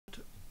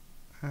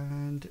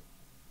And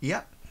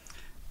yeah,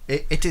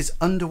 it is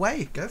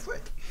underway. Go for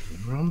it.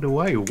 We're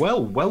underway.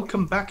 Well,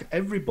 welcome back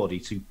everybody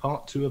to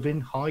part 2 of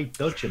In High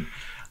Dudgeon.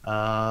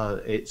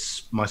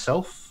 It's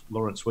myself,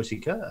 Lawrence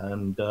Whitaker,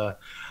 and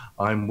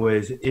I'm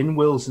with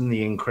inwils in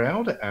the in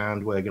crowd,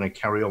 and we're going to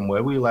carry on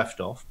where we left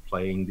off,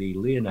 playing the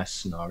Lyonesse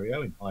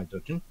scenario in High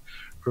Dudgeon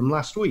from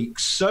last week.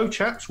 So,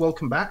 chaps,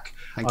 welcome back.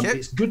 Thank you.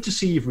 It's good to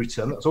see you've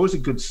returned. That's always a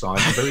good sign.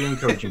 Very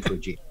encouraging for a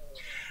G.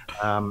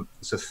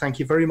 So thank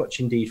you very much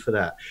indeed for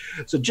that.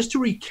 So just to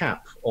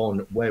recap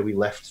on where we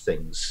left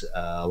things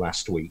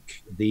last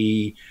week,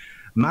 the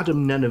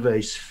Madame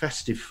Nineveh's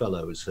festive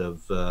fellows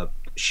have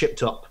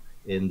shipped up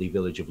in the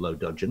village of Low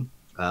Dudgeon.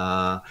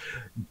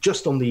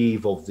 Just on the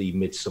eve of the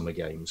Midsummer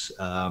Games,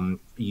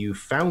 you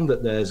found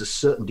that there's a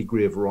certain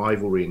degree of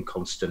rivalry and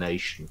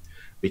consternation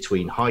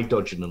between High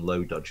Dudgeon and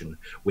Low Dudgeon,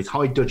 with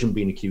High Dudgeon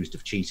being accused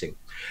of cheating.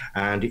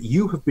 And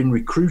you have been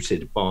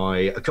recruited by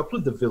a couple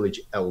of the village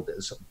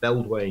elders,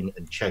 Beldwain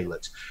and Chalet,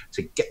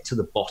 to get to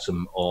the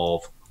bottom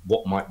of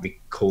what might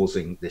be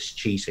causing this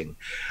cheating.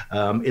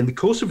 In the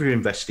course of your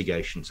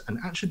investigations, and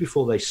actually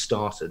before they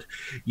started,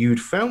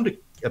 you'd found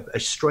a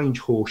strange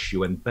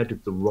horseshoe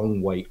embedded the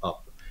wrong way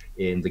up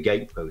in the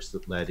gatepost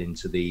that led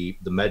into the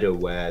meadow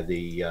where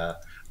the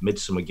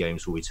Midsummer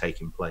Games will be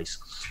taking place.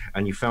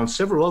 And you found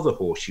several other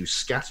horseshoes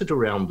scattered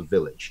around the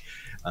village,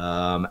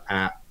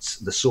 at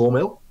the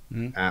sawmill,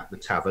 at the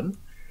tavern,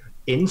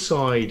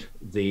 inside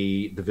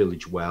the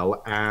village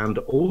well, and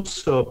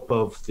also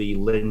above the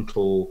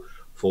lintel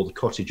for the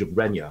cottage of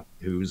Renya,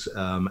 who's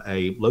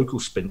a local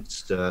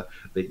spinster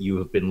that you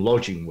have been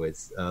lodging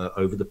with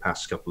over the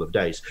past couple of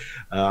days.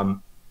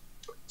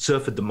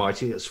 Serfod the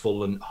Mighty has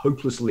fallen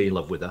hopelessly in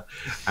love with her,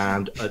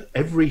 and at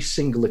every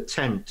single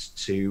attempt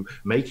to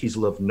make his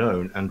love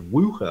known and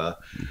woo her,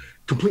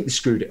 completely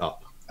screwed it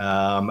up.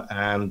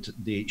 And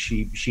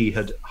she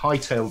had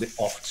hightailed it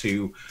off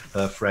to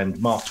her friend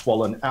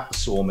Martwallen at the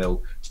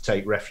sawmill to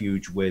take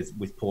refuge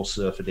with poor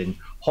Serfod in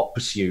hot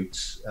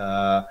pursuits,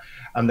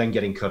 and then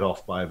getting cut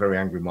off by a very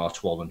angry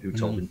Martwallen who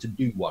told him to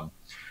do one.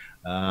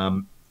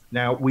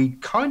 Now, we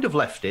kind of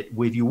left it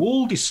with you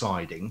all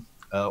deciding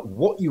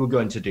what you were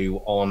going to do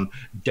on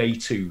day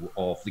 2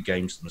 of the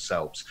games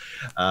themselves.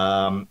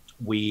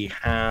 We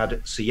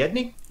had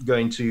Jedny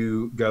going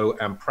to go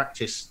and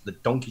practice the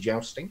donkey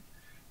jousting,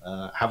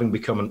 having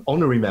become an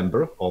honorary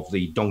member of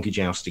the donkey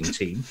jousting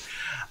team.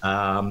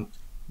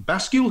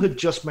 Brascule had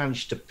just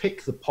managed to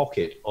pick the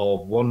pocket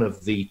of one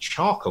of the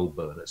charcoal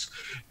burners,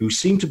 who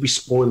seemed to be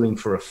spoiling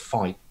for a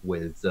fight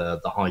with the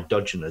High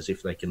Dudgeoners,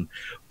 if they can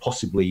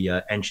possibly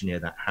engineer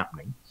that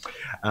happening.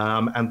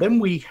 And then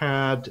we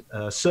had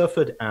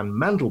Serfod and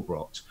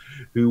Mandelbrot,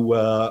 who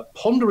were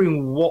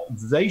pondering what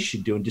they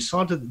should do and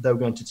decided that they were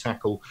going to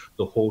tackle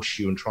the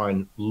horseshoe and try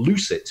and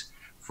loose it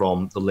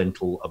from the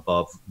lintel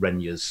above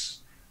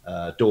Renya's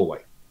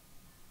doorway.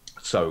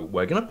 So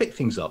we're going to pick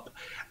things up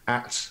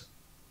at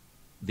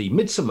the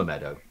Midsummer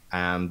Meadow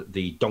and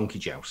the donkey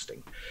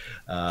jousting.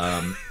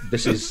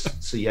 This is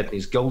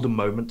Jedny's golden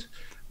moment.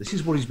 This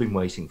is what he's been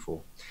waiting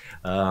for.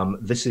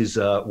 This is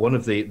one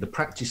of the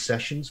practice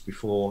sessions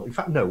before. In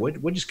fact, no,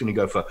 we're just going to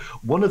go for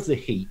one of the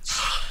heats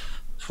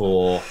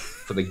for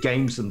the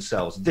games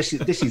themselves. This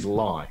is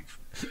live.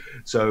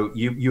 So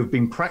you've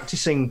been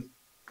practicing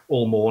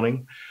all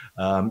morning.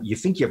 You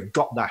think you've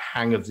got the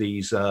hang of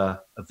these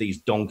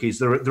donkeys.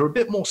 They're a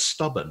bit more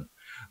stubborn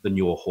than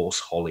your horse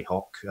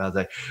Hollyhock.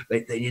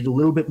 They need a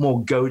little bit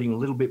more goading, a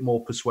little bit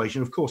more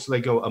persuasion. Of course,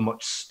 they go at a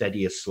much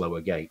steadier,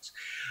 slower gait.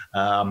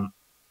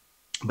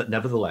 But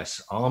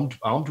nevertheless,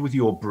 armed with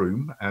your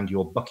broom and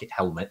your bucket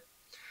helmet,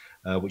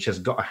 which has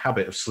got a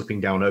habit of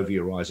slipping down over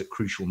your eyes at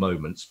crucial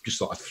moments, just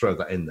thought I'd throw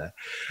that in there.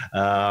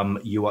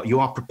 You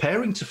are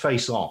preparing to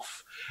face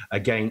off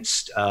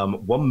against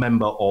one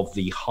member of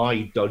the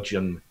High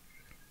Dudgeon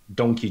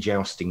donkey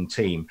jousting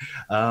team.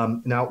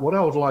 Now, what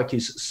I would like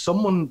is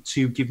someone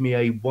to give me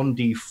a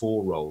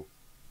 1d4 roll,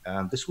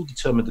 and this will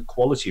determine the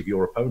quality of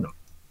your opponent.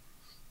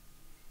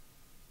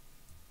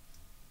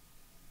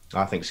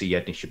 I think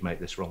Jedny should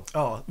make this roll.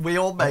 Oh, we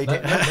all made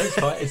it. No, it's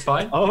fine. It's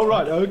fine. Oh,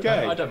 right,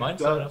 okay. I don't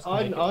mind.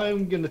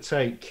 I'm going to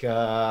take,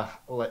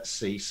 let's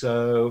see,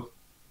 so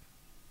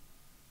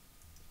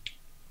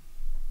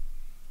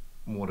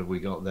what have we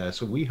got there?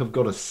 So we have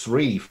got a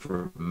 3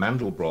 for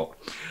Mandelbrot.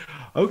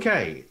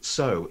 Okay,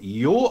 so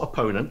your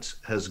opponent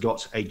has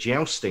got a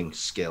jousting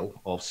skill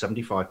of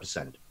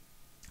 75%.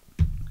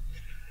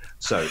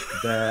 So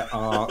there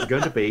are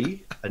going to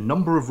be a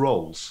number of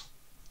rolls,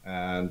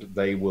 and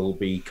they will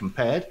be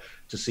compared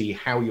to see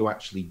how you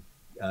actually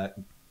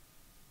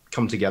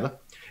come together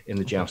in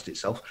the joust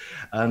itself.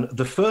 And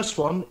the first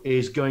one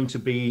is going to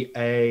be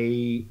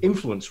a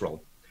influence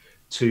roll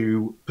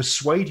to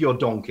persuade your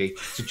donkey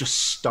to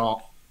just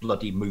start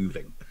bloody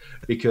moving,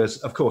 because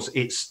of course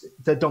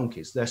they're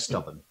donkeys, they're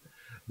stubborn,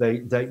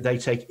 they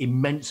take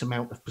immense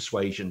amount of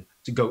persuasion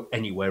to go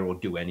anywhere or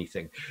do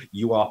anything.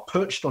 You are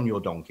perched on your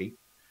donkey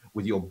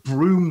with your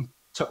broom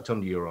tucked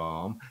under your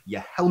arm,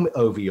 your helmet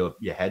over your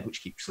head,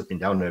 which keeps slipping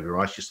down over your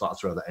eyes. Just like to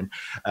throw that in.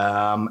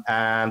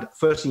 And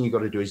first thing you've got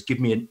to do is give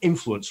me an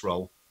influence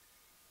roll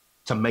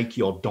to make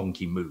your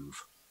donkey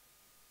move.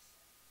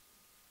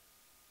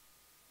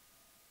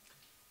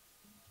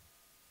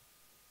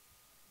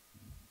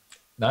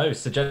 No,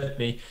 so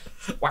Jedny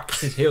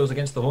whacks his heels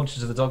against the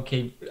haunches of the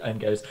donkey and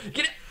goes,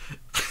 "Get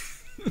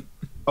it!"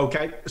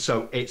 Okay,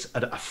 so it's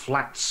at a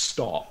flat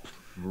stop.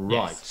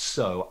 Right, Yes.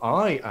 so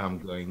I am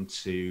going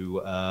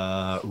to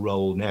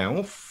roll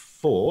now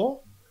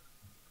for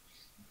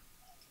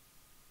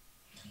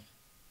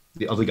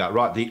the other guy.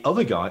 Right, the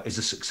other guy is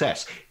a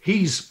success.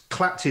 He's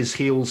clapped his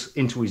heels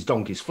into his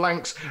donkey's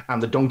flanks,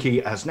 and the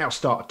donkey has now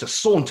started to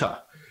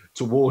saunter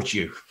towards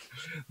you.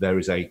 There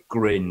is a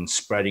grin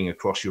spreading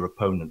across your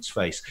opponent's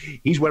face.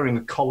 He's wearing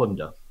a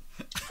colander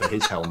for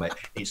his helmet.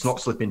 It's not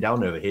slipping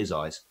down over his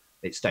eyes.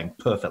 It's staying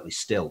perfectly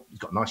still. He's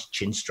got a nice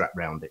chin strap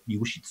around it. You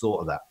wish you'd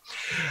thought of that.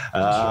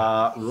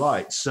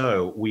 Right,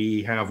 so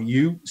we have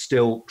you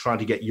still trying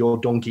to get your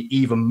donkey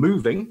even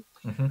moving.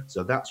 Mm-hmm.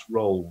 So that's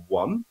roll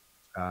 1.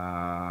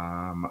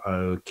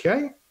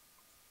 Okay.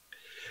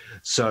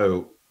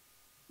 So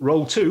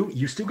roll 2,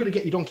 you still got to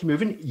get your donkey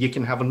moving. You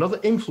can have another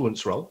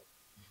influence roll.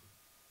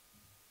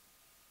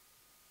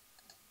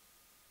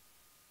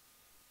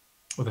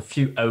 With a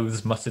few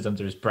oaths muttered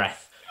under his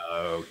breath.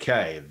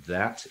 Okay,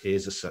 that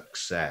is a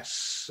success.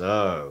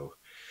 So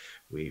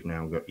we've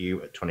now got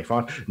you at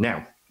 25.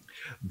 Now,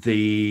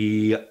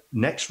 the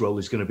next roll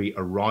is going to be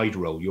a ride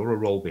roll. You're a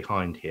roll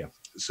behind here.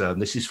 So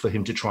this is for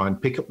him to try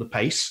and pick up the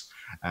pace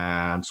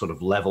and sort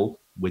of level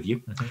with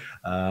you.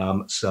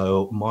 Mm-hmm.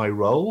 So my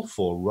roll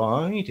for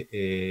ride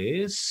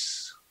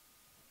is...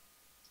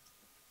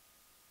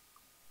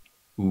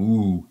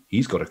 Ooh,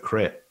 he's got a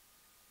crit.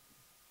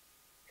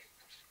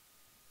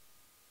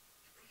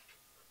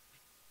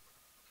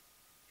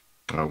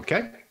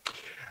 Okay,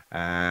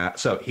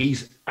 so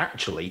he's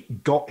actually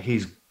got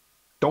his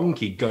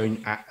donkey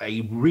going at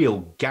a real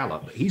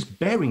gallop. He's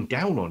bearing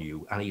down on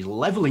you, and he's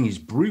leveling his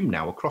broom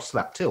now across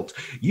that tilt.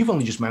 You've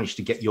only just managed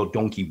to get your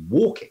donkey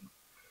walking,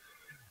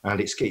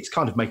 and it's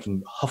kind of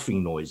making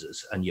huffing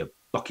noises, and your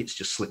buckets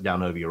just slip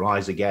down over your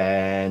eyes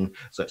again,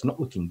 so it's not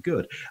looking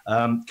good.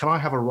 Can I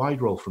have a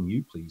ride roll from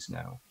you, please,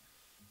 now?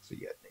 So,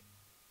 Jedny.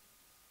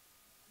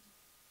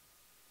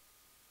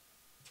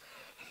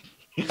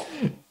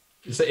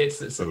 So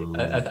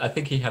I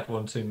think he had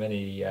one too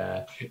many.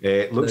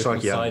 It looks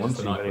like he had one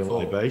too many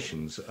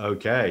libations.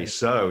 Okay,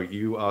 so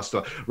you are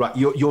still right.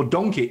 Your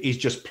donkey is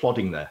just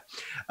plodding there.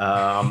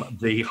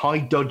 The high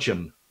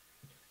dudgeon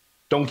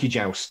donkey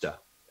jouster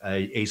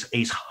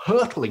is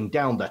hurtling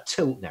down the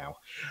tilt now,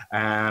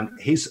 and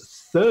his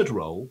third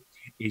roll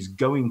is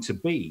going to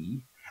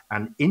be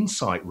an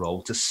insight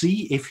roll to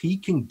see if he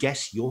can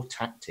guess your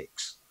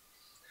tactics.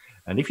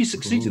 And if he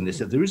succeeds in this,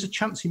 there is a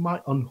chance he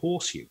might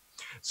unhorse you.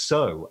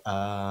 So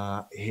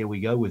here we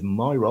go with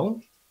my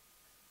roll.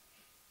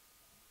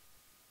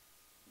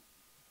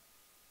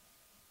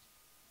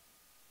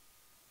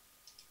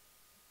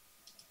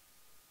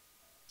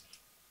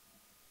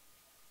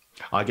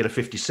 I get a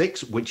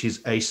 56, which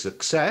is a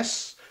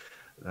success.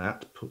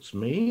 That puts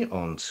me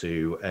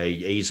onto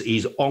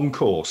he's on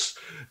course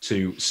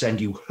to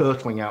send you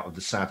hurtling out of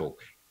the saddle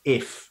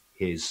if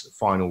his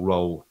final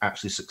roll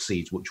actually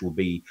succeeds, which will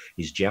be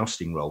his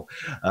jousting roll.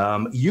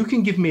 You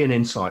can give me an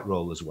insight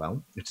roll as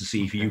well to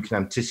see if you can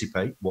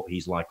anticipate what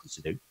he's likely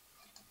to do.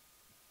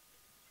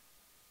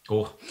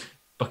 Oh,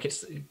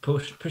 buckets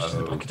pushes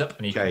the bucket up,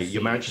 and you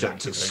manage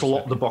to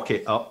slot the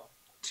bucket up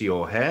to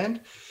your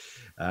head.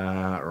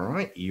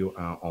 Right, you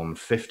are on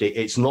 50.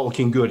 It's not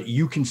looking good.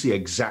 You can see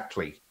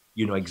exactly.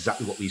 You know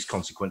exactly what these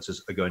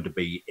consequences are going to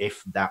be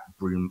if that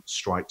broom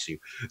strikes you.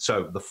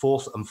 So the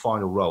fourth and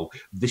final roll,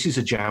 this is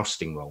a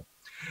jousting roll.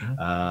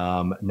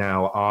 Mm-hmm.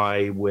 Now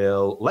I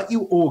will let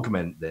you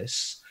augment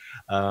this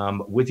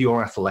with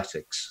your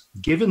athletics,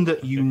 given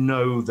that you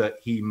know that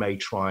he may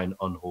try and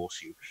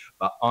unhorse you,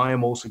 but I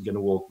am also going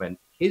to augment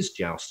his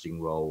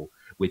jousting roll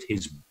with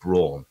his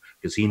brawn,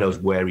 because he knows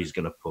where he's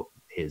going to put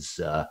his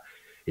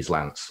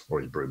lance or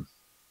his broom.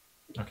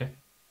 Okay.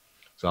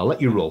 So I'll let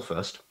you roll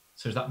first.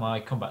 So is that my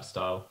combat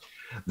style?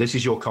 This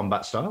is your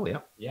combat style,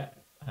 yeah. Yeah,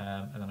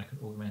 and then I can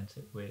augment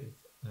it with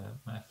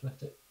my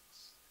athletics.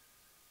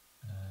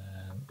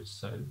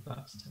 So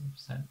that's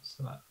 10%.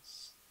 So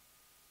that's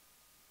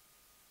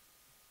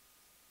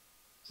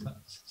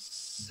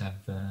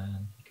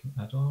 7. You can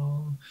add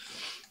on.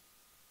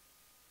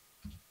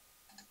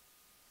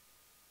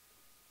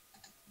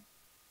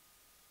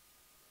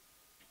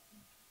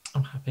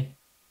 I'm happy.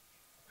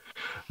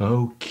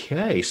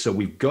 Okay, so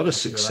we've got a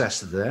success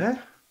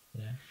there.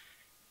 Yeah.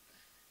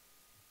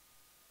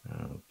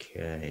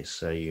 Okay,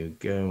 so you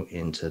go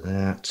into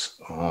that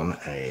on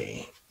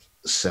a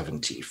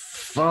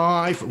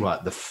 75.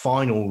 Right, the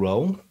final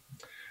roll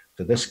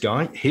for this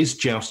guy, his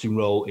jousting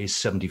roll is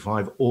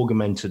 75,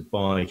 augmented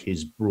by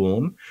his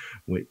brawn,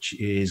 which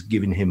is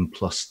giving him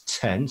plus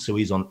 10, so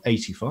he's on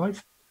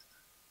 85.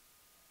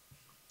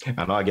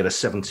 And I get a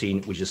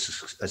 17, which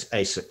is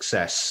a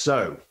success.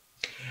 So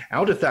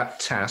Out of that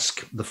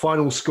task, the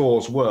final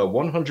scores were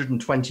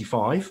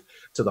 125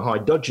 to the High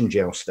Dudgeon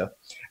Jouster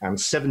and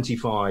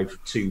 75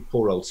 to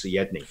poor old Sir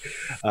Jedny.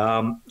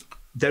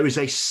 There is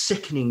a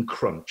sickening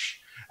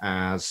crunch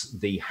as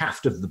the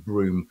haft of the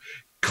broom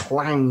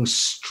clangs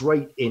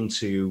straight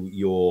into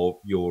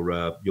your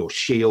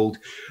shield,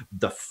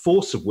 the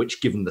force of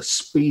which, given the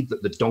speed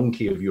that the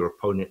donkey of your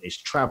opponent is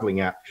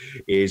traveling at,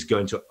 is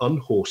going to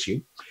unhorse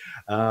you.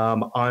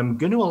 I'm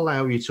going to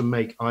allow you to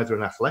make either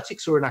an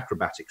athletics or an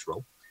acrobatics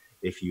roll,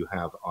 if you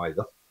have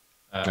either.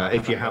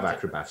 If you have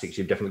acrobatics,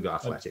 you've definitely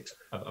got athletics.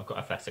 I've got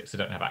athletics, I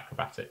don't have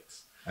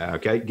acrobatics.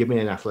 Okay, give me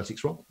an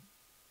athletics roll.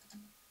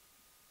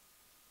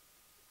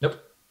 Nope.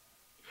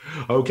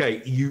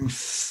 Okay, you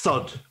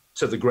thud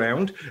to the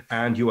ground,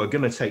 and you are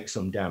going to take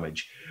some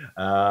damage.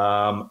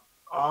 I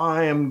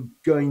am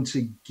going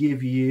to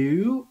give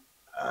you,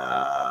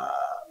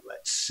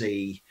 let's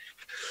see,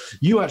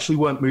 you actually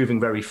weren't moving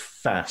very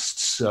fast,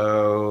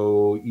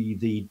 so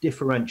the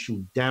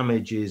differential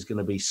damage is going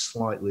to be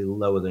slightly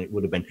lower than it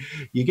would have been.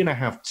 You're going to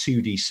have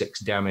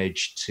 2d6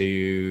 damage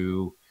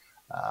to,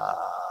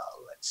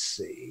 let's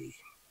see,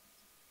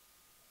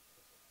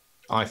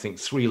 I think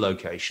 3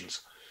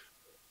 locations.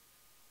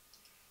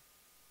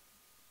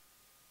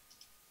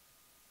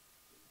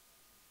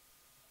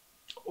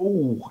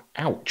 Oh,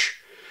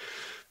 ouch.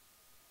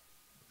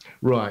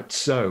 Right,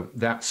 so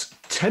that's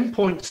 10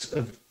 points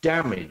of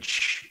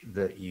damage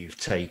that you've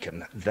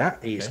taken.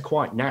 That is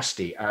quite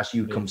nasty as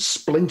you come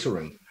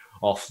splintering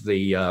off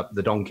the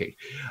donkey.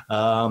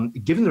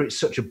 Given that it's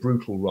such a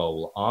brutal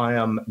roll, I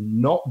am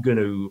not going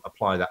to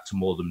apply that to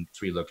more than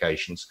 3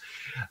 locations,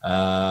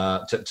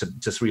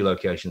 to 3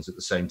 locations at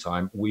the same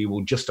time. We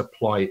will just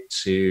apply it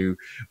to,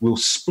 we'll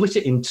split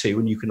it in 2,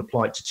 and you can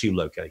apply it to 2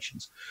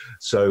 locations.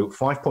 So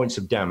 5 points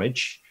of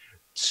damage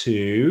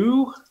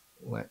to,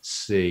 let's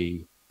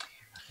see,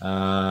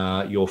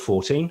 you're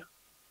 14.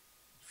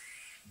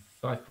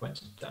 5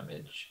 points of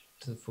damage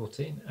to the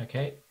 14.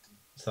 Okay.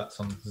 So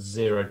that's on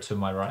 0 to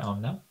my right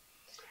arm now.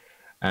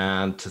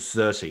 And to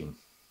 13.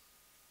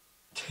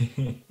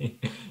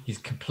 He's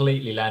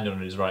completely landed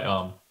on his right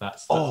arm.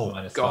 That's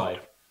minus God.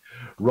 5.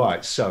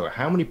 Right. So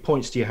how many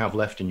points do you have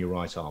left in your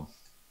right arm?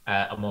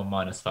 I'm on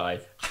minus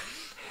 5.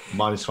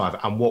 Minus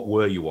 5. And what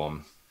were you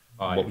on?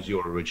 5. What was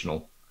your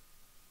original?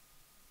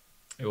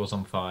 It was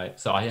on 5.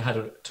 So I had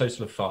a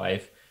total of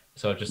 5.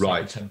 So I've just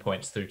taken 10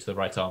 points through to the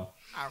right arm.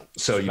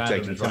 So you've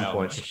taken 10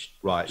 points.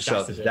 Right.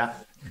 So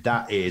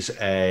that is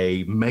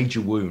a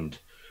major wound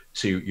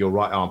to your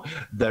right arm.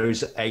 There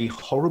is a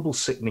horrible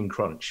sickening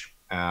crunch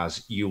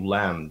as you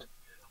land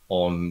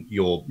on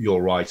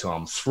your right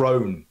arm,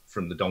 thrown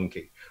from the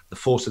donkey. The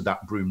force of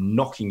that broom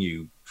knocking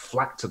you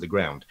flat to the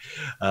ground.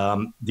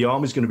 The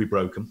arm is going to be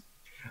broken.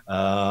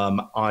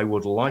 I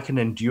would like an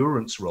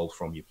endurance roll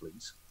from you,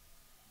 please.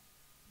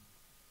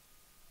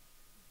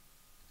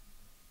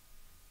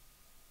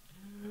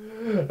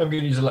 I'm going to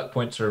use a luck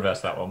point to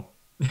reverse that one.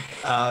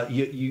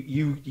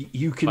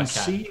 You can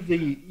see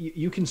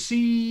you can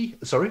see.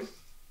 Sorry,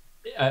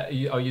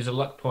 I'll use a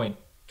luck point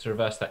to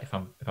reverse that if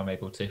I'm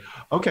able to.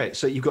 Okay,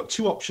 so you've got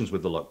 2 options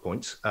with the luck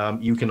points.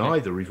 You can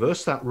either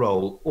reverse that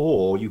roll,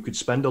 or you could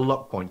spend a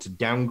luck point to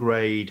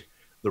downgrade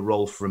the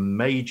roll from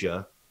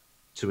major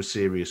to a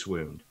serious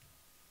wound.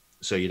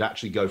 So you'd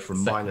actually go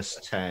from minus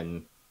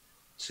 10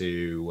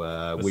 to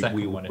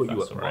we will put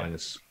you at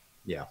minus.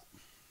 Yeah.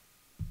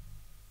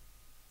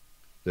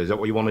 Is that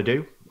what you want to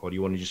do? Or do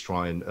you want to just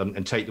try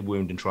and take the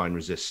wound and try and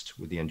resist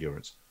with the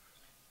endurance?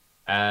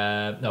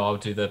 No, I'll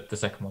do the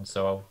second one,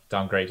 so I'll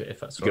downgrade it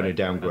if that's right. You're going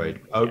to downgrade.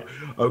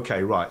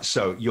 Okay, right.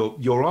 So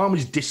your arm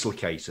is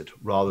dislocated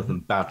rather than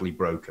badly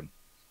broken.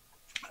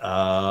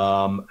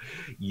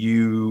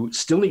 You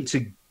still need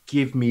to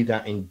give me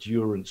that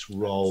endurance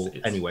roll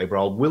anyway,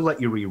 but we'll let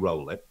you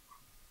re-roll it.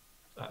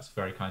 That's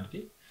very kind of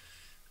you.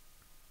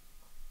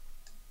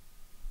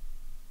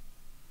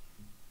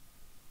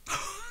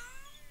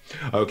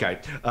 Okay.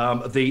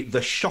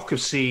 The shock of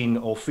seeing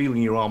or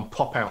feeling your arm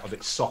pop out of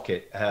its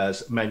socket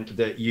has meant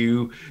that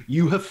you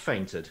have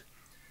fainted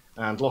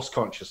and lost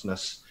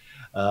consciousness.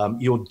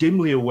 You're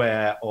dimly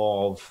aware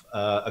of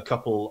a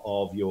couple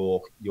of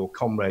your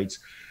comrades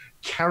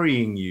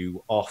carrying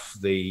you off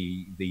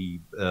the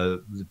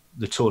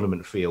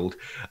tournament field.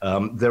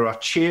 There are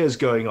cheers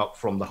going up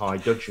from the High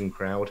Dudgeon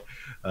crowd.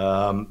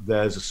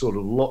 There's a sort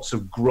of lots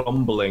of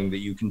grumbling that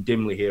you can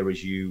dimly hear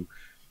as you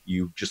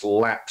just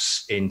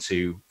lapse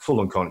into full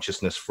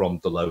unconsciousness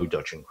from the Low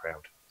Dudgeon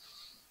crowd.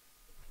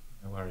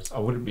 No worries. I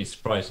wouldn't be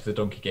surprised if the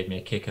donkey gave me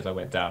a kick as I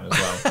went down as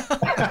well.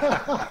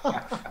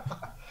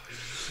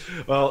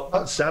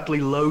 Well,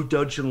 sadly, Low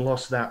Dudgeon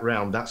lost that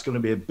round. That's going to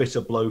be a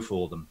bitter blow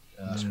for them.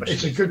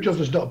 It's a good job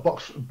there's not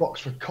a box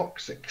for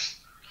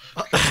coccyx.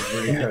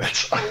 Really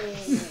hurts.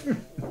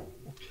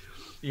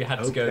 You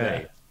had to go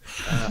there.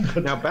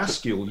 Now,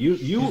 Brascule,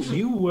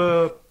 you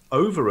were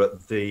over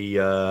at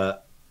the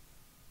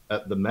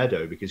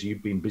meadow because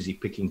you've been busy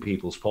picking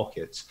people's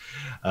pockets.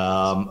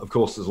 Of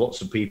course, there's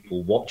lots of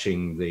people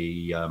watching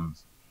the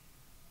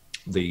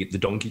the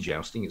donkey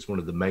jousting. It's one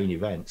of the main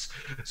events.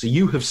 So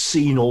you have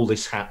seen all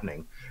this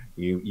happening.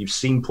 You've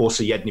seen poor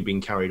Sir Jedny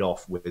being carried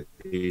off with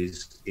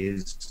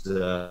his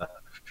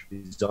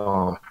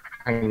arm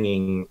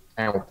hanging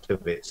out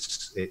of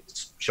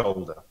its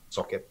shoulder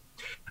socket.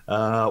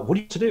 What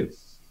are you to do?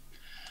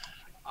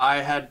 I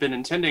had been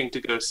intending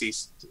to go see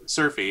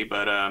Surfy,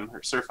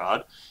 or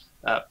Serfod,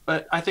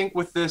 but I think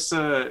with this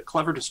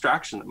clever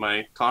distraction that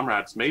my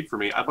comrades made for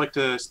me, I'd like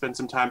to spend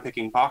some time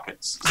picking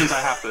pockets, since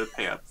I have to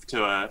pay up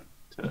to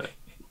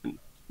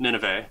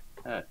Nineveh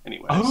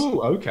anyways. Oh,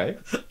 okay.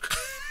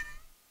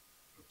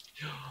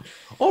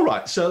 All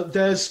right, so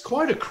there's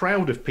quite a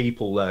crowd of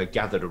people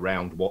gathered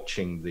around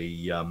watching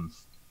the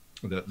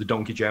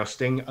donkey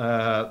jousting. There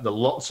are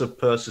lots of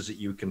purses that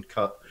you can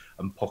cut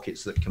and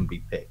pockets that can be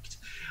picked.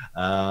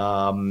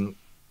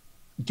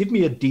 Give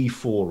me a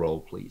D4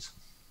 roll, please.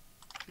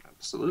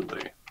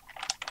 Absolutely.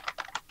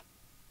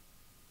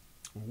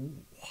 Ooh.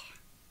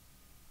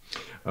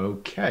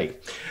 Okay.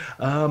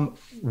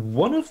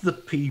 One of the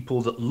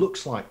people that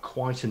looks like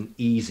quite an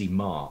easy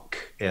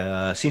mark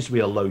seems to be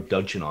a Low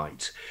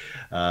Dudgenite.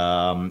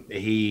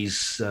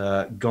 He's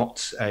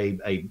got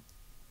a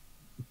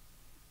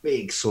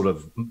big sort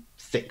of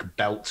thick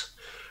belt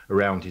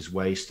around his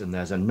waist, and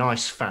there's a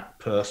nice fat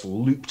purse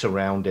looped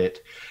around it.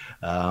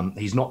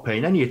 He's not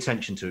paying any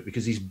attention to it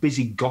because he's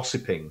busy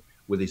gossiping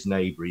with his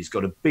neighbour. He's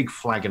got a big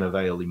flagon of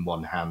ale in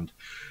one hand.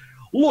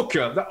 Look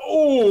at that!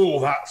 Oh,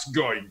 that's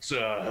going to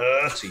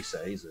hurt, he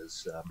says,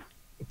 as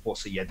poor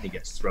Sir Jedny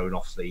gets thrown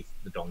off the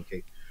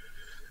donkey.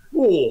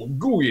 Oh,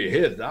 go you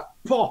hear that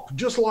pop,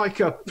 just like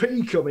a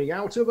pea coming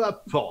out of a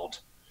pod.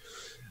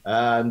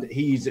 And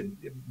he's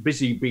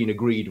busy being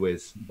agreed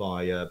with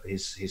by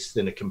his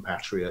thinner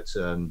compatriot,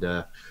 and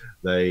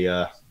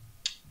they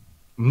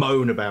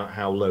moan about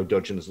how Low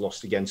Dudgeon has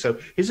lost again. So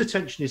his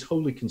attention is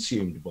wholly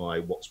consumed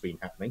by what's been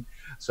happening.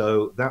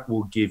 So that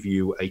will give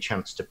you a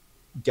chance to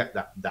get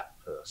that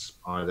purse,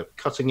 either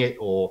cutting it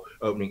or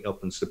opening it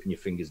up and slipping your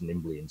fingers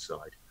nimbly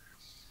inside.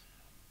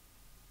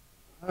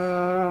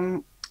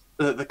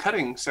 The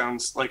cutting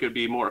sounds like it'd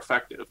be more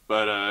effective,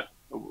 but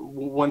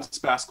once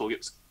Brascule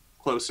gets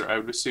closer, I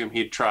would assume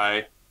he'd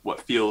try what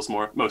feels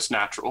most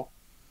natural,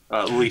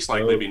 least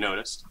likely to be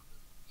noticed.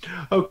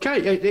 Okay,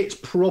 it's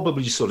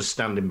probably just sort of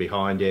standing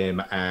behind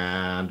him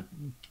and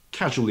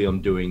casually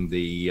undoing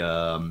the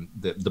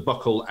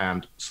buckle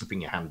and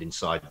slipping your hand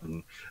inside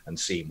and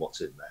seeing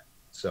what's in there.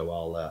 So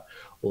I'll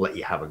let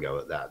you have a go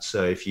at that.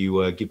 So if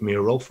you give me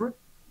a roll for it.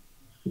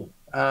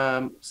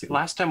 See,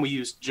 last time we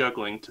used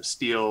juggling to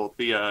steal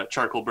the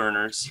charcoal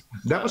burners.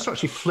 That was to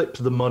actually flip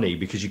the money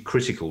because you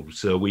critical.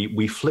 So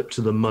we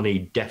flipped the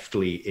money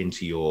deftly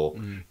into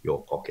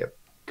your pocket.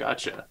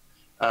 Gotcha.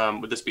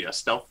 Would this be a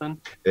stealth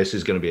then? This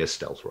is going to be a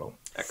stealth roll.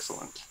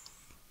 Excellent.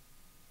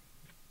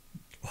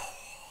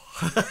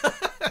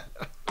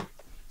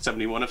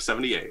 71 of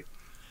 78.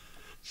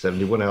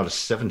 71 out of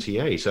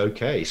 78.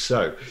 Okay,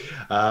 so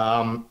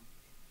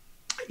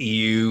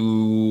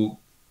you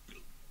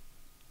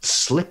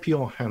slip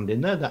your hand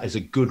in there. That is a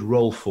good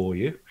roll for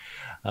you.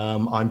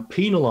 I'm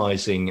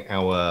penalising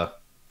our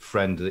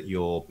friend that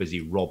you're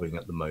busy robbing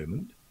at the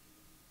moment.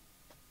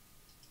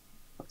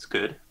 That's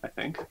good, I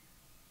think.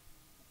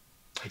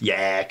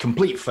 Yeah,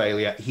 complete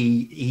failure.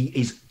 He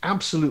is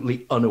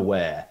absolutely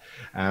unaware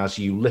as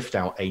you lift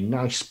out a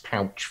nice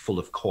pouch full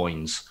of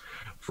coins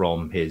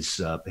from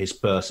his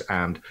purse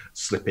and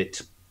slip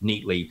it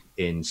neatly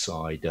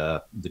inside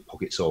the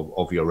pockets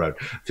of your own.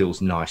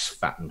 Feels nice,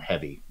 fat, and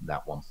heavy,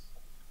 that one.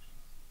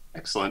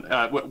 Excellent.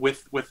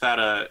 With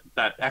that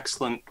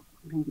excellent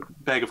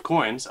bag of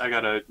coins, I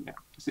gotta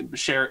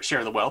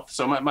share the wealth.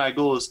 So my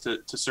goal is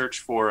to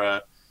search for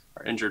our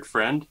injured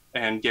friend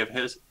and give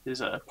his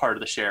part of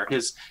the share,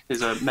 his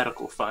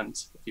medical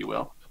funds, if you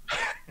will.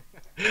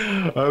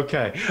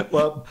 Okay.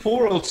 Well,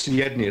 poor old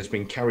Jedny has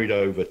been carried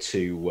over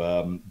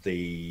to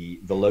the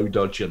Low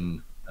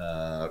Dudgeon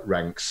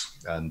ranks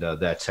and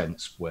their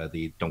tents where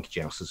the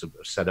donkey jousters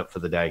are set up for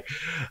the day.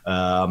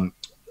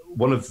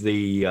 One of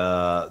the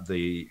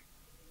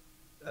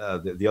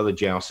other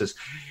jousters,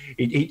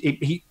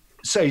 he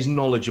says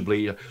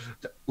knowledgeably,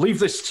 "Leave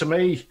this to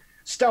me.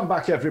 Stand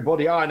back,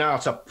 everybody. I know how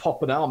to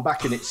pop an arm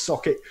back in its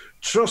socket.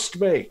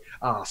 Trust me,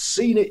 I've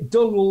seen it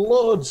done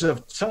loads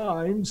of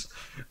times."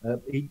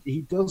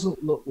 He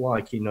doesn't look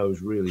like he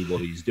knows really what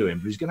he's doing,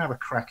 but he's going to have a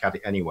crack at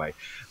it anyway.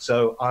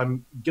 So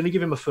I'm going to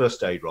give him a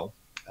first aid roll.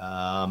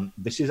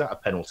 This is at a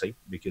penalty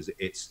because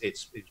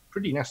it's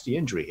pretty nasty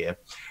injury here.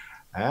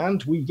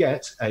 And we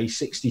get a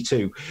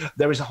 62.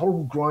 There is a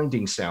horrible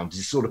grinding sound as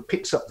he sort of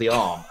picks up the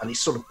arm and he's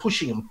sort of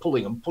pushing and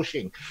pulling and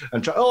pushing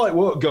and oh, it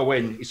won't go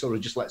in. He sort of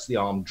just lets the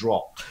arm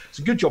drop. It's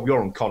a good job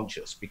you're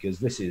unconscious because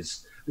this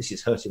is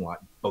hurting like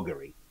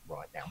buggery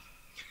right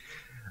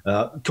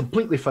now.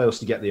 Completely fails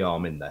to get the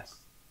arm in there.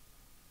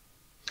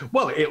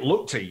 Well, it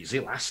looked easy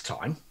last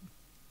time.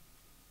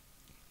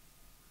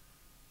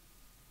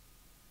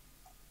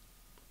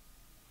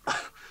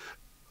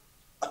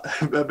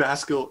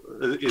 Brascule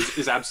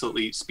is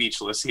absolutely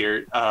speechless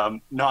here,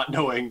 not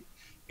knowing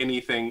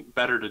anything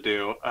better to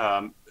do.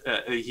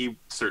 he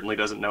certainly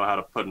doesn't know how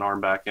to put an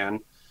arm back in.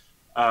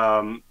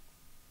 And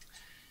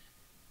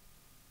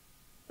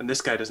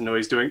this guy doesn't know what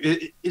he's doing.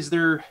 Is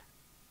there...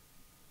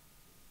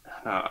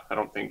 I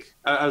don't think...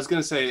 I was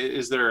going to say,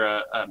 is there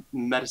a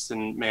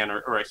medicine man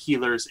or a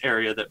healer's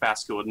area that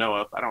Brascule would know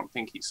of? I don't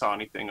think he saw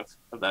anything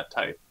of that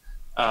type.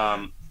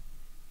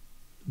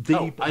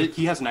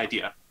 He has an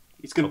idea.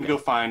 He's going to go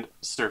find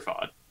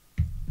Serfod.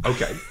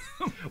 Okay.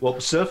 Well,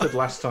 Serfod,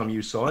 last time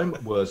you saw him,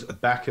 was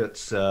back at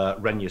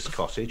Renya's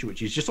cottage,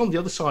 which is just on the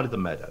other side of the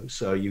meadow.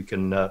 So you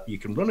can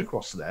run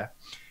across there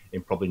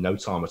in probably no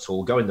time at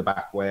all. Go in the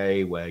back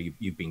way where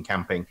you've been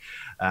camping,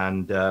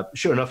 and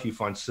sure enough, you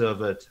find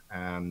Serfod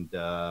and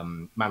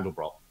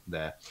Mandelbrot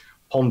there,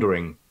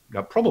 pondering.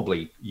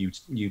 Probably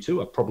you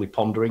two are probably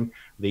pondering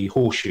the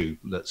horseshoe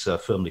that's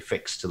firmly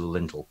fixed to the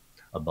lintel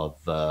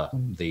above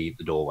the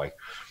doorway.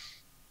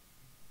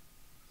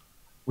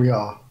 We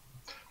are.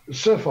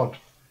 Serfod,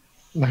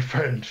 my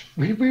friend,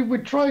 we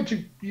tried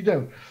to,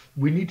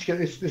 we need to get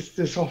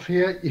this off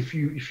here. If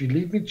you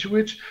lead me to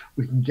it,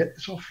 we can get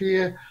this off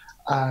here,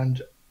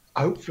 and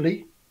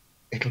hopefully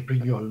it'll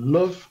bring your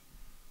love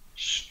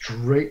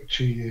straight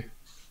to you.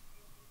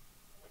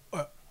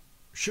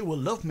 She will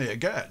love me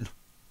again.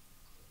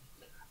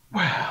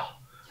 Well,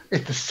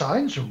 if the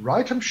signs are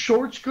right, I'm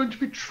sure it's going to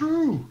be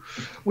true.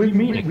 What do you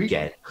mean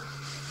again?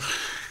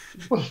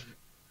 Well,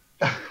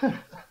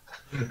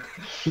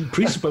 It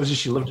presupposes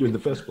she loved you in the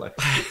first place.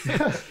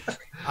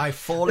 I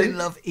fall in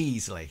love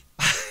easily.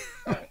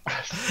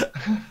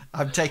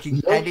 I'm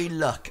taking any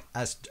luck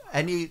as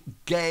any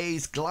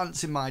gaze,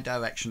 glance in my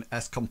direction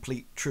as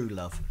complete true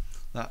love.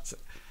 That's it.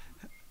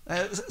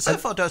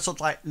 Serfod does sort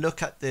of like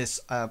look at this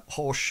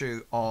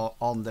horseshoe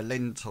on the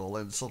lintel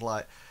and sort of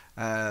like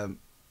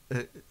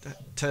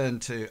turn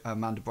to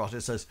Mandelbrot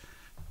and says,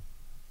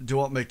 "Do you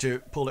want me to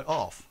pull it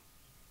off?"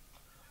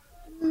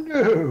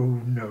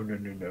 No.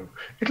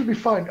 It'll be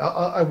fine.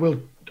 I will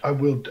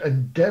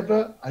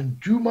endeavour and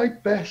do my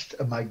best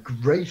and my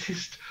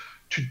greatest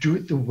to do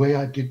it the way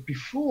I did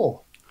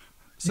before.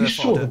 You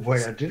saw the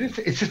way I did it.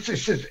 It's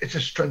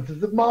a strength of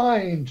the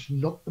mind,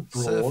 not the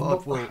brawl.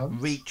 Serfod will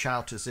reach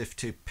out as if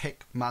to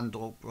pick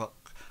Mandelbrot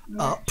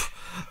up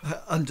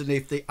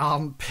underneath the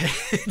armpit.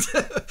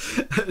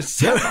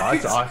 So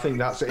I think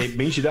that's it.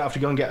 Means you don't have to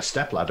go and get a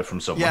stepladder from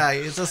somewhere. Yeah,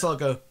 it's just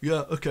like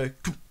okay.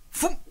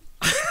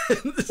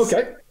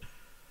 Okay.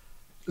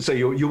 So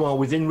you are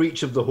within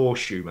reach of the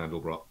horseshoe,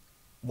 Mandelbrot.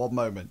 One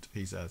moment,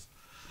 he says.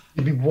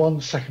 Give me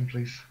 1 second,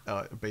 please.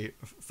 It'll be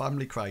a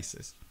family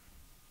crisis.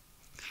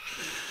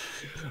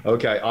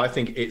 Okay, I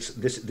think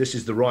this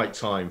is the right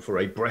time for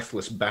a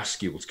breathless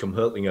Brascule to come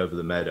hurtling over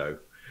the meadow,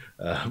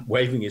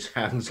 waving his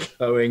hands,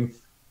 going,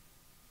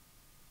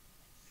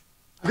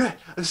 "Okay,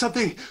 there's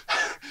something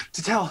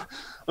to tell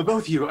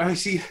both of you. I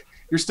see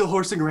you're still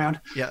horsing around.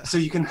 Yeah. So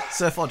you can...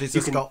 Serfod has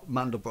just got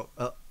Mandelbrot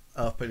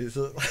up and he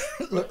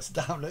looks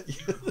down at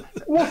you.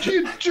 What are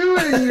you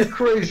doing, you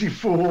crazy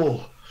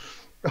fool?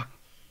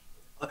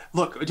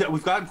 Look,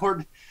 we've got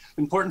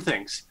important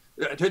things.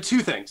 2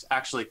 things,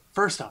 actually.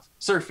 First off,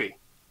 Surfy.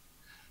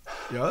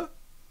 Yeah?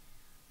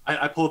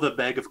 I pull the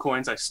bag of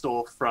coins I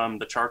stole from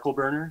the charcoal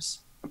burners.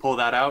 I pull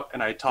that out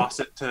and I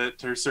toss it to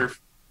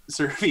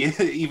Surfy,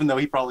 even though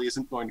he probably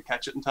isn't going to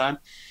catch it in time.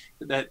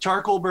 That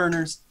charcoal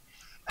burners...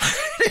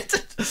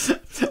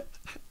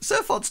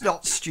 Serfod's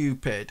not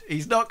stupid.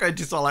 He's not going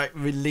to sort of like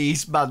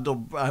release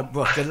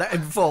Mandelbrot and let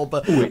him fall.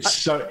 But it's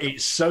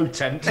so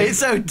tempting. It's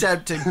so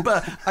tempting.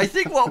 But I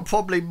think what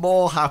probably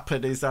more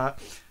happened is that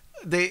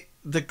the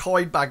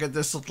coin bag and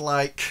just sort of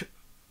like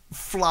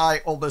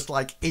fly almost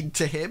like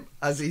into him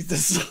as he's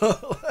just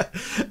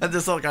and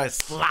just sort of go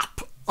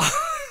slap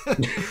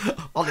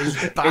on his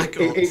back.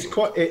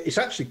 It's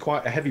actually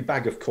quite a heavy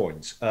bag of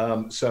coins.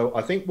 So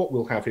I think what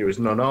we'll have here is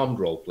an unarmed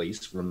roll,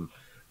 please, from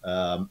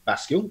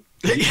Brascule.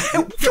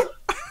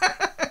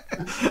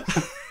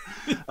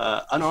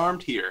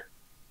 Unarmed here.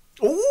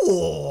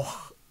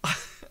 Oh.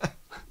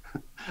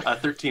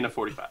 13 of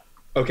 45.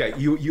 Okay,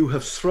 you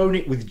have thrown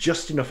it with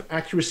just enough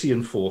accuracy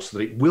and force that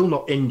it will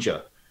not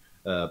injure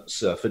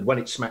Serfod when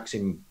it smacks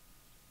him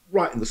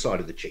right in the side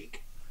of the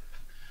cheek,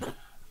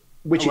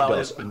 which it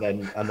does, and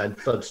then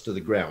thuds to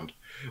the ground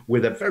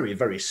with a very,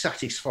 very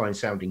satisfying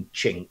sounding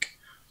chink.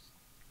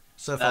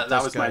 That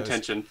was my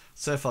intention.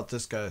 Serfod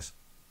just goes.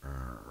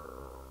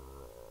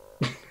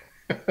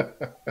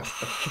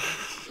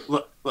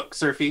 Look,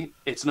 Surfy,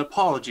 it's an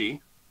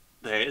apology.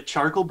 The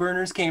charcoal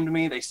burners came to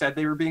me. They said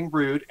they were being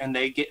rude, and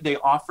they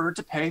offered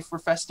to pay for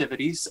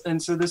festivities, and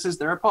so this is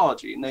their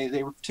apology. And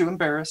they were too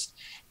embarrassed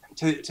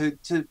to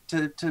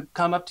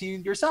come up to you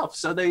yourself,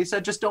 so they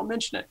said just don't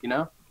mention it.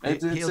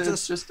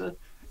 It's just a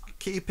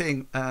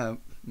keeping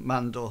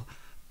Mandel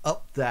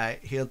up there.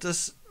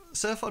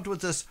 Serfod will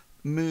just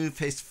move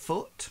his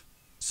foot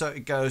so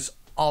it goes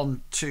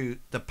onto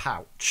the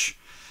pouch,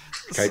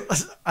 okay,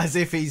 as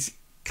if he's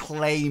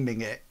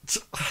claiming it.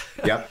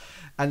 Yep.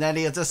 And then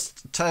he'll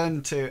just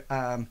turn to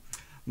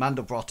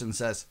Mandelbrot and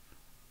says,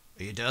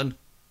 "Are you done?"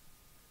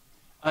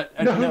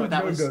 No,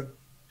 that was... You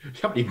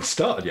haven't even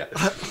started yet.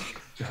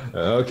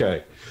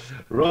 Okay.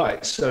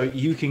 Right. So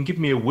you can give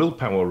me a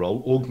willpower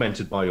roll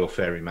augmented by your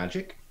fairy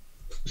magic.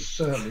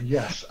 Certainly,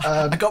 yes.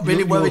 I got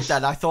really worried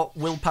then. I thought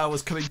willpower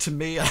was coming to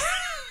me.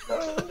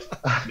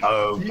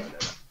 Oh.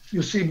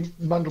 You'll see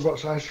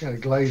Mandelbrot's eyes kind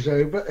of glaze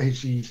over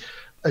as he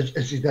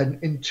then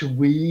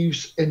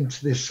interweaves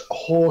into this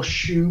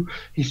horseshoe.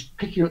 He's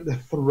picking up the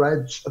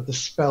threads of the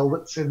spell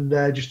that's in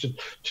there just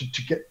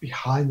to get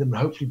behind them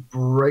and hopefully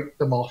break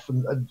them off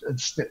and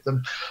snip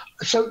them.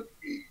 So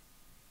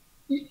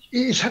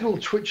his head will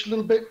twitch a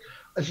little bit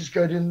as he's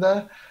going in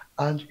there,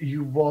 and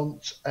you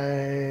want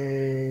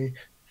a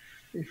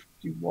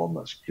 51.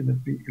 That's going to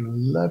be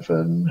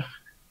 11.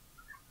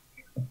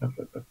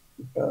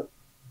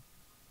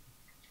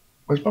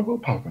 Where's my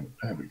willpower?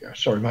 There we go.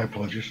 Sorry, my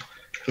apologies.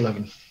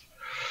 11.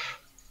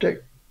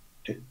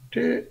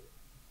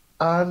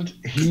 And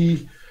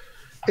he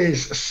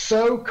is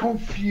so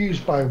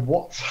confused by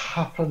what's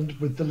happened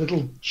with the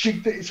little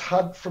jig that he's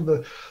had from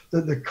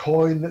the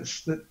coin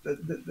that's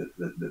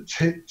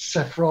hit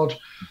Serfod,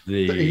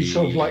 that he's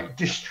sort of like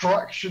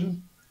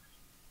distraction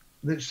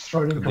that's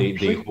thrown him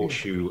completely. The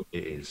horseshoe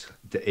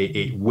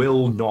it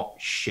will not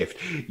shift.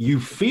 You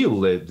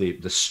feel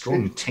the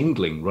strong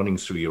tingling running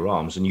through your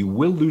arms, and you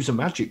will lose a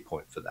magic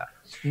point for that.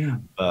 Yeah.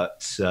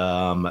 But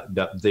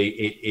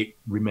it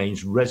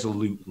remains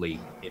resolutely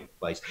in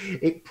place.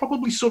 It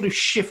probably sort of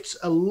shifts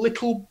a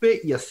little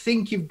bit. You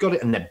think you've got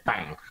it, and then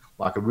bang,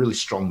 like a really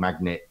strong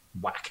magnet,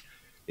 whack,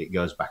 it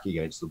goes back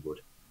against the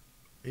wood.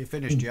 Are you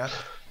finished yet?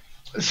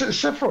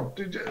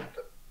 Serfod,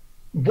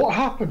 what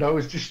happened? I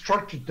was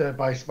distracted there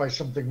by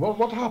something.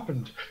 What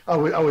happened? I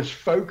was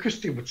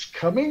focused. It was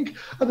coming,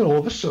 and then all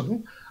of a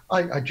sudden,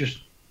 I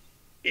just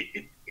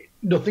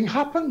nothing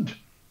happened.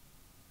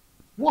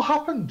 What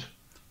happened?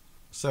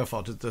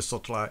 Serfod did just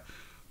sort of like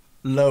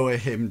lower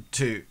him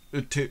to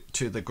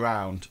the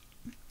ground,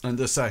 and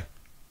just say,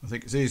 "I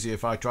think it's easier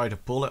if I try to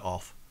pull it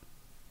off."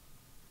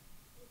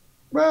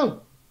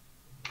 Well,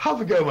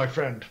 have a go, my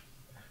friend.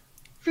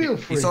 Feel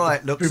free. He sort of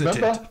like looks at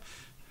it.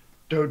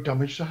 Don't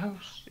damage the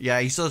house. Yeah,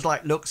 he sort of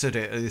like looks at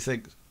it and he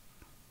thinks,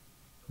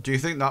 "Do you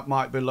think that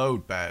might be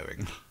load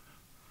bearing?"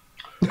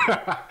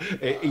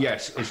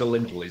 Yes, it's a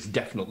lintel. It's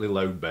definitely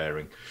load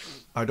bearing.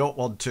 I don't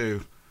want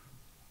to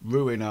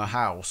ruin her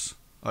house.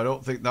 I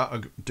don't think that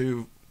would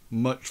do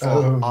much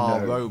for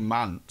our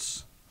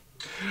romance.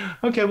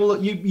 Okay,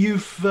 well,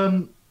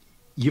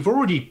 you've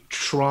already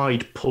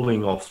tried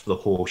pulling off the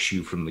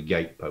horseshoe from the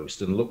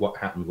gatepost, and look what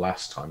happened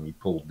last time you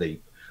pulled the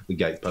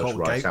gatepost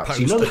right out. So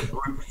you know that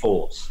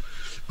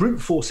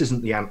brute force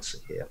isn't the answer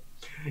here.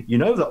 You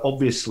know that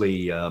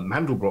obviously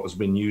Mandelbrot has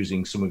been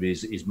using some of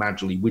his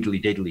maggly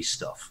widdly diddly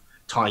stuff,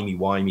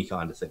 timey-wimey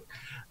kind of thing.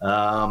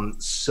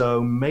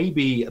 So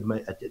maybe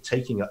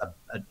taking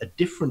a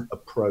different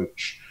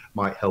approach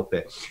might help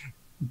it.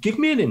 Give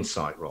me an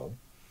insight roll.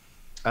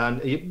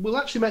 And we'll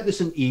actually make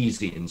this an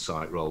easy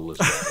insight roll as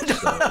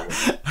well.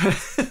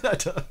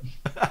 So,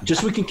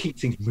 just so we can keep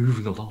things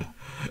moving along.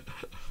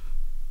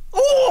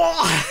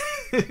 Oh!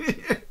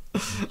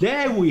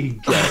 There we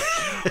go.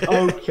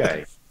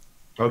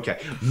 Okay.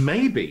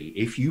 Maybe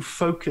if you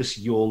focus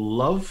your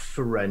love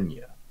for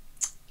Renya,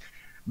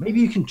 maybe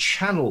you can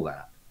channel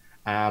that,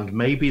 and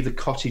maybe the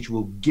cottage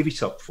will give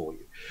it up for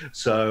you.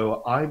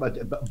 So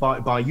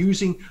by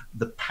using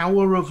the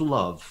power of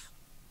love,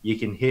 you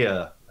can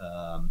hear.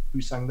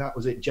 Who sang that?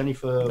 Was it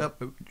Jennifer?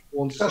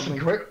 That's a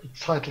great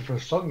title for a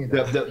song, you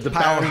know. The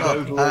band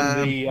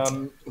over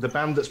in the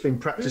band that's been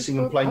practicing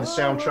and playing the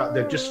soundtrack.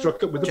 They've just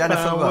struck up with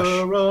Jennifer the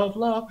power Rush. of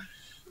love.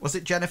 Was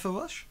it Jennifer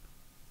Rush?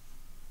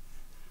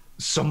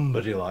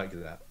 Somebody like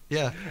that.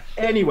 Yeah.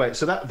 Anyway,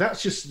 so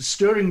that's just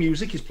stirring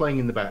music is playing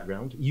in the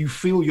background. You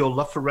feel your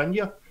love for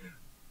Renya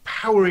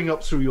powering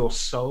up through your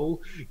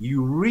soul.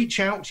 You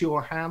reach out to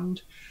your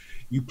hand.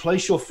 You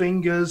place your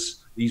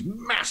fingers, these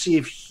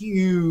massive,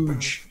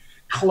 huge,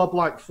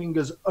 club-like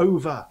fingers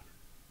over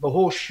the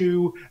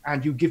horseshoe,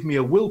 and you give me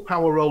a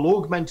willpower roll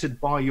augmented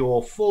by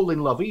your fall in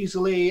love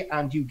easily,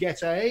 and you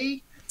get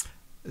a...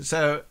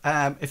 So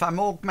if I'm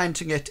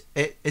augmenting it,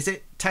 is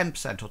it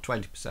 10% or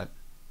 20%?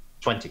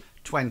 20.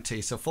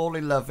 20. So fall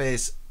in love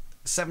is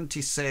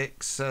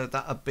 76. So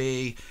that would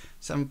be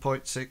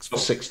 7.6.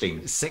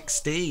 16.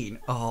 16.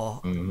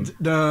 Oh,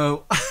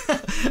 no.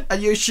 Are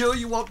you sure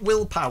you want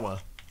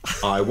willpower?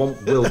 I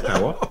want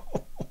willpower.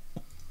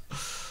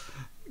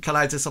 Can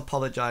I just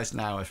apologise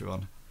now,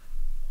 everyone?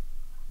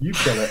 You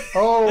get it.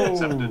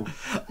 Oh.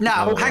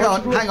 Now,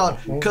 hang on,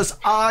 because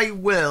I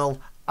will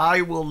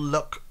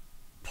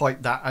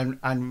point that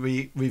and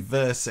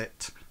reverse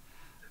it.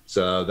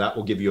 So that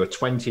will give you a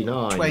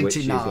 29. 29. Which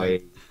is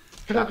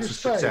Can I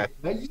just say?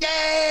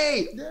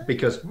 Yay! Yeah.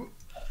 Because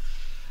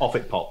off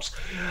it pops.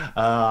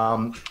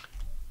 I'll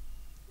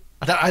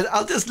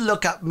just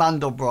look at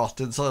Mandelbrot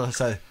and sort of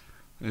say,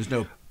 "There's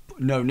no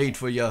need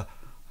for your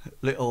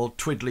little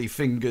twiddly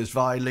fingers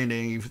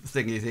violin-y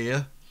thingy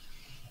here."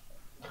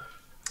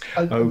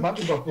 And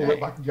Mandelbrot will look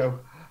back and go,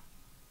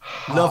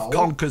 "Love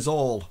conquers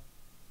all."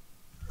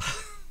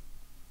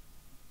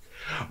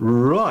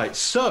 Right,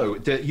 so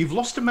you've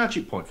lost a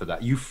magic point for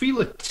that. You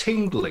feel a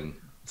tingling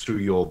through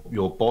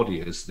your body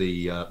as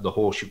the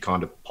horseshoe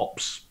kind of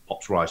pops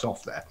right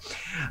off there.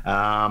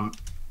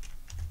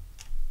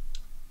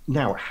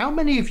 Now, how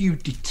many of you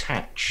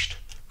detached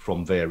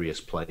from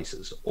various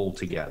places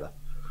altogether?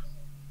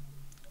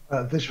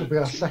 This will be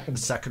our second.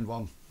 Second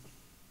one.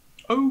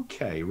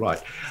 Okay,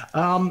 right.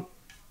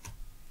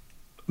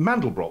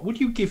 Mandelbrot, would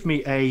you give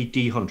me a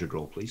D100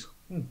 roll, please?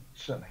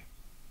 Certainly.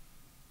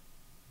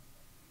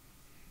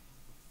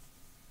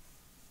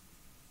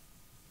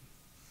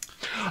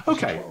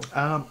 Okay.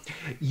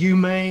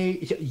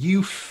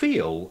 You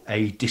feel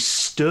a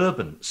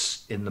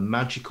disturbance in the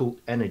magical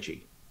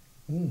energy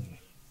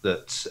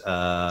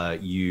that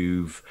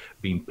you've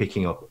been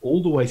picking up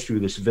all the way through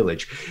this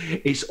village.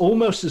 It's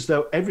almost as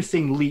though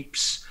everything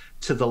leaps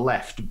to the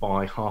left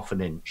by half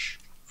an inch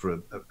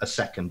for a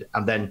second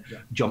and then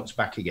jumps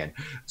back again.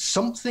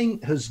 Something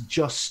has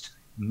just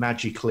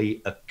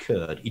magically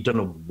occurred. You don't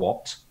know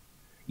what.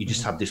 You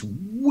just have this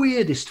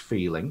weirdest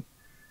feeling.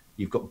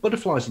 You've got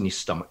butterflies in your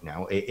stomach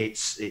now.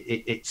 It's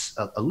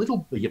a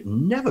little. You've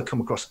never come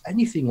across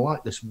anything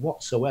like this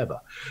whatsoever,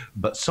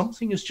 but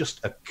something has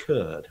just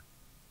occurred.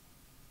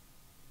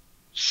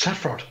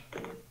 Serfod,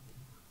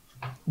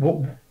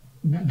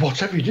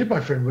 whatever you did, my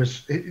friend,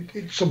 was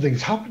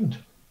something's happened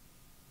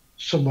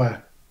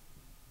somewhere,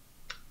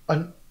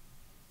 and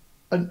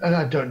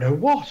I don't know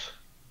what.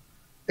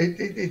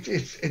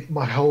 It's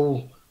my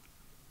whole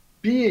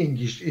being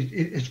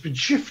it's been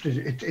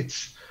shifted.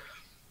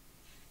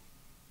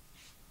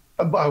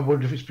 I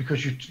wonder if it's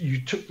because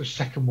you took the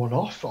second one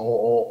off,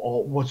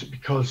 or was it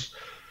because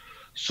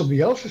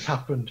something else has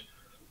happened?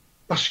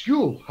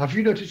 Brascule, have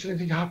you noticed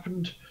anything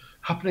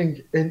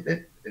happening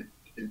in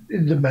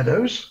the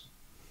meadows?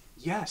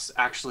 Yes,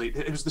 actually,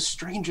 it was the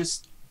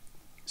strangest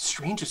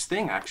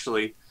thing.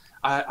 Actually,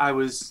 I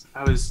was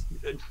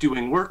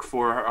doing work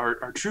for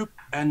our troop,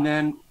 and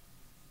then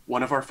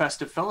one of our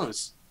festive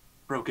fellows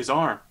broke his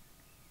arm,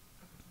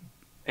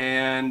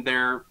 and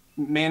they're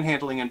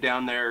manhandling him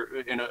down there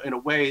in a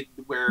way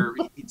where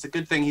it's a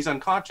good thing he's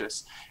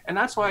unconscious. And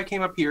that's why I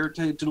came up here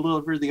to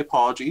deliver the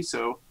apology,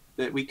 so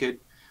that we could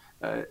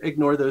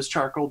ignore those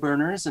charcoal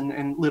burners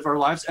and live our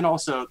lives. And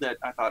also that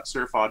I thought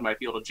Serfod might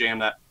be able to jam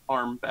that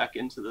arm back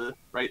into the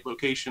right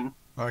location.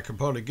 I can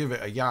probably give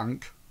it a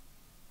yank.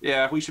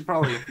 Yeah, we should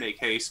probably make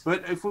haste.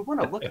 But if we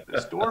want to look at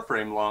this door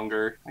frame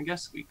longer, I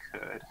guess we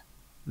could.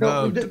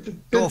 No,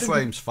 door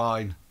frame's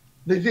fine.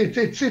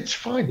 It's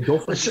fine.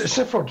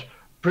 Serfod,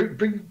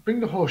 bring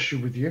the horseshoe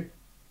with you.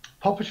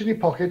 Pop it in your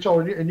pocket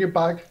or in your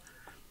bag.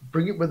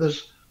 Bring it with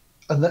us,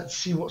 and let's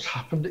see what's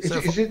happened.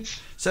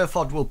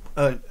 Serfod will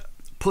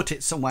put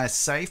it somewhere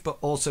safe, but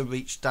also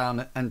reach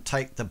down and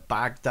take the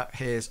bag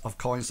of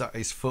coins that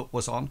his foot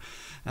was on,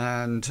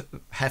 and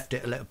heft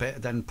it a little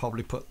bit. Then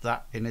probably put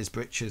that in his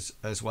breeches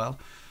as well.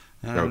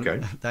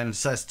 Okay. Then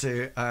says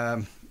to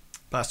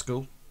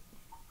Brascule,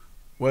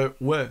 where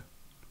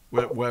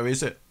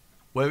is it?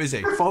 Where is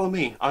he? Follow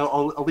me.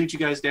 I'll lead you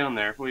guys down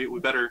there. We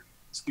better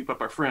scoop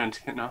up our friend,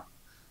 and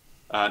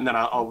then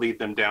I'll lead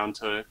them down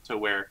to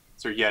where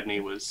Sir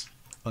Jedny was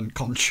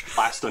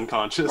last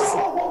unconscious.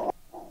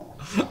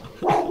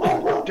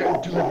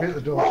 Delivery at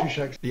the door, 2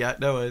 shakes. Yeah,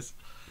 no worries.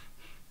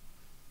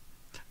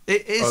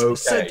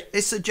 Is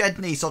Sir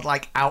Jedny sort of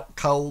like out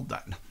cold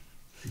then?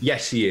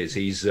 Yes, he is.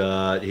 He's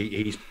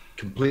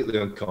completely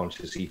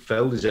unconscious. He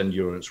failed his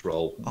endurance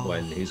roll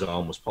when his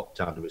arm was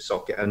popped out of his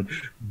socket, and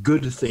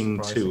good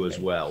thing too as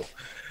well.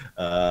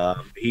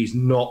 He's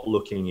not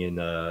looking in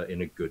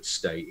a good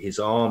state. His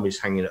arm is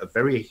hanging at a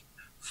very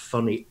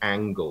funny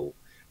angle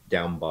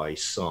down by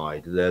his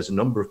side. There's a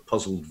number of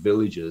puzzled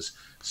villagers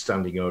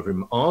standing over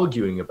him,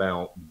 arguing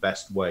about the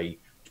best way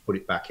to put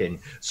it back in.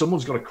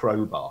 Someone's got a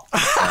crowbar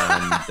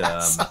and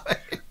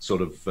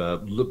sort of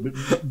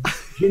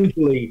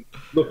gingerly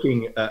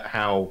looking at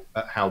how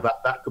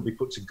that could be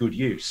put to good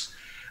use.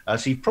 So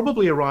he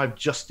probably arrived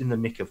just in the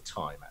nick of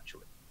time,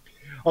 actually.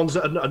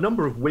 A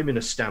number of women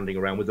are standing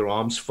around with their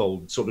arms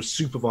folded, sort of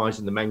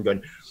supervising the men,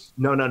 going,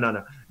 no.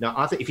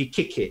 I think if you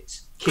kick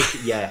it,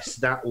 yes,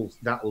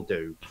 that'll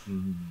do.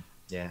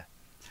 Yeah.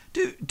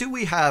 Do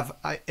we have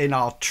in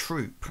our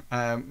troop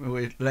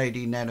with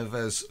Lady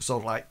Nineveh's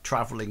sort of like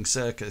travelling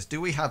circus?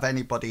 Do we have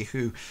anybody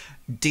who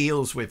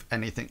deals with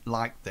anything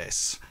like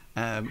this?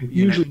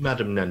 Usually,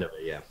 Madam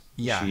Nineveh.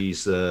 Yeah.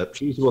 She's the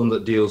one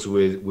that deals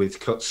with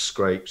cuts,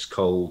 scrapes,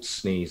 colds,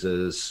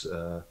 sneezes,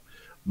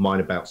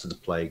 minor bouts of the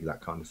plague,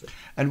 that kind of thing.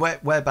 And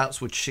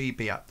whereabouts would she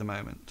be at the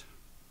moment?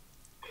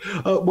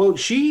 Well,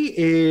 she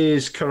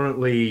is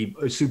currently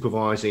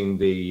supervising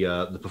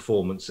the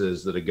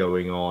performances that are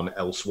going on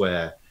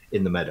elsewhere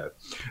in the meadow.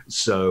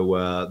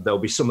 So there'll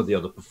be some of the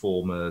other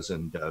performers,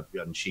 and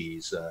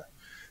she's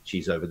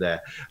over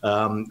there.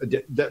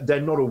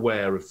 They're not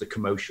aware of the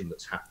commotion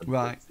that's happened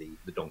with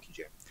the donkey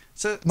jam.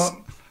 So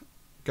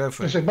go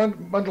for it. So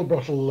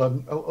Mandelbrot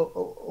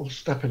will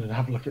step in and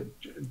have a look at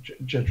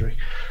Jedny,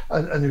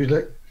 and he'll be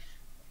like,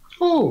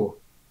 "Oh,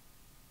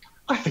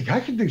 I think I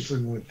can do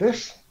something with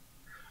this."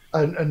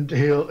 And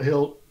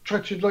he'll try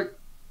to like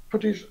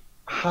put his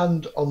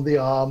hand on the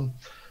arm,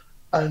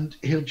 and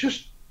he'll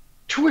just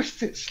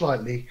twist it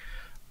slightly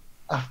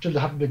after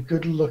having a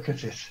good look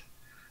at it,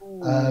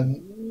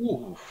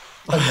 and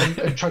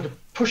try to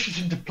push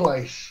it into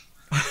place.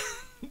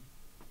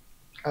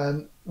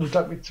 And would you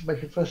like me to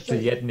make a first So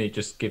aid? Jedny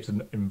just gives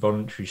an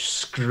involuntary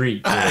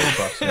screech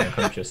across and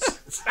unconscious.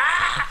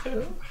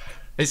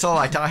 It's all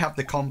right. I have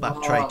the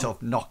combat trait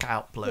of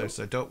knockout blow,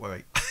 so don't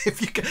worry.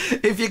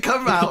 If you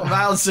come out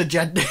round Sir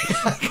Jedny,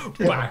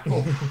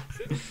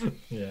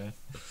 Yeah.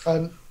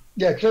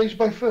 Yeah, can I use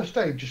my first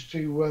aid just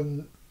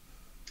to?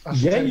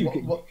 Yeah,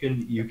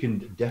 ascertain you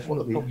can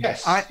definitely. problem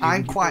Yes,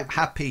 I'm quite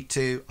happy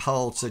to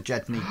hold Sir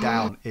Jedny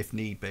down if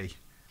need be.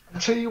 I'll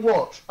tell you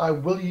what, I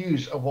will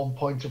use a 1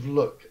 point of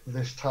luck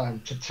this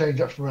time to change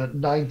that from a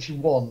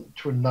 91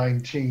 to a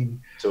 19.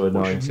 To a which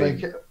 19. would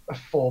make it a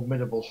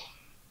formidable,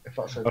 if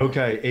that's okay.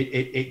 Okay,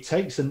 it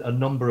takes a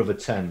number of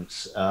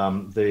attempts.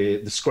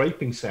 The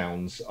scraping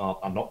sounds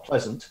are not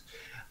pleasant,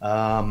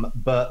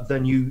 but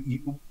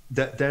then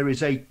there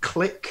is a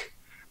click,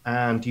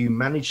 and you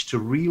manage to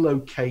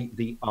relocate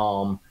the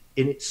arm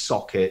in its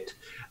socket,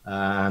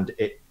 and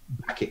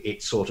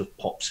it sort of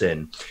pops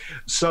in.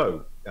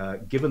 So,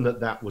 given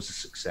that was a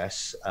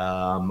success,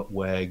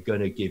 we're going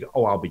to give.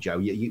 Oh, I'll be Joe.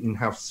 You can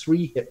have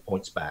 3 hit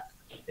points back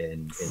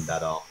in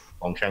that arm,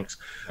 Longshanks.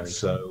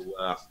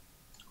 So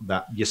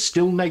that you're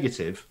still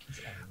negative.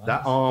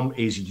 That arm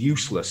is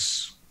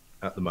useless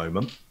at the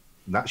moment.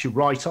 And that's your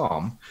right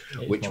arm,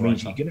 which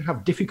means you're going to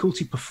have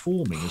difficulty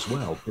performing as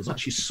well, because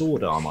that's your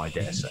sword arm, I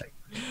dare say.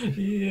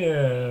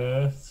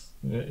 Yes.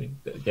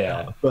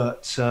 Yeah.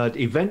 But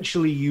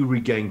eventually you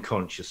regain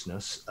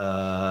consciousness.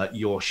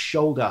 Your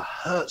shoulder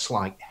hurts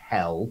like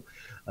hell.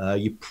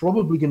 You're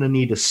probably going to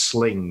need a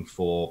sling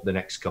for the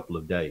next couple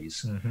of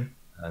days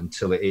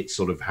until it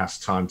sort of has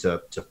time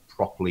to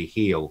properly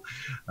heal.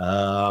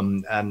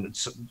 And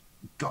so,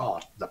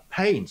 God, the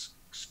pain's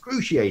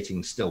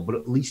excruciating still, but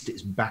at least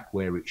it's back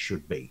where it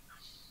should be.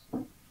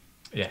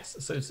 Yes.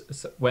 So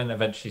when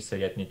eventually Sir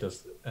Jedny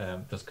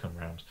does come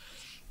round,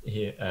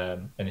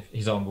 and if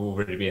his arm will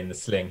already be in the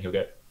sling, he'll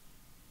go,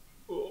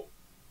 oh.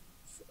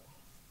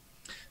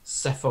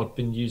 Serfod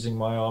been using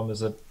my arm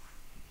as a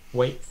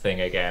weight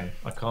thing again.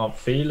 I can't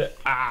feel it.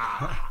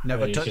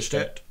 Never touched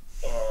it.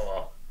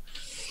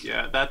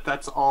 Yeah,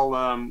 that's all.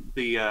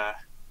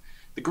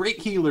 The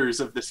great healers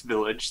of this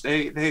village,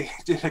 they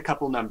did a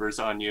couple numbers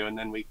on you, and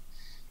then we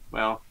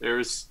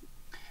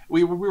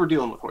were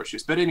dealing with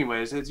horseshoes. But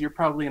anyways, as you're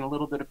probably in a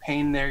little bit of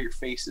pain there, your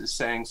face is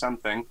saying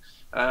something.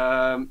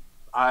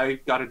 I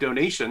got a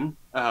donation.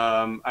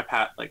 I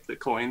pat like the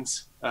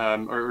coins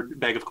or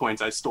bag of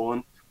coins I've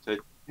stolen to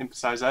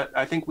emphasize that.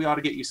 I think we ought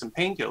to get you some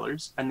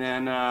painkillers, and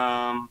then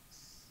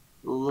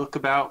look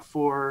about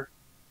for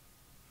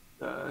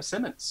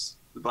Simmons,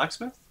 the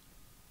blacksmith,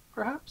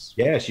 perhaps.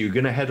 Yes, you're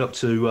going to head up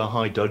to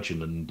High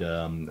Dudgeon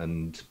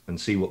and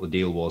see what the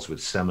deal was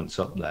with Simmons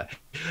up there.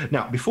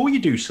 Now, before you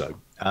do so,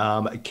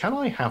 can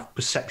I have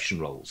perception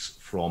rolls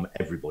from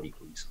everybody,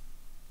 please?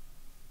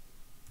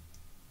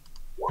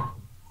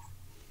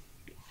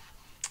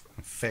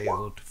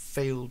 Failed.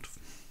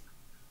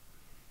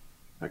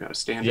 I got a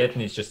stand.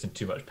 Jedny's just in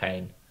too much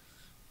pain.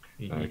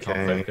 He can't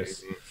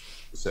focus.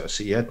 So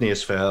Jedny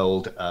has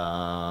failed.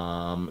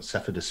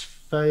 Serfod has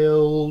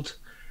failed.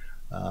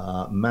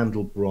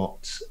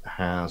 Mandelbrot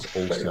has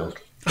also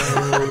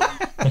failed.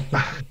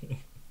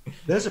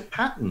 There's a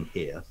pattern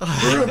here.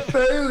 You're a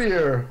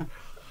failure.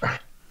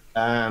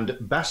 And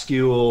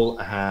Brascule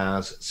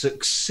has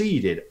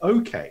succeeded.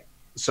 Okay,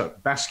 so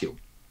Brascule.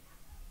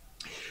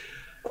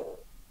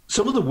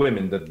 Some of the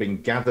women that have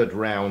been gathered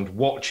round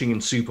watching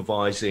and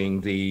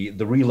supervising the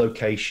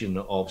relocation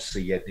of Sir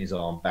Jedny's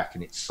arm back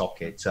in its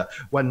socket,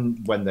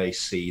 when they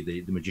see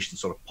the magician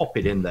sort of pop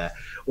it in there,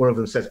 one of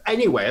them says,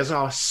 anyway, as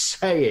I was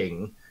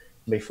saying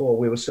before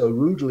we were so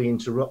rudely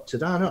interrupted,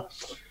 that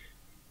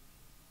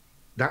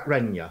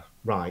Renya,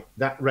 right,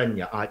 that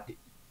Renya, I'm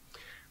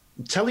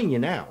telling you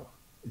now,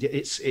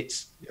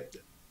 it's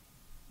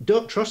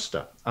don't trust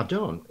her. I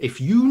don't. If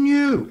you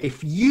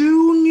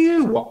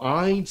knew what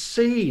I'd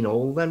seen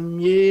all them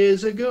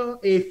years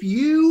ago, if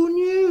you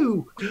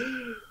knew,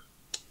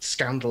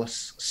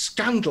 scandalous,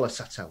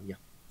 I tell you.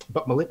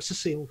 But my lips are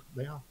sealed.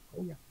 They are.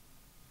 Oh yeah.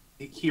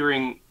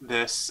 Hearing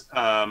this,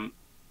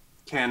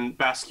 can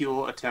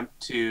Brascule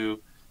attempt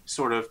to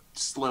sort of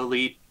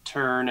slowly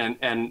turn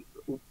and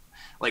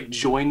like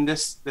join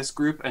this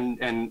group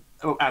and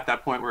at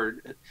that point where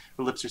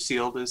the lips are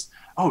sealed is,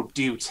 oh,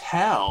 do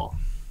tell.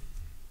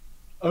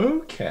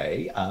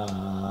 Okay,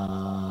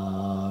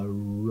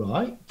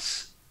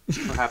 right.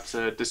 Perhaps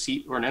a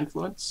deceit or an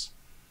influence.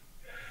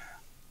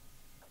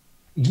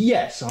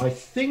 Yes, I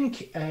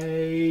think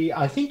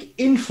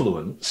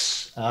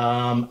influence,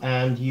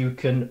 and you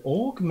can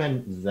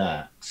augment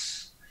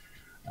that.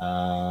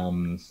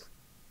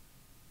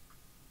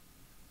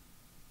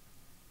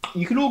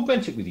 You can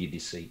augment it with your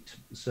deceit,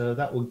 so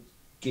that will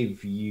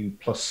give you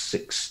plus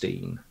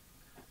 16.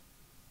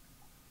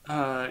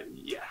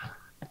 Yeah.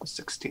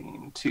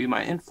 16 to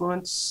my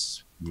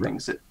influence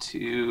brings it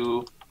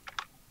to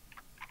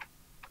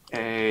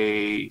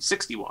A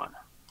 61.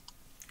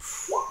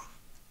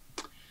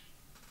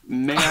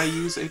 May I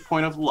use a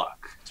point of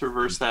luck to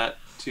reverse that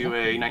to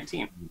a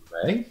 19?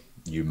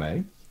 You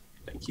may.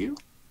 Thank you.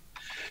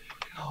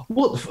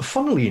 Well,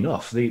 funnily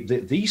enough,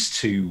 these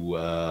two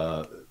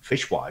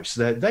fishwives,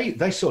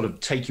 they sort of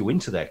take you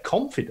into their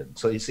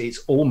confidence. It's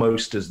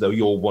almost as though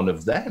you're one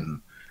of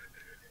them.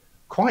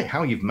 Quite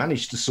how you've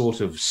managed to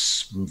sort of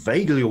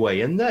vaguely away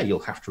in there, you'll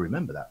have to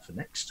remember that for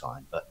next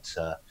time. But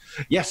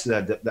yes,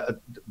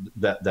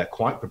 they're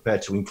quite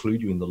prepared to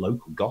include you in the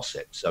local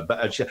gossip. So,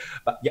 but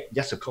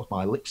yes, of course,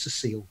 my lips are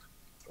sealed.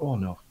 Oh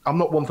no, I'm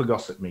not one for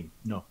gossip. Me,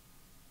 no.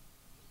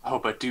 Oh,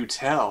 but do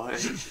tell. It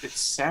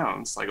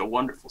sounds like a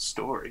wonderful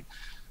story.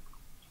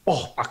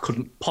 Oh, I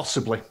couldn't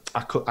possibly.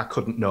 I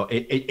couldn't know.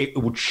 It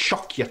would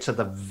shock you to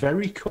the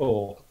very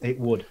core. It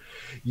would.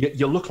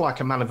 You look like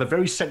a man of a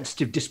very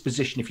sensitive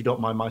disposition, if you don't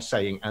mind my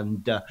saying.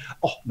 And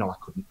oh no,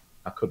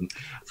 I couldn't.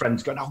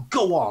 Friends going, oh,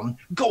 go on,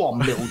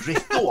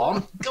 Mildred, go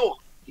on.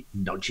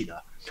 Nudging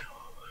her.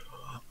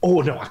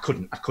 Oh no, I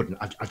couldn't.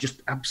 I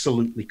just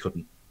absolutely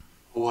couldn't.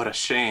 What a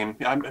shame.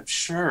 I'm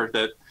sure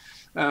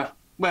that.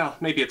 Well,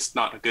 maybe it's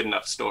not a good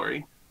enough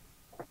story.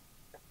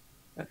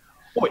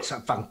 Oh, it's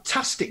a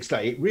fantastic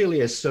story. It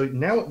really is. So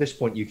now at this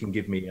point, you can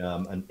give me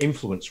an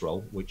influence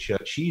roll, which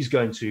she's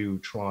going to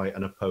try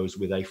and oppose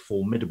with a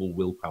formidable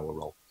willpower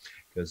roll,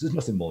 because there's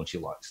nothing more than she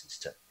likes is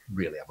to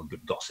really have a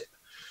good gossip.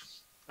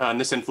 And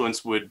this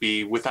influence would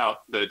be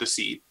without the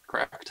deceit,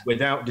 correct?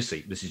 Without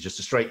deceit. This is just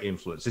a straight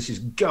influence. This is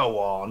go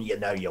on, you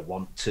know you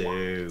want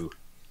to.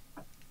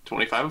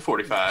 25 and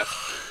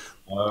 45.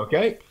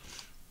 Okay.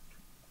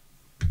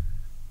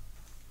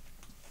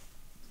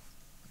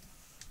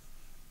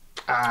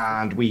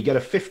 And we get a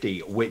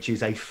 50, which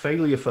is a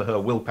failure for her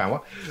willpower.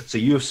 So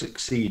you have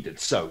succeeded.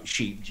 So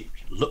she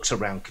looks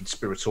around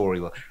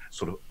conspiratorial,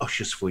 sort of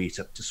ushers for you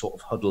to sort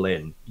of huddle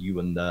in, you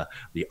and the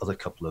other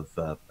couple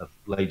of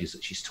ladies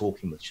that she's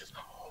talking with. She says,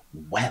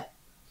 well,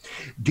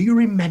 do you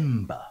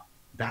remember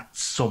that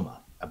summer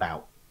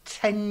about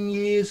 10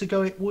 years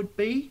ago it would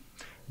be?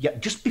 Yeah,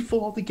 just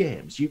before the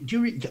games. You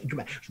remember? It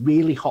was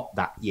really hot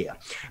that year.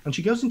 And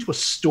she goes into a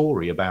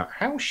story about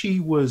how she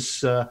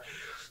was...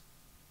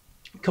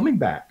 coming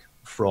back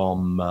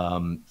from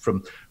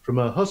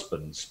her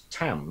husband's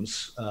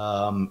Tam's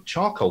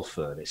charcoal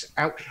furnace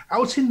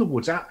out in the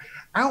woods,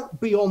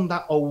 out beyond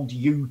that old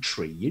yew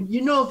tree.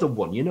 You know the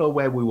one, you know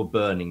where we were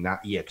burning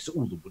that year, because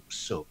all the wood was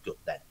so good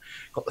then.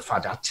 Got the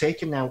fad. I'd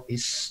taken out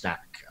his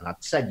snack and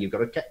I'd said, you've got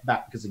to get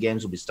back because the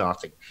games will be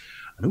starting.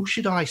 And who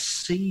should I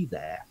see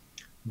there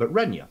but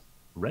Renya?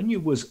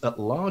 Renya was at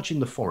large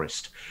in the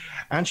forest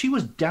and she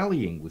was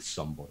dallying with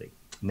somebody.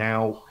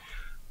 Now,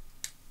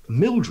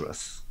 Mildred,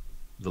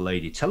 the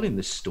lady telling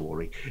this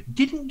story,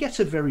 didn't get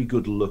a very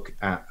good look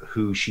at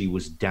who she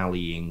was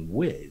dallying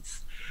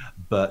with,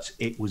 but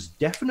it was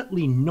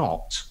definitely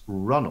not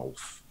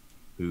Ranulph,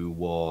 who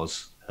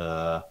was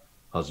her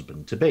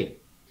husband-to-be.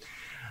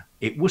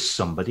 It was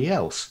somebody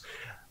else.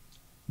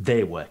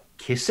 They were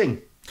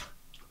kissing.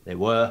 They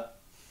were.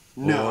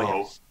 No. Oh,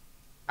 yes.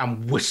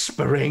 And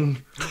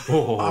whispering.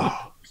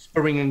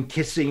 Whispering and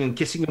kissing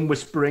and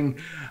whispering.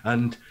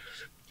 And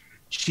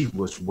she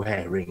was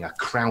wearing a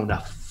crown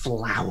of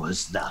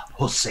flowers, the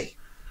hussy.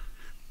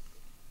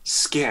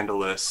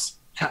 Scandalous.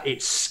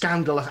 It's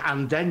scandalous.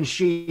 And then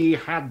she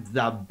had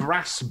the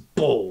brass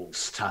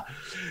balls to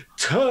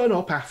turn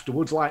up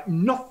afterwards like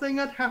nothing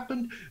had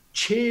happened,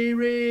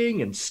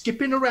 cheering and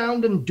skipping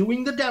around and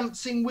doing the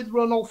dancing with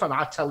Ranulph. And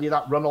I tell you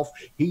that Ranulph,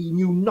 he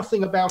knew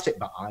nothing about it,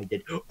 but I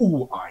did.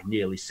 Oh, I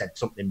nearly said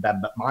something,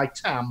 Ben, but my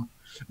Tam,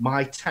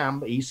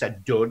 he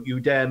said, don't you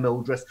dare,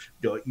 Mildred,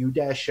 don't you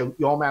dare shoot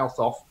your mouth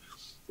off.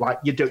 Like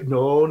you don't,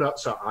 no.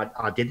 So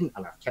I didn't,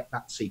 and I've kept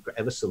that secret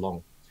ever so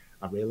long.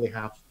 I really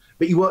have.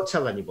 But you won't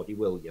tell anybody,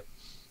 will you?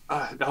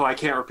 No, I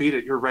can't repeat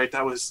it. You're right.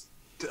 That was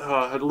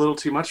a little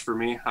too much for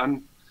me.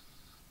 I'm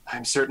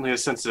certainly a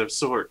sensitive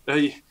sort.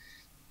 I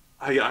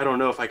don't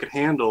know if I could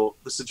handle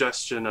the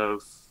suggestion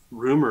of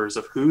rumors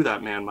of who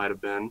that man might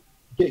have been.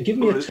 Give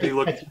me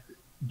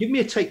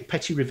a take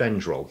petty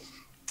revenge roll.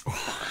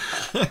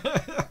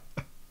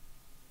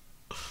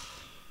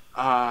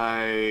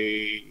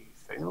 I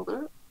failed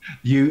it.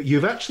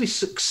 You've actually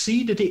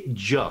succeeded it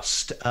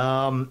just.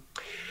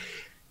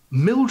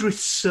 Mildred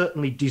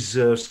certainly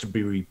deserves to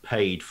be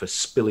repaid for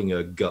spilling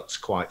her guts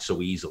quite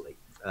so easily.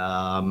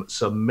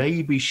 So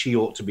maybe she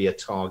ought to be a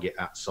target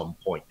at some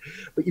point.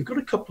 But you've got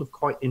a couple of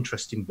quite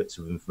interesting bits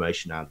of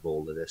information out of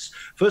all of this.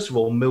 First of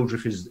all,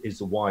 Mildred is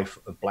the wife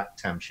of Black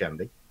Tam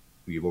Shandy,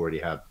 who you've already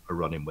had a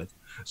run-in with.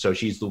 So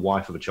she's the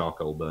wife of a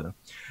charcoal burner.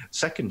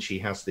 Second, she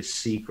has this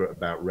secret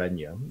about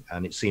Renya,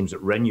 and it seems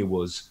that Renya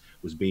was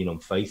being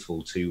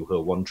unfaithful to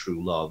her one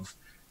true love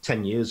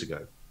 10 years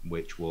ago,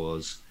 which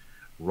was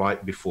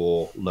right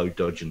before Low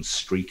Dudgens'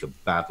 streak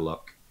of bad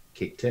luck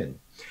kicked in.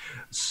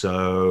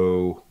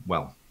 So,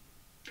 well,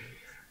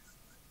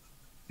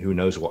 who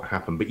knows what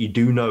happened, but you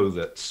do know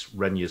that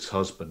Renya's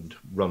husband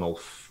ran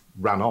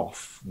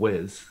off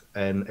with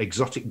an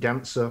exotic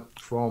dancer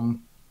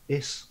from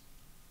Is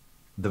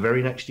the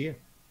very next year.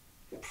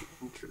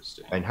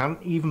 Interesting. And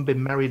hadn't even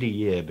been married a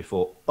year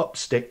before up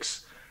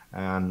sticks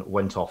and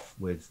went off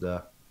with,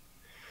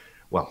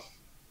 well.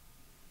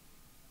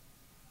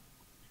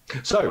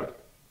 So,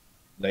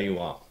 there you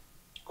are.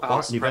 I'll Quite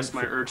an suppress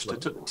my eventful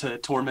urge evening. to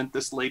torment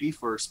this lady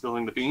for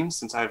spilling the beans,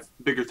 since I have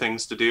bigger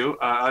things to do.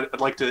 I'd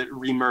like to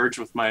remerge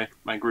with my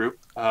group.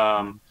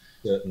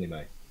 Certainly,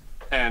 mate.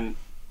 And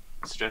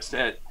suggest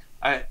it.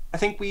 I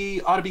think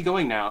we ought to be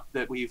going now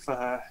that we've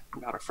got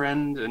a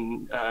friend.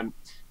 And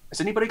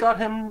has anybody got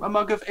him a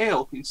mug of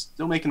ale? He's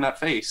still making that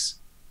face.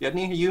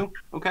 Jedny, are you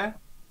okay?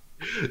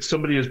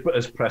 Somebody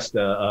has pressed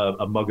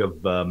a mug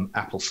of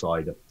apple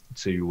cider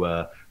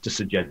to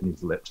Sir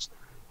Jedny's lips.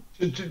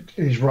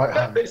 His right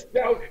hand.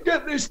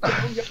 Get this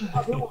down.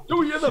 It will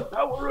do you the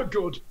power of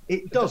good.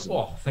 It doesn't.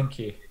 Oh, thank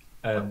you.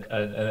 And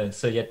then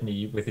Sir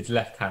Jedny, with his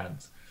left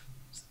hand,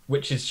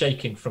 which is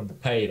shaking from the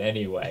pain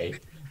anyway,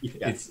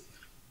 is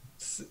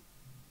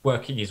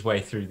working his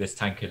way through this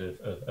tankard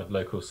of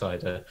local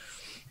cider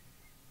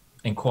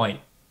in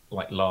quite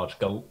large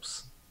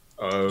gulps,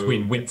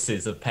 between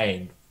winces of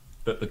pain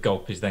that the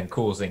gulp is then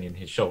causing in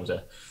his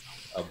shoulder.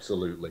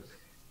 Absolutely.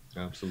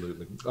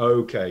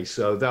 Okay,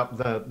 so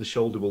that the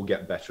shoulder will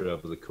get better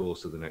over the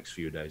course of the next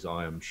few days,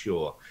 I am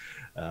sure.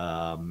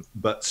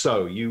 But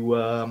so you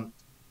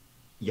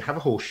have a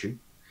horseshoe.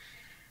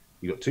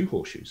 You got 2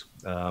 horseshoes.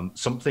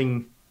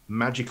 Something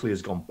magically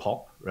has gone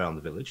pop around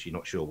the village. You're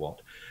not sure what,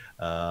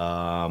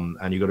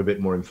 and you got a bit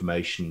more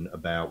information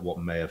about what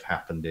may have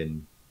happened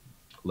in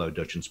Low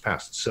Dudgens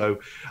past. So,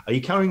 are you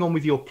carrying on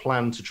with your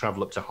plan to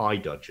travel up to High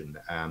Dudgeon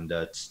and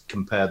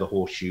compare the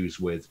horseshoes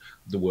with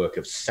the work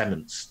of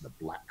Semence, the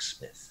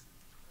blacksmith?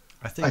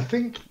 I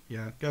think.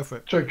 Yeah, go for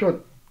it. Sorry, go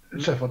on.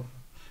 Serfod.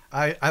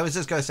 I was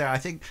just going to say, I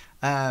think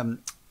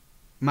Mandelbrot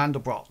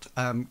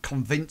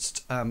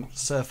convinced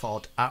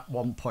Serfod at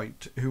one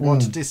point, who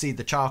wanted to see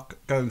go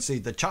and see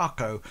the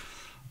charcoal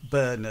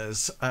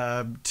burners,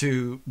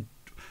 to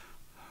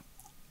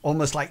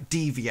almost like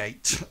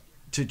deviate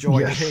to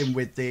join him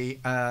with the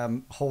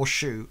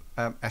horseshoe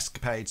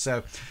escapade.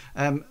 So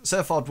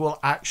Serfod will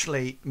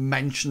actually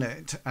mention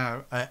it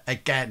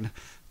again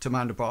to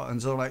Mandelbrot and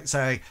sort of like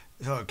say,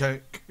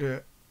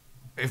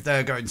 if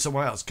they're going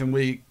somewhere else, can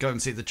we go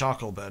and see the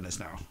charcoal burners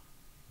now?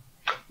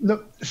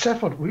 No,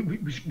 Serfod,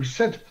 we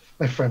said,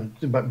 my friend,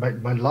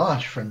 my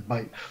large friend,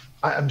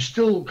 I'm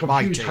still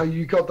confused mighty. how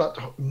you got that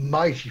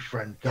mighty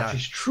friend. That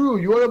is true.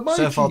 You are a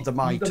mighty. Serfod the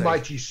mighty. The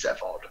mighty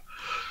Serfod.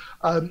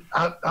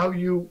 How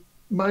you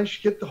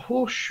managed to get the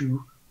horseshoe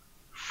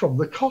from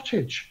the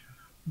cottage.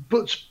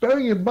 But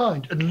bearing in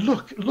mind, and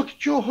look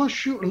at your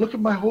horseshoe and look at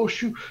my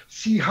horseshoe,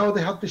 see how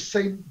they have the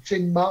same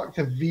mark,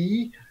 a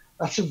V?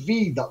 That's a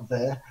V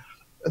there,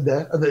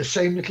 and the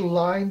same little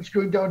lines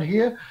going down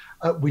here.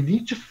 We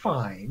need to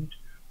find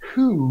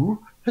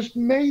who has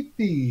made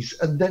these,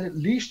 and then at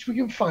least we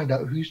can find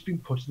out who's been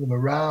putting them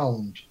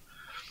around.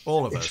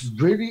 All of us.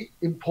 It's really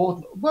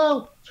important.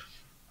 Well,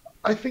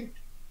 I think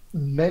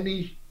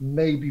many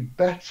may be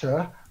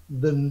better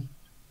than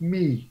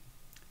me.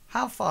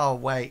 How far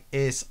away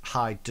is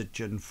High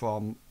Dudgeon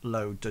from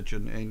Low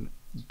Dudgeon in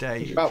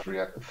days? About 3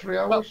 hours.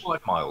 About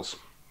 5 miles.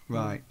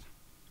 Right.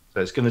 So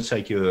it's going to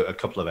take you a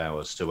couple of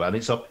hours and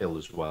it's uphill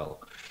as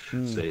well.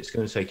 So it's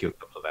going to take you a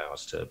couple of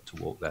hours to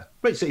walk there.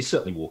 But it's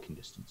certainly walking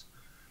distance.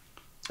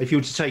 If you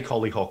were to take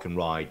Hollyhock and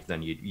ride,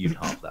 then you'd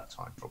halve that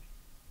time probably.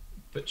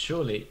 But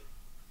surely,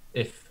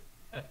 if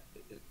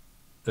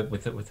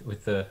with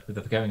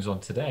the goings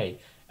on today,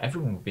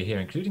 everyone will be here,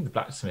 including the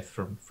blacksmith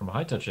from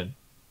High Dudgeon.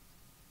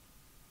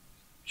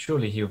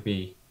 Surely he'll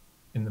be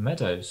in the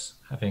meadows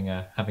having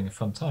a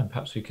fun time.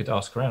 Perhaps we could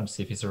ask around to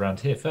see if he's around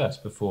here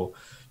first before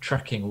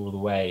trekking all the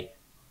way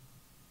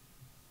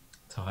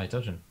to High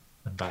Dudgeon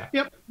and back.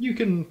 Yep, you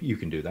can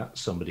do that.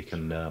 Somebody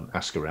can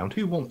ask around.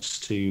 Who wants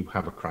to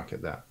have a crack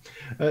at that?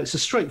 It's a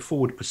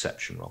straightforward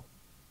perception roll.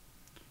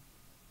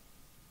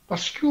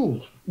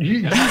 Brascule.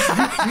 You seem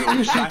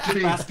I to think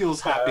be...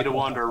 Brascule's happy to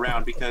wander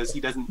around because he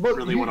doesn't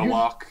really want to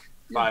walk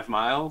 5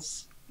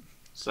 miles.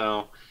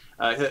 So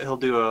he'll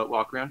do a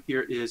walk around.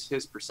 Here is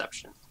his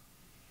perception.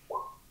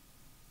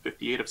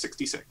 58 of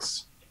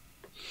 66.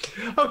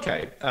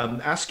 Okay,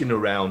 asking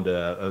around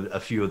a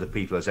few of the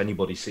people, has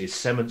anybody seen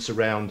Semence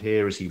around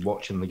here? Is he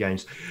watching the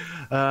games?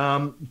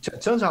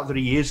 Turns out that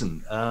he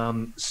isn't.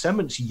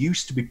 Semence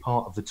used to be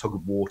part of the tug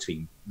of war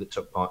team that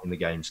took part in the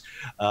games,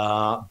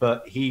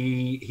 but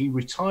he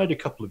retired a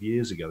couple of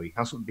years ago. He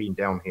hasn't been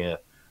down here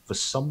for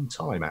some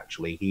time,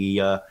 actually.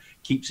 He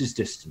keeps his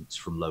distance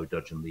from Low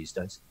Dudgeon these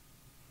days.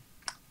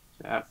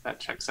 Yeah, that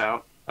checks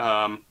out.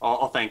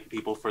 I'll thank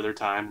people for their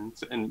time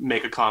and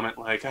make a comment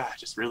like, I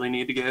just really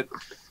need to get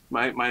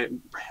my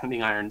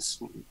branding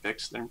irons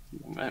fixed.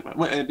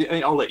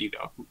 I'll let you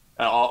go.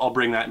 I'll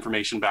bring that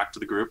information back to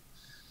the group.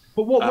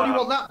 But what do you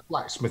want that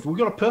blacksmith? We've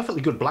got a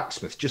perfectly good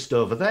blacksmith just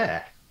over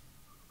there.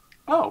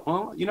 Oh,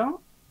 well,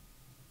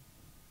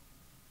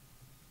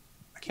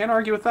 I can't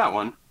argue with that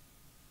one.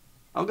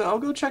 I'll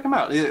go check him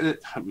out.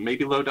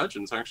 Maybe Low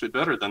Dudgeon's actually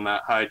better than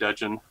that High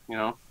Dudgeon,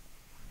 Of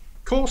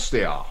course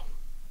they are.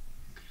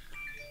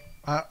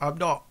 I'm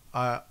not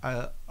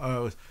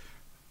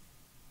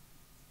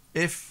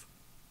if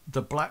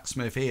the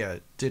blacksmith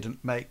here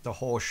didn't make the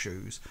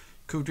horseshoes,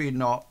 could we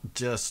not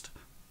just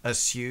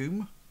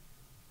assume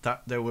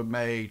that they were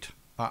made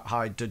at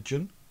High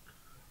Dudgeon?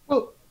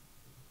 Well,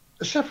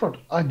 Serfod,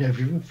 I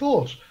never even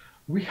thought.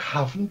 We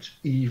haven't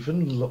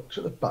even looked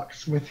at the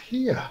blacksmith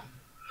here.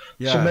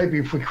 Yeah. So maybe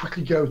if we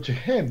quickly go to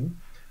him,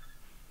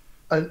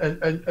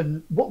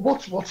 and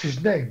what's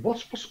his name?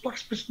 What's the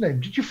blacksmith's name?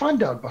 Did you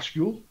find out,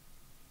 Brascule?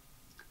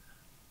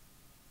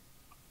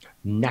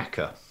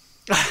 Knacker.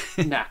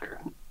 Knacker.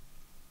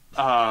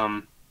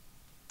 I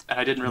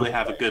didn't really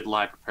have a good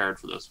lie prepared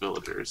for those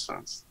villagers,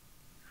 so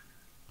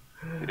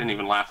they didn't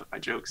even laugh at my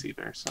jokes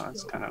either. So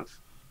it's kind of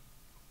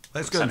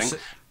let's go and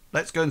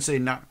see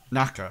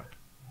Knacker,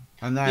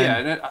 and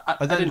then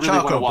I didn't really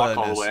want to walk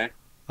all the way.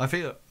 I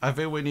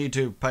feel we need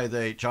to pay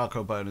the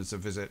charcoal burners a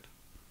visit.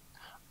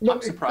 No,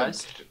 I'm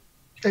surprised.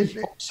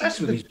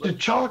 The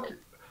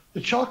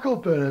charcoal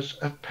burners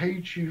have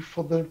paid you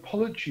for the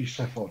apology,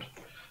 Serfod.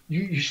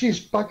 You see this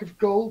bag of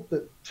gold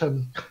that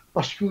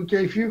Brascule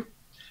gave you?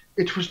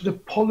 It was an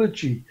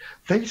apology.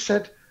 They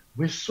said,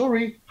 "We're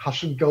sorry, have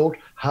some gold,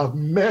 have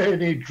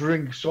many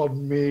drinks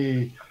on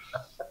me."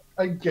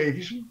 I gave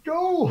you some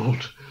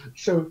gold.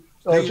 So,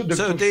 some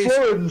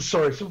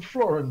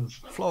florins.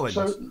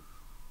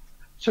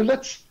 So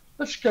let's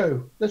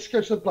go. Let's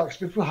go to the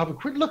blacksmith. We'll have a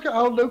quick look at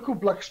our local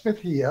blacksmith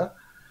here,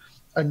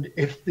 and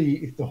if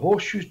the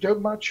horseshoes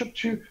don't match up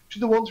to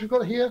the ones we've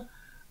got here,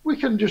 we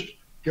can just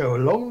go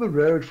along the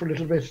road for a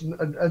little bit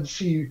and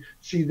see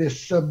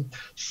this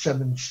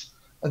Simmons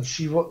and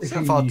see what if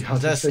Serfod he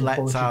has just the same lets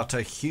quality. out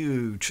a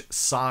huge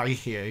sigh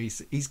here.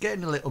 He's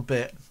getting a little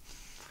bit.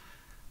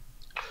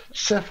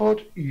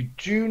 Serfod, you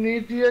do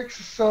need the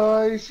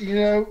exercise. You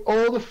know,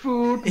 all the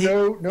food.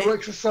 No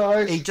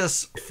exercise. He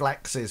just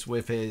flexes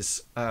with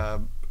his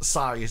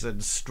size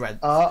and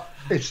strength.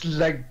 It's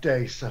leg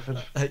day,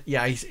 Serfod.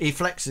 Yeah, he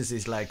flexes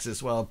his legs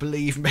as well.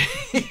 Believe me.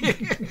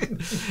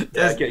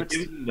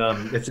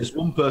 If there's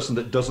one person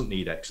that doesn't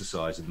need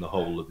exercise in the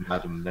whole of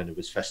Madame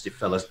Nineveh's festive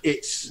fellas,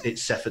 it's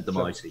Serfod the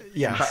Mighty.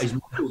 Yeah. In fact, his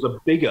muscles are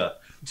bigger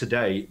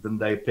today than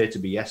they appear to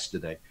be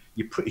yesterday.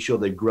 You're pretty sure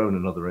they've grown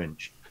another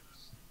inch.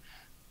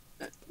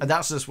 And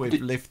that's just with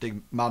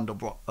lifting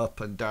Mandelbrot up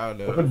and down.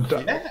 The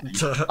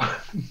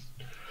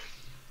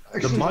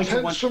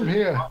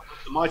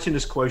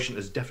mightiness quotient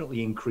has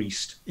definitely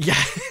increased. Yeah.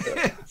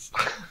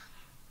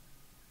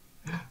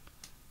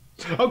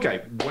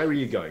 Okay, where are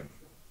you going?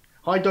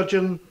 High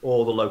Dudgeon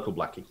or the local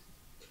blackie?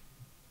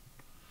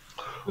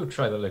 We'll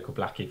try the local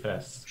blackie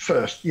first.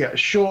 First, yeah,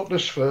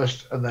 shortlist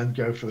first, and then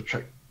go for the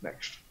trick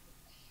next.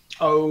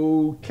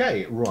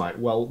 Okay, right.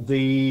 Well,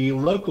 the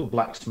local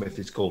blacksmith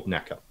is called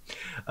Knacker.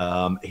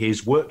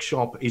 His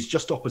workshop is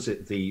just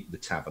opposite the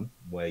tavern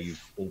where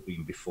you've all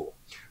been before.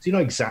 So you know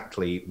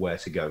exactly where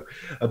to go.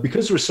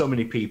 Because there are so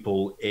many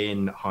people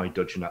in High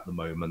Dudgeon at the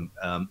moment,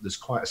 there's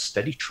quite a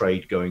steady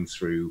trade going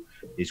through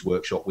his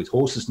workshop with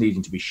horses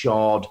needing to be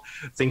shod,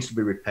 things to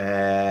be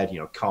repaired,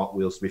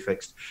 cartwheels to be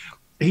fixed.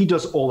 He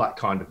does all that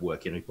kind of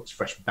work. He puts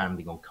fresh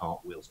banding on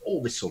cartwheels,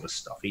 all this sort of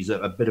stuff. He's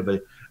a bit of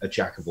a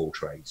jack of all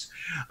trades.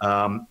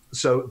 So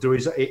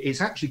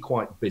it's actually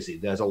quite busy.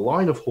 There's a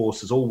line of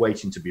horses all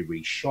waiting to be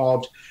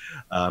reshod.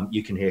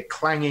 You can hear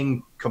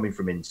clanging coming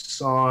from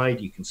inside.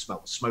 You can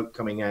smell the smoke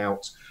coming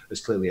out. There's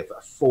clearly a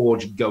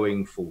forge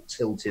going full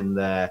tilt in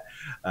there.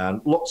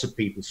 And lots of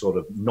people sort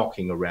of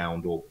knocking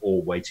around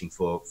or waiting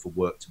for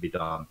work to be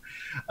done.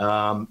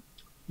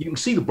 You can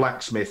see the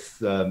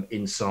blacksmith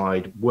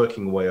inside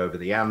working away over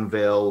the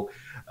anvil.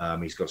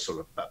 He's got sort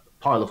of a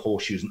pile of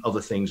horseshoes and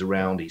other things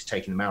around. He's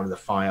taking them out of the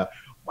fire,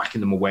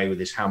 whacking them away with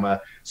his hammer,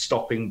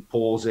 stopping,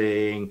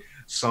 pausing,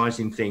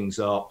 sizing things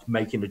up,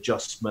 making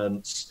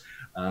adjustments,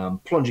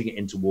 plunging it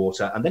into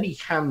water. And then he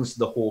hands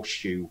the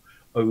horseshoe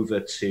over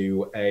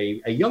to a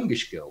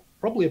youngish girl,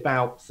 probably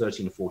about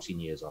 13 or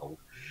 14 years old.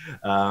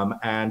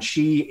 And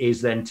she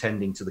is then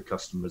tending to the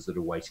customers that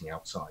are waiting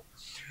outside.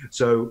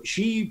 So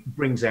she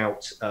brings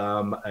out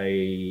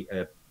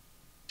a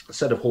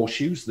set of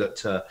horseshoes that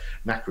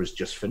Knacker has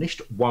just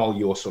finished while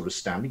you're sort of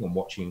standing and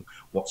watching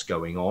what's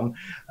going on.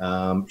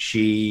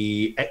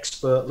 She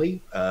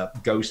expertly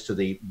goes to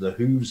the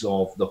hooves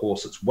of the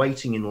horse that's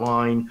waiting in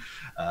line,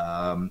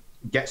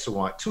 gets the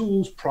right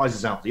tools,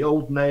 prizes out the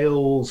old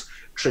nails,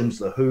 trims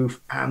the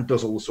hoof, and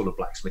does all the sort of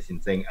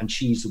blacksmithing thing. And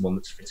she's the one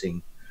that's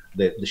fitting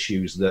the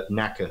shoes that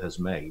Knacker has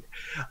made.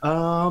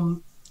 Does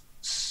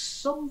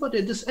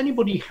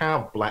anybody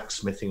have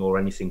blacksmithing or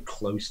anything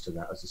close to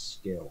that as a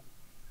skill?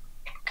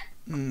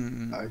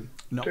 Not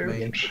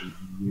me. It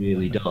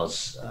really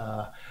does.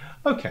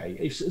 Okay,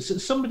 if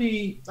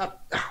somebody,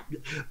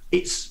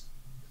 it's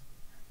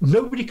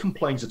nobody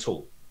complains at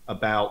all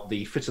about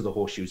the fit of the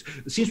horseshoes.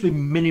 There seems to be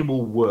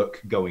minimal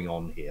work going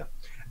on here,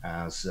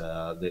 as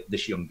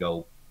this young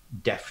girl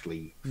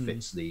deftly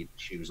fits the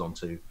shoes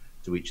onto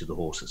each of the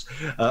horses.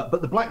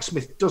 But the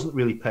blacksmith doesn't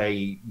really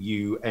pay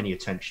you any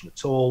attention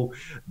at all.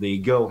 The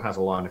girl has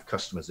a line of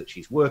customers that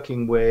she's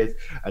working with,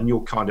 and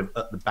you're kind of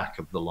at the back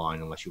of the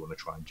line unless you want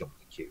to try and jump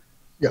the queue.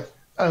 Yeah.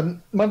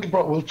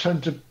 Mandelbrot will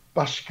turn to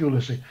Brascule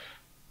and say,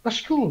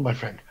 Brascule, my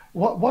friend,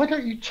 why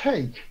don't you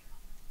take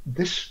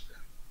this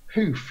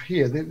hoof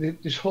here,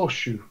 this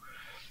horseshoe,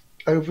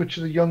 over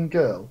to the young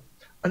girl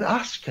and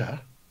ask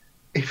her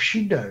if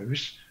she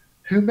knows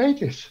who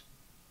made it?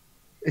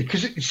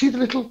 Because you see the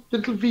little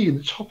V in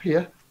the top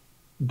here?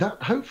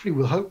 That hopefully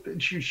will hope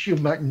that she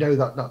might know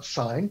that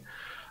sign.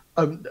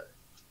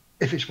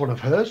 If it's one of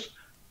hers,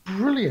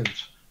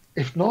 brilliant.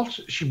 If not,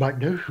 she might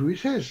know who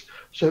it is.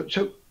 So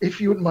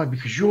if you wouldn't mind,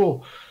 because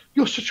you're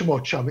such a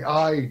more charming.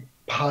 I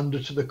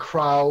pander to the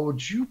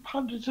crowds, you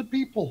pander to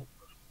people.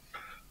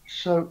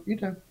 So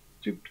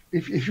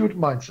if you wouldn't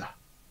mind, sir.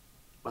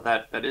 Well,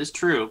 that is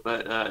true,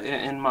 but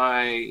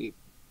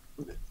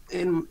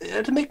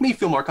to make me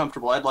feel more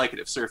comfortable, I'd like it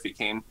if Surfy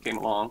came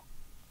along.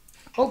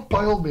 Oh,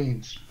 by all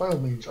means, by all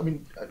means. I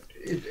mean,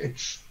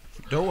 it's.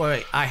 Don't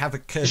worry, I have a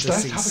courtesy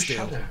It's nice to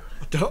have a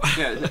still.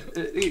 shadow.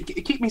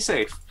 Keep me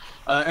safe.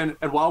 And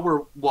while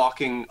we're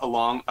walking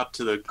along up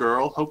to the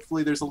girl,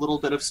 hopefully there's a little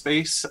bit of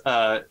space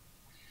that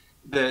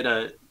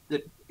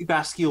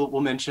Brascule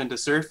will mention to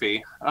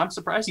Surfy. I'm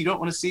surprised you don't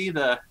want to see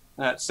that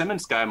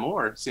Simmons guy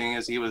more, seeing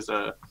as he was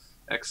a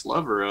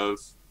ex-lover of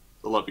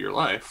the love of your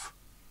life.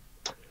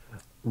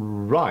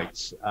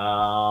 Right.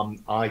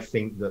 I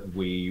think that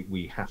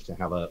we have to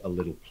have a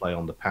little play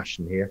on the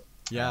passion here.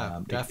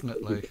 Yeah,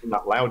 definitely. It's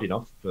not loud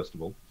enough, first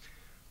of all.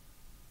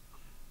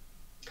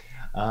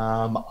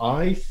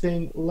 I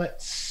think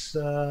let's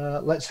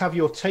have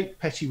your take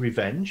petty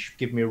revenge.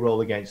 Give me a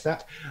roll against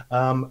that.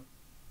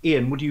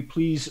 Ian, would you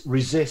please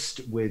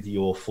resist with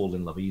your fall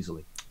in love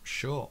easily?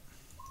 Sure.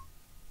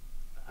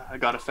 I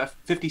got a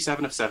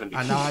 57 of 70.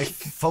 And I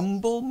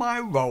fumble my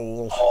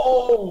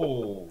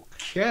roll.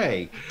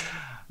 Okay.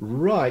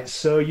 Right,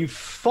 so you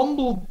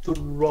fumbled the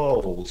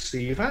roll. So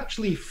you've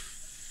actually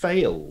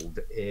failed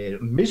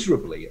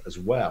miserably as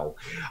well.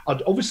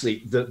 And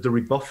obviously, the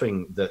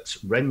rebuffing that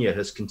Renya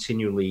has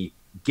continually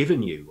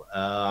given you,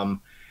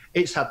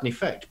 it's had an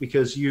effect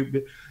because you're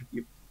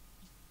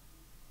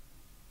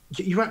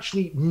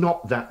actually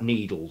not that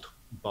needled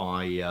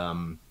by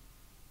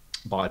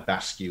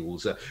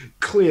Brascule's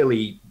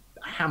clearly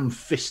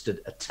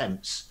ham-fisted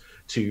attempts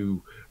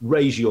to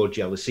raise your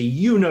jealousy.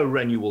 You know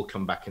Renya will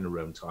come back in her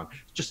own time.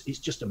 It's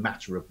just a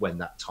matter of when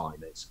that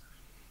time is.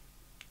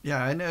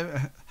 Yeah, I know.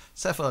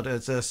 Serfod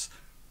has just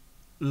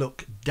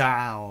look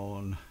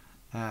down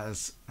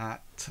at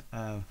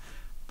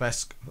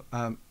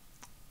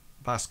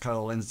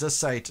Brascule and just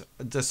say,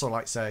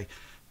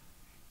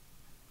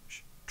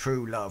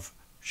 true love,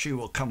 she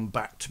will come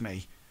back to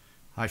me.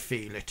 I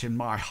feel it in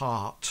my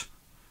heart.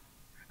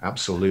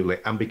 Absolutely.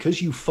 And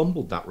because you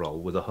fumbled that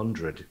roll with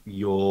 100,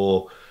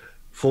 your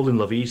fall in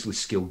love easily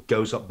skill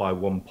goes up by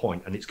 1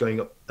 point, and it's going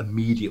up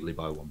immediately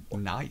by 1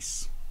 point.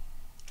 Nice.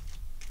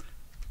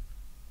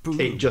 Boom.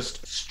 It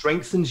just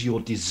strengthens your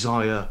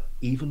desire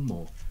even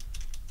more.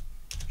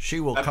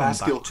 She will come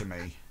back to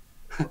me.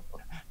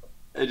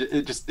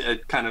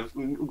 It kind of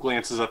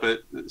glances up at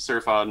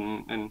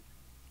Serfod and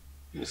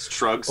just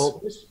shrugs.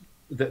 Well,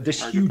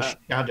 this huge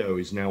shadow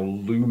is now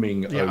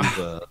looming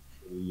over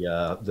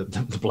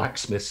the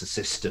blacksmith's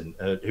assistant,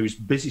 who's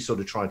busy sort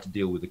of trying to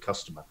deal with the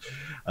customer.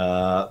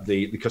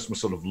 The customer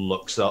sort of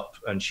looks up,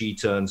 and she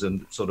turns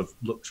and sort of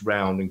looks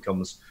round and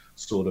comes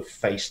sort of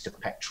face to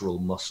pectoral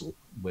muscle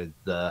with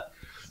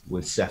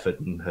Serfod,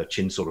 and her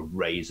chin sort of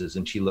raises,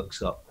 and she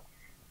looks up.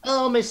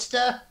 Oh,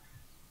 mister.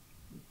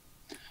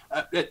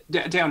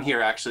 Down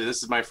here, actually,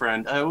 this is my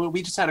friend.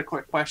 We just had a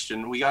quick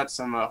question. We got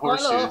some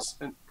horseshoes.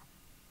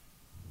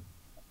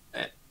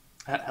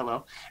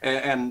 Hello.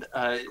 And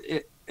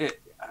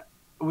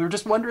we were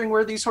just wondering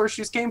where these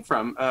horseshoes came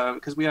from,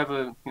 because we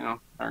have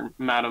our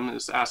madam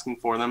is asking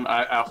for them.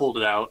 I'll hold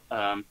it out.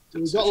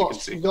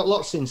 We've got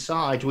lots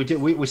inside.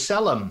 We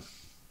sell them.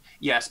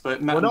 Yes,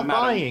 but we're not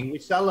buying. We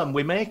sell them.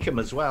 We make them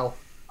as well.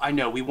 I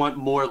know. We want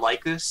more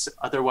like this.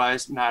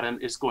 Otherwise, madam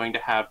is going to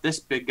have this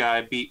big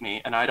guy beat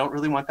me, and I don't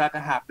really want that to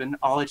happen.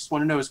 All I just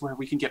want to know is where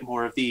we can get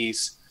more of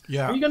these.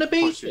 Yeah. Are you going to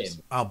beat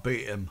him? I'll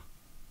beat him.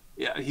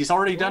 Yeah, he's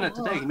already done it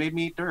today. He made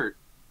me eat dirt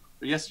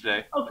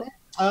yesterday. Okay.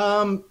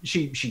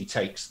 She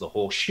takes the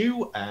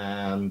horseshoe,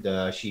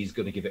 and she's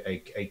going to give it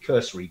a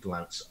cursory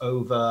glance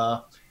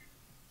over.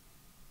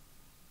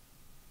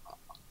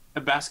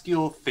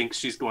 Brascule thinks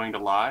she's going to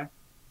lie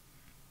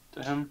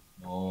to him.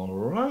 All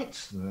right,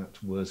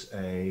 that was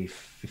a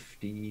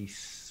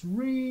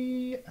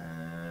 53,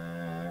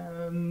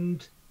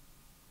 and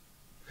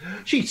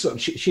she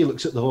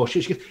looks at the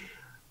horseshoe. She goes,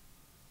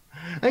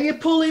 "Are you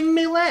pulling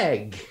me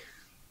leg?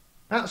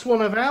 That's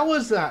one of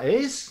ours, that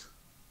is."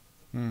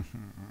 Are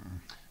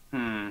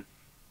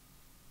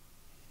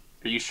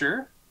you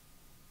sure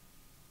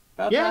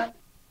about that?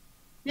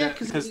 Yeah,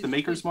 because the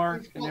maker's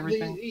mark and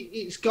everything.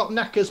 It's got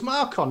Knacker's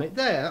mark on it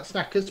there. That's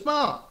Knacker's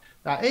mark.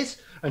 That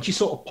is. And she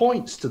sort of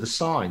points to the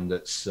sign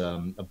that's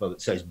above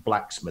it, says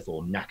blacksmith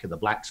or Knacker the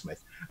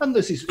blacksmith. And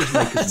this is his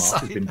maker's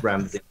mark has been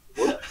branded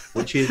in wood,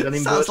 which is an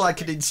sounds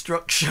like an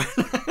instruction.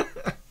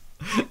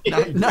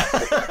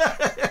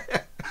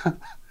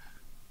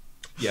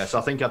 Yes,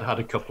 I think I'd had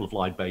a couple of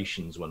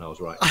libations when I was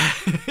right.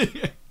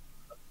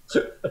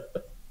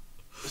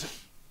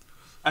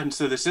 And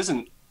so this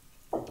isn't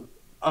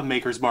a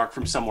maker's mark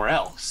from somewhere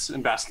else,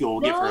 and Brascule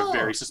will give her a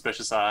very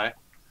suspicious eye.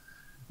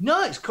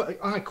 No, it's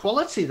high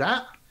quality,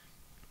 that.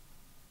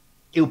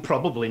 He'll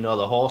probably know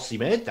the horse he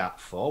made that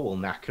for. Well,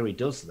 Knacker, he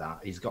does that.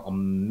 He's got a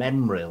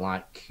memory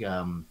like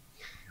a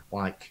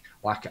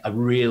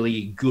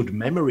really good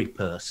memory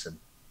person.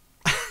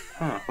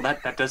 Huh. Well,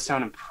 that does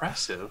sound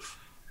impressive.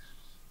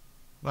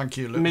 Thank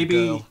you, little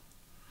girl.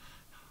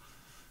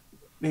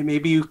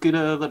 Maybe you could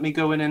let me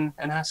go in and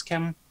ask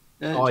him.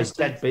 He's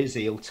dead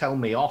busy. He'll tell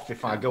me off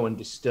if I go and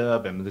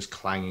disturb him. There's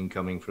clanging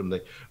coming from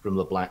the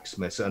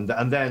blacksmith, and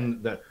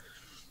then the.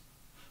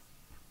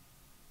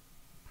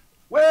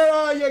 Where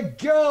are you,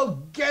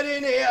 girl? Get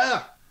in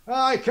here!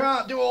 I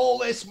can't do all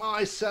this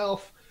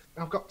myself.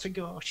 I've got to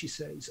go, she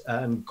says,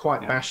 and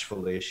quite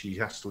bashfully, as she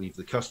has to leave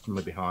the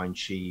customer behind,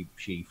 she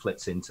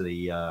flits into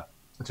the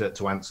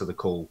to answer the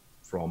call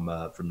from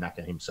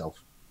Knacker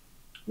himself,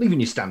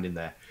 leaving you standing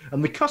there,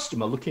 and the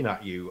customer looking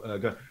at you,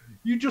 go,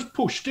 "You just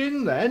pushed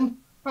in, then?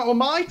 That was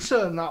my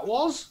turn. That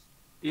was."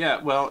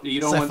 Yeah, well, you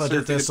don't want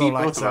Serfod Serfod to beat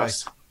both of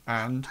us.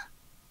 And.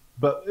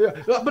 But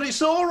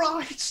it's all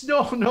right.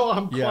 No,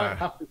 I'm quite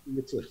happy for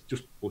you to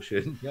just push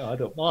in. Yeah, I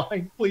don't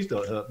mind. Please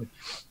don't hurt me.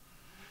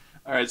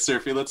 All right,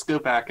 Serfy, let's go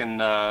back and...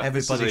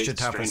 everybody should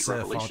have a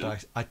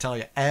Serfod. I tell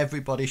you,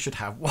 everybody should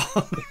have one.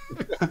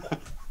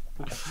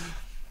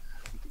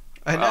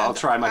 I'll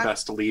try my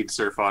best to lead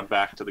Serfod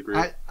back to the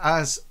group.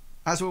 As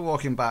we're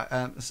walking back,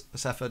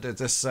 Serfod did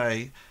just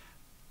say...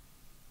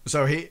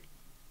 So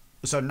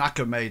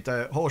Knacker made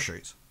the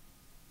horseshoes?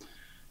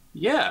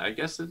 Yeah, I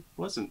guess it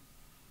wasn't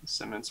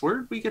Simmons. Where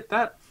did we get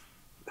that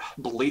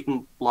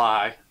blatant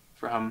lie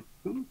from?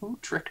 Who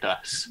tricked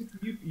us?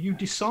 You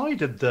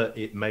decided that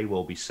it may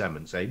well be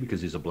Simmons, A,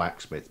 because he's a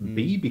blacksmith,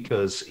 B,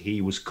 because he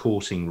was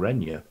courting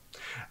Renya,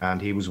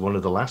 and he was one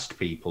of the last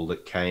people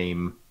that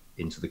came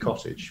into the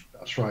cottage.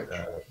 That's right.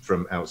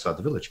 From outside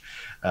the village.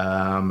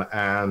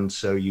 And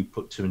so you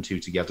put 2 and 2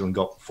 together and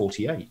got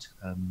 48.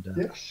 And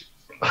yes.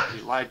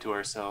 We lied to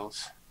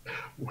ourselves.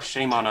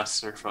 Shame on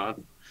us,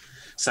 Serfod.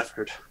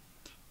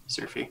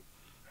 Serfy.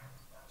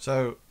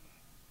 So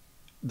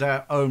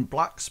their own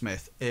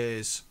blacksmith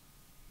is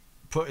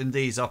putting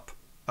these up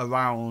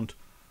around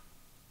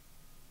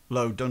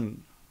Low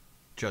Dudgen.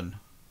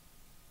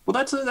 Well,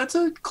 that's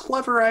a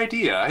clever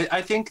idea.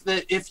 I think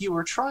that if you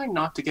were trying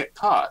not to get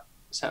caught,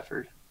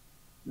 Serfod,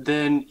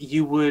 then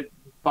you would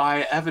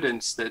buy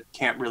evidence that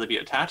can't really be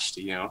attached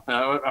to you.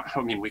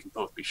 I mean, we can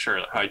both be sure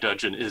that High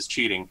Dudgeon is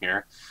cheating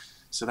here.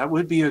 So that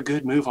would be a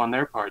good move on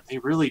their part. They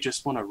really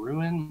just want to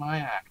ruin my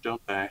act,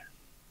 don't they?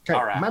 Okay,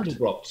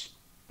 Mandelbrot,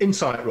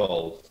 insight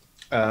roll.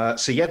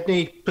 So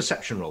Jedny,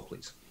 perception roll,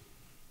 please.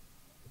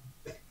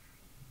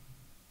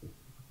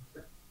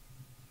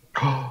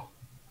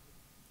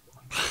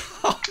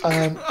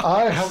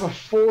 I have a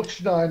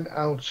 49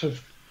 out of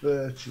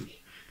 30.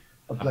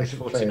 A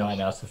blatant 49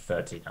 fail. out of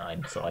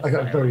 39, so I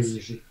got it very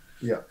easy.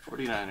 Yeah.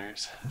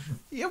 49ers.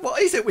 Yeah,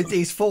 what is it with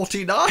these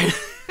 49?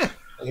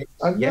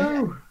 I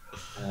know.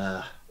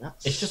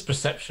 It's just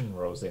perception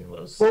rolls,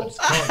 inwils. Well, I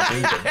just can't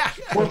do them.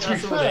 Well, to be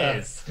That's what fair, it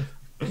is.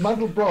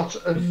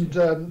 Mandelbrot and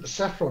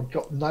Serfod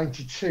got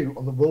 92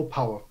 on the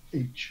willpower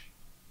each.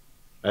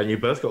 And you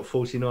both got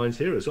 49s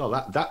here as well.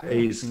 That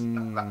is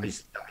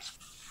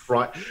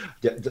right.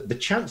 The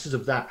chances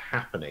of that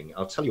happening,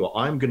 I'll tell you what,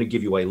 I'm going to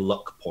give you a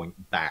luck point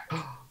back.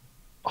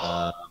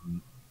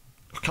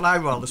 Can I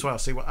roll as well?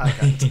 See what I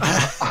get.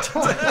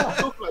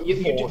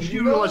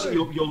 you realise that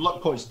your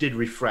luck points did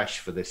refresh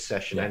for this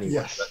session anyway.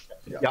 Yes.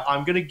 Yeah,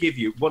 I'm going to give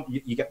you one.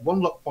 You get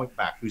 1 luck point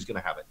back. Who's going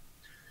to have it?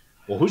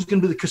 Or who's going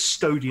to be the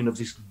custodian of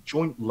this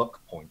joint luck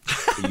point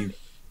for you?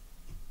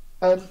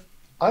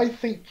 I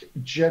think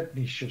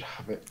Jedny should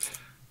have it.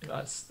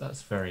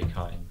 That's very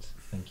kind.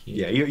 Thank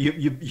you. Yeah,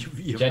 you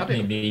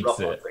Jedny needs rough,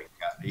 it.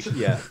 I think.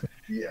 Yeah,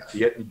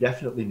 yeah, he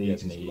definitely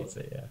needs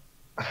it. Yeah.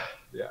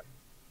 Yeah.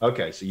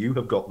 Okay, so you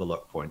have got the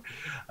luck point.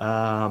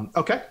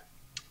 Okay,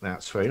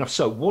 that's fair enough.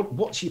 So,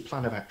 what's your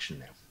plan of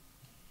action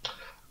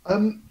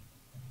now?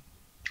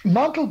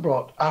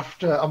 Mandelbrot,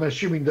 after I'm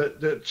assuming that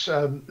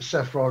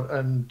Serfod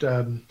and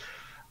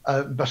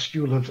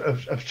Brascule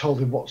have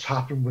told him what's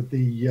happened with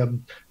the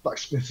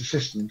blacksmith's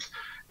assistant,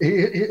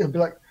 he'll be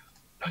like,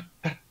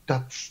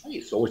 "That's."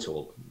 You saw it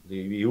all.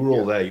 You were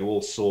all there. You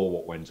all saw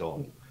what went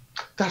on.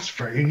 That's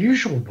very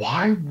unusual.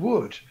 Why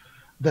would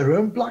their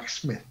own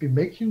blacksmith be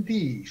making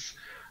these,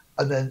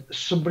 and then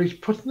somebody's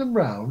putting them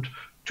round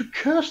to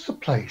curse the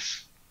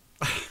place?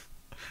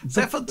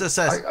 Serfod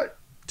says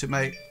to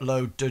make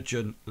Low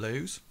Dudgen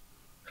lose.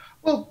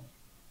 Well,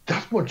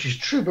 that much is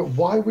true, but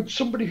why would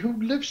somebody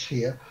who lives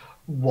here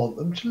want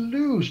them to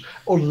lose?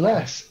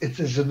 Unless it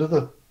is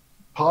another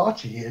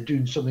party here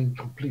doing something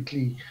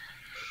completely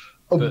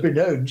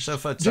unbeknownst.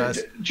 Serfod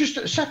says...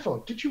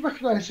 Serfod, did you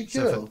recognise the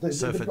girl?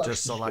 Serfod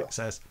just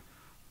says,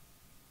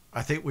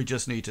 I think we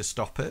just need to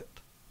stop it.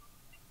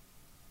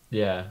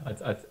 Yeah.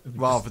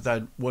 Rather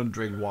than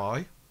wondering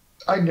why.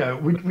 I know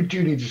we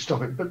do need to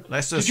stop it, but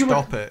Let's just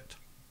stop it.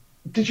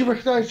 Did you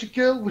recognise the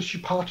girl? Was she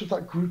part of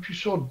that group you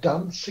saw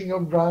dancing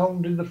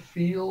around in the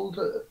field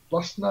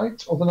last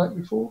night or the night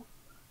before?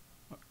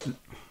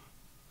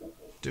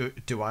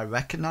 Do I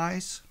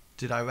recognise?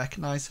 Did I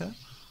recognise her?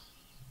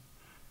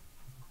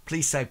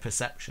 Please say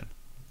perception,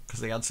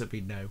 because the answer would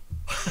be no.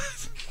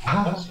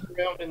 Dancing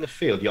around in the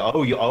field.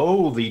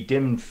 The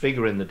dim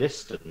figure in the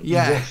distance.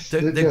 Yeah, Yes,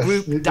 the yes,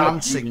 group yes.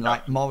 dancing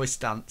like Morris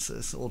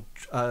dancers or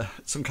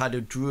some kind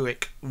of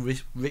druidic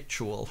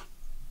ritual.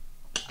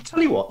 I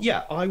tell you what,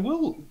 yeah, I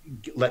will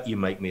let you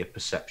make me a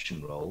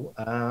perception roll,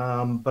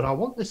 but I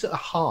want this at a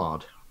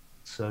hard,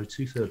 so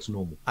 2/3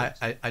 normal.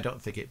 I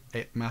don't think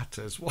it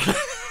matters.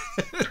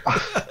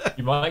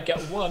 You might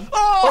get one.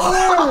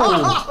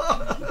 Oh,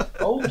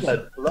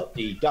 the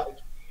bloody duck.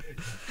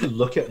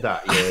 Look at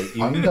that,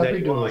 yeah.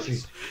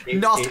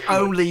 Not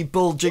only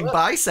bulging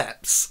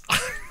biceps.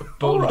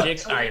 Bulging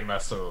eye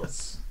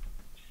muscles.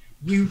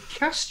 You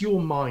cast your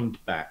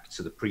mind back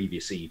to the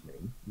previous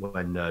evening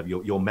when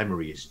your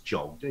memory is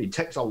jogged. It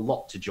takes a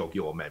lot to jog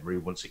your memory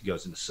once it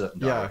goes in a certain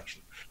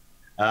direction.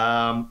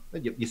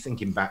 You're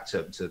thinking back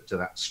to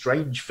that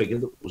strange figure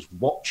that was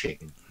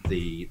watching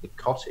the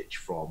cottage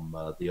from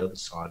the other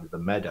side of the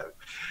meadow.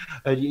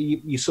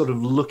 You're sort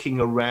of looking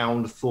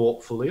around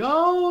thoughtfully.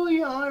 Oh,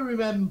 yeah, I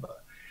remember.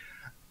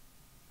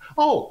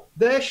 Oh,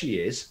 there she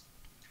is.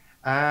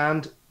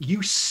 And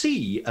you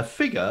see a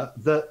figure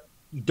that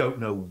you don't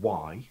know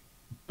why,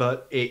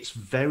 but it's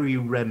very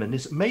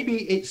reminiscent.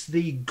 Maybe it's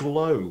the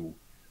glow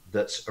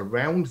that's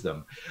around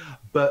them.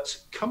 But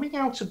coming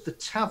out of the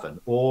tavern,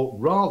 or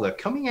rather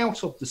coming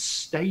out of the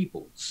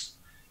stables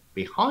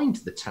behind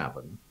the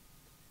tavern,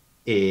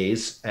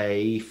 is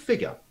a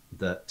figure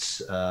that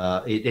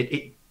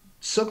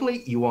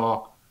suddenly you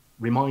are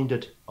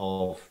reminded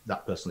of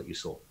that person that you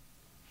saw.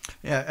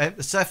 Yeah,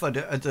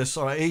 Serfod,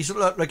 sorry, he's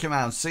looking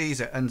around,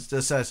 sees it, and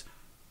just says,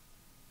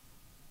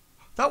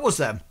 "That was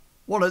them.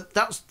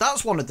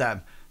 That's one of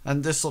them."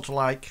 And just sort of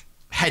like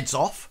heads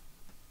off,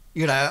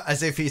 you know,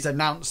 as if he's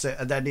announced it,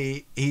 and then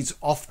he's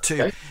off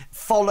to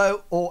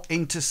follow or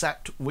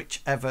intercept,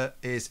 whichever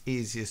is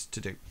easiest to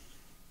do.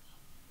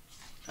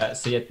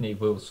 So Jedny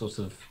will sort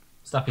of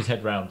snap his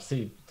head round,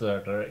 see the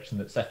direction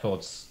that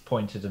Serfod's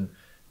pointed, and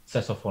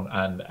set off on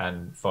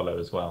and follow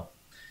as well.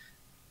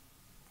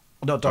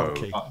 No,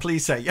 donkey.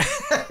 Please say yes.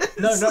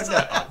 No.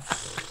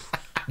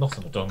 Not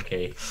on a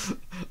donkey.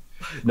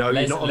 No,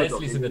 you're not on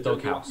Leslie's in the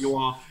doghouse. You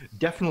are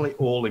definitely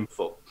all in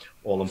foot.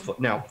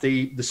 Now,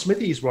 the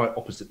smithy is right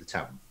opposite the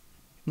tavern.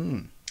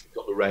 You've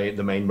got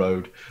the main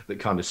road that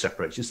kind of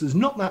separates you. So there's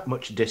not that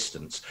much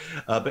distance,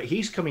 but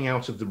he's coming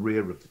out of the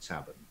rear of the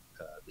tavern,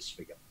 this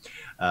figure.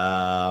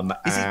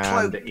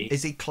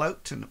 Is he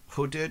cloaked and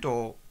hooded,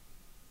 or...?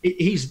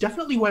 He's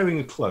definitely wearing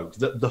a cloak.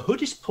 The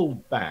hood is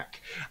pulled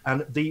back,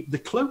 and the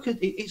cloak,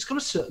 it's got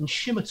a certain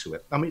shimmer to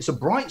it. I mean, it's a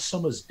bright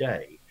summer's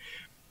day,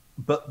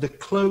 but the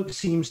cloak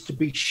seems to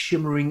be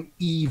shimmering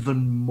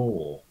even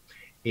more.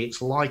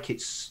 It's like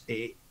it's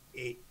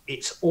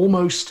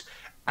almost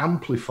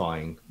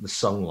amplifying the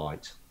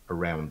sunlight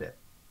around it.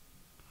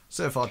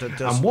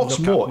 And what's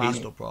more, it's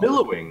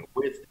billowing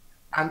with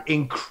an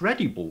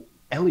incredible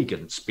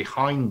elegance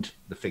behind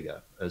the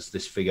figure as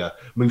this figure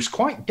moves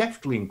quite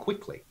deftly and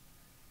quickly.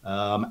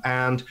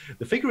 And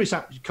the figure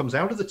comes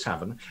out of the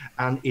tavern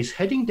and is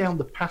heading down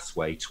the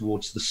pathway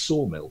towards the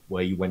sawmill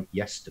where you went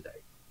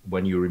yesterday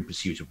when you were in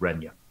pursuit of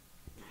Renya.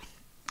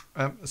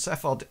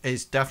 Serfod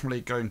is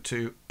definitely going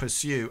to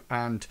pursue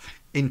and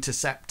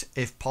intercept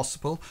if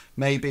possible.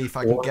 Maybe if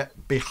I can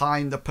get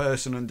behind the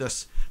person and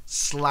just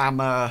slam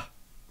a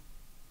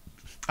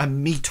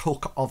meat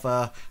hook of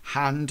a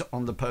hand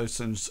on the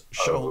person's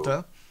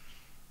shoulder.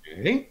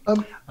 Okay.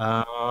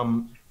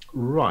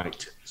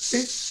 Right.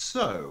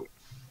 So...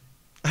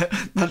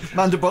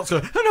 Mandelbrot's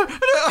going, no.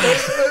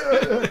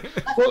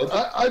 Well,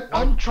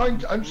 I'm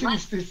seeing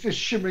this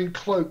shimmering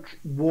cloak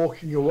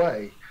walking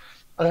away,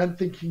 and I'm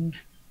thinking,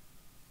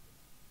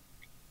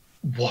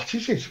 what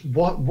is it?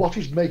 What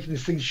is making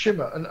this thing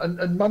shimmer? And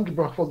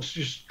Mandelbrot wants to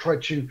just try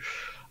to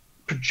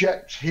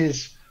project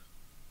his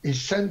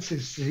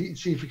senses to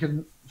see if he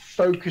can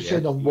focus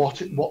in on what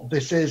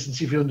this is and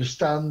see if he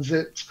understands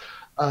it.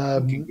 You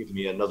can give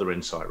me another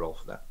insight roll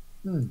for that.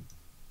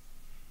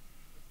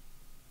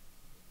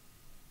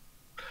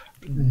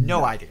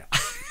 No idea.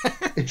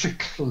 It's a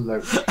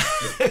cloak.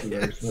 It's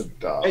in the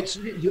dark.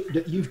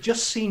 You've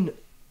just seen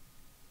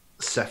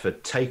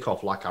Serfod take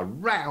off like a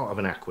row of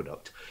an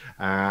aqueduct,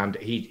 and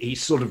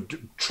he's sort of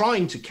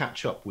trying to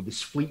catch up with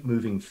this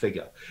fleet-moving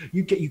figure.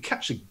 You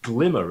catch a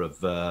glimmer of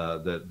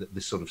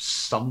this sort of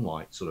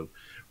sunlight, sort of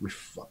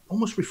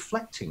almost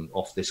reflecting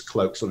off this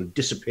cloak, sort of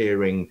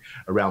disappearing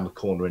around the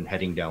corner and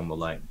heading down the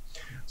lane.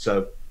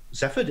 So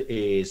Serfod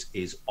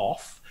is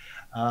off.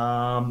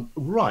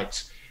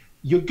 Right.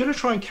 You're going to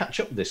try and catch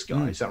up with this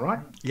guy, is that right?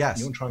 Yes.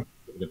 You're going to try and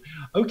catch up with him.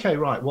 Okay,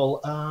 right. Well,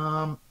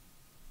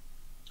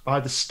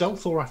 either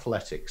stealth or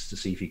athletics to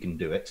see if you can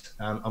do it.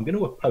 I'm going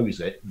to oppose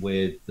it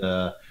with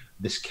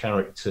this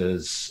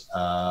character's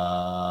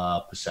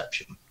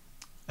perception.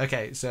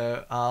 Okay,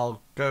 so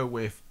I'll go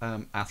with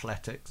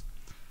athletics.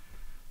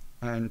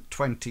 And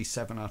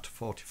 27 out of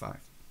 45.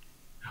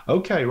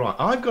 Okay, right.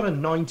 I've got a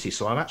 90,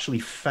 so I've actually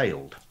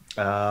failed.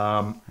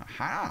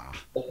 Aha!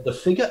 The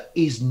figure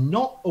is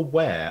not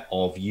aware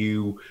of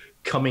you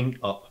coming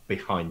up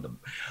behind them.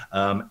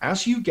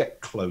 As you get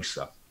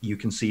closer, you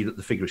can see that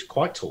the figure is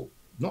quite tall.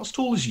 Not as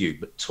tall as you,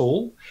 but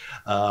tall,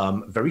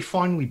 very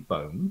finely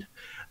boned.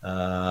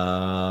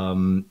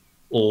 Long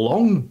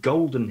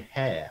golden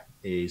hair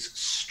is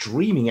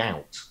streaming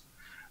out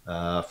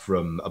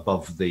from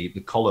above the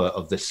collar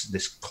of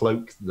this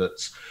cloak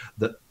that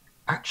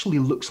actually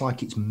looks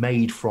like it's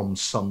made from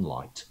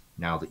sunlight.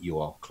 Now that you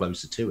are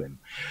closer to him,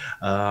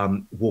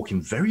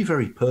 walking very,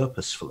 very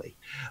purposefully,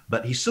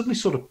 but he suddenly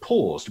sort of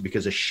paused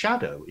because a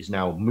shadow is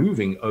now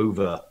moving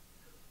over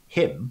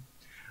him.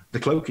 The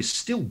cloak is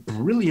still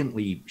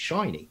brilliantly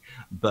shiny,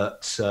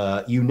 but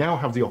you now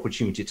have the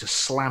opportunity to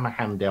slam a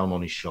hand down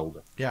on his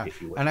shoulder. Yeah,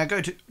 if you will. and I'm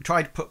going to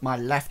try to put my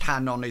left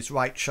hand on his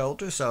right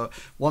shoulder, so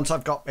once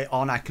I've got it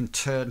on, I can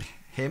turn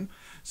him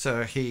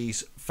so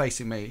he's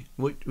facing me.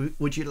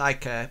 Would you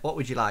like, what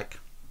would you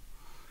like?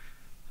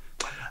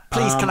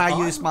 Please, can I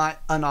use my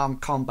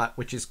unarmed combat,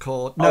 which is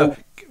called... No,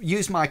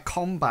 use my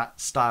combat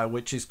style,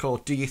 which is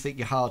called Do You Think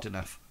You're Hard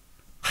Enough?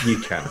 You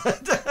can.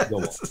 Go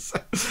on.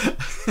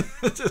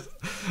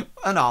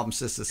 Unarmed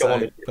is the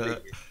same.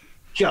 But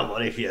Come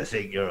on if you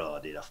think you're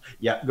hard enough.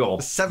 Yeah, go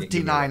on.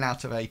 79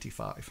 out of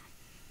 85.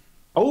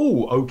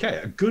 Oh,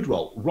 okay. A good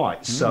roll.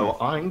 Right, so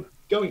I'm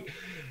going...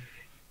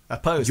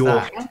 Oppose Your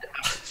that. hand,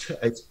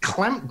 it's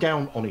clamped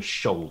down on his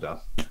shoulder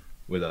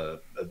with a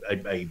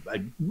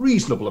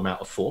reasonable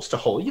amount of force to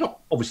hold. You're not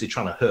obviously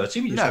trying to hurt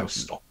him. You just want to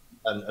stop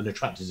and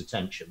attract his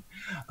attention.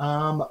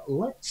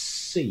 Let's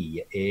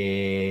see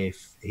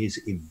if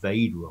his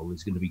evade roll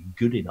is going to be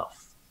good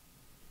enough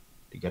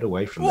to get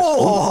away from this.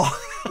 Oh!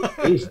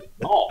 It is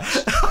not.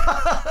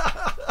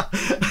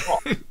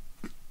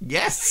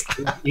 Yes.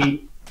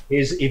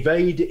 His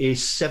evade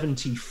is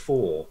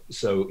 74,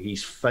 so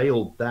he's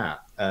failed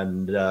that.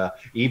 And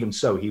even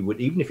so,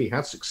 even if he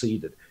had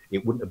succeeded,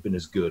 it wouldn't have been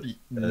as good.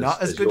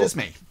 Not as good as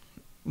me.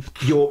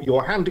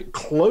 Your hand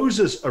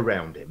closes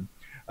around him.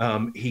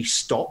 He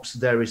stops.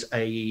 There is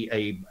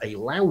a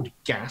loud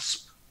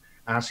gasp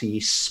as he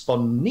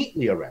spun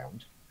neatly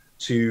around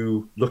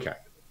to look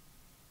at you.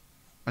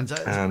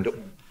 And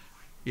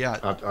yeah,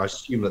 I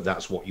assume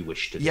that's what you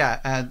wish to do. Yeah,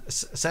 and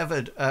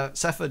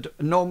Serfod,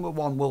 normal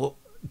one will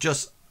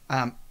just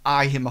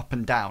eye him up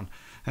and down.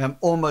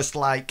 Almost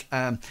like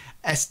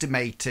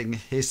estimating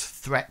his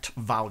threat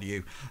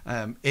value,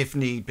 if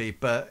need be.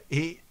 But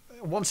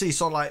once he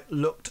sort of like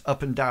looked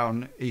up and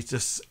down, he's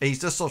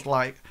just sort of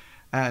like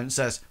and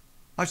says,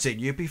 "I've seen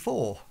you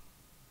before."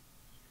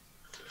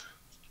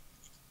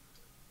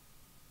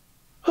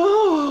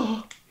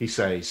 Oh, he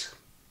says.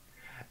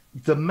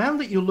 The man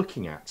that you're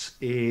looking at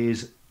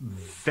is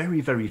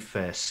very, very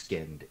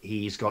fair-skinned.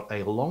 He's got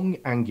a long,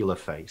 angular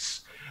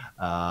face,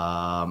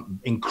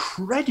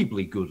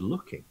 incredibly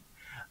good-looking.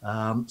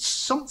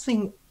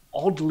 Something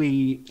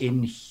oddly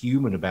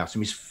inhuman about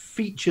him. His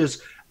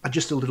features are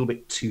just a little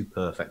bit too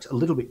perfect, a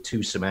little bit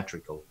too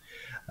symmetrical.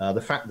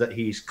 The fact that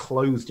he's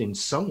clothed in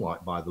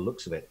sunlight by the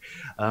looks of it.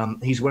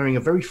 He's wearing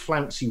a very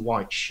flouncy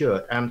white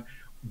shirt, and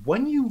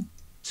when you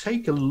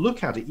take a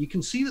look at it, you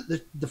can see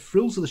that the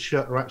frills of the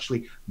shirt are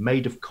actually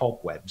made of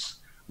cobwebs,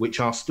 which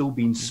are still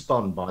being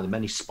spun by the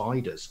many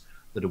spiders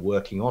that are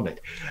working on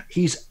it.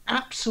 He's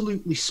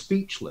absolutely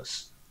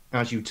speechless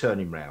as you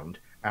turn him round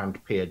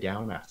and peer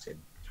down at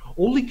him.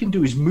 All he can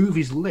do is move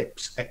his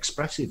lips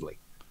expressively.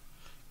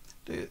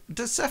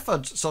 Does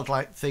Serfod sort of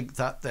like think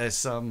that there's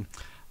some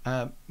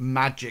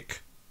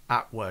magic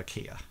at work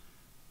here?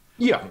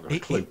 Yeah, I've got a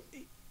clue.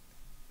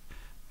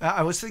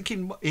 I was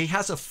thinking he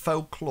has a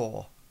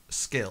folklore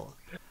skill.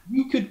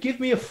 You could give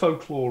me a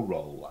folklore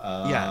roll.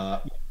 Yeah.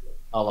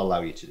 I'll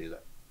allow you to do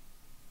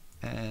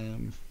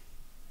that.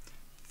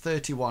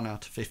 31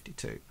 out of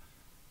 52.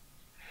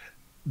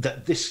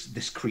 That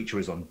this creature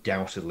is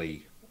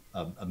undoubtedly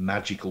a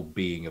magical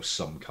being of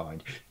some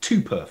kind.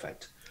 Too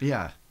perfect.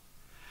 Yeah.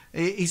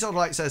 He sort of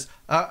like says,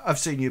 I've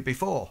seen you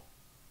before.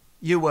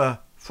 You were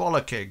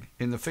frolicking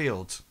in the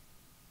fields.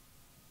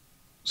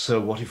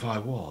 So what if I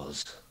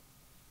was?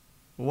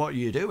 What are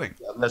you doing?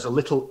 There's a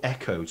little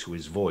echo to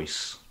his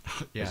voice.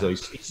 Yeah. As though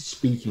he's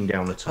speaking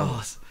down a tunnel.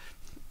 Oh,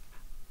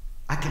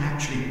 I can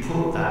actually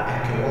put that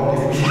echo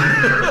on.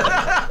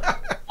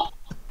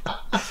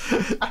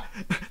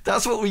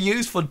 That's what we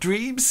use for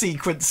dream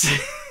sequencing.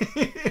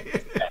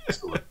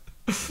 Excellent.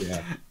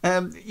 Yeah.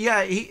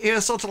 Yeah, he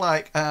was sort of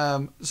like,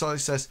 so he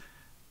says,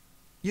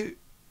 you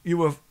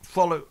were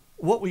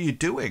what were you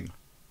doing?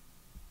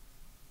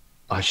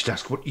 I should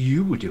ask what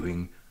you were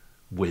doing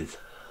with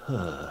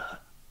her.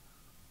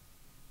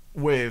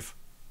 With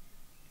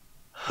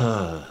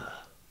her.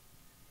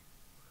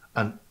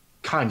 And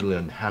kindly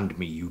unhand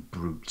me, you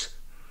brute.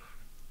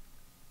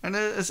 And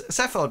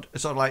Serfod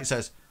sort of like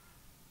says,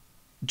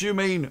 do you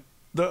mean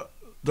the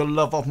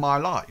love of my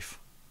life?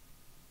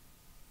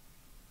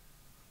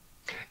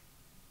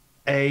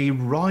 A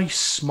wry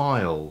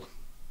smile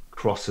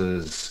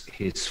crosses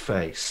his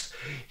face.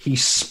 He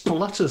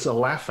splutters a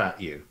laugh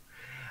at you.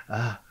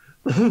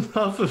 The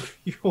love of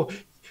you,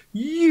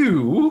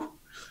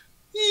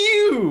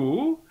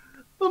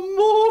 the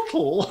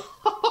mortal.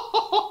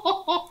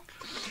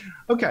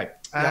 Okay,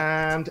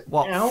 and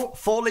What? now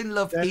Fall in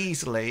love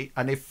easily,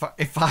 and if I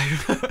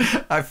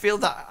I feel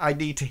that I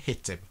need to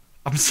hit him.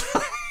 I'm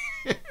sorry.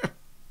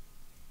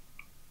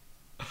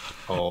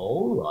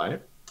 all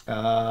right.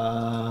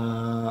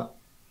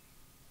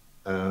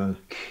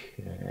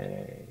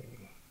 Okay.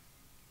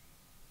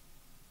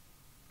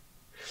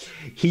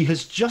 He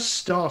has just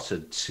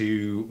started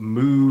to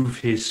move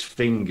his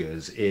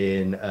fingers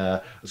in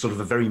sort of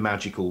a very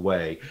magical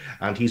way,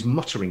 and he's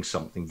muttering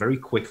something very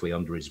quickly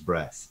under his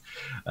breath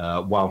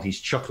while he's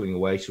chuckling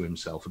away to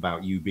himself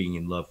about you being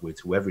in love with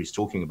whoever he's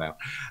talking about.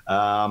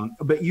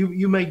 But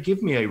you may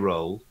give me a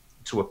roll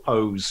to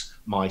oppose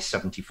my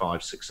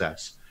 75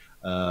 success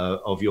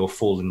of your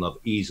fall in love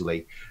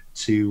easily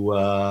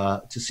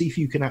to see if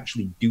you can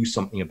actually do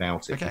something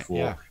about it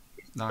before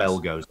the bell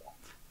goes off.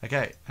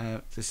 Okay,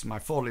 this is my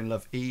fall in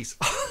love ease.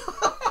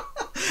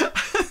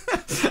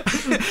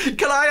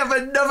 Can I have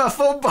another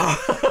fumble?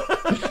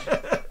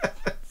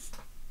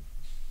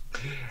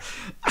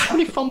 How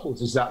many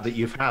fumbles is that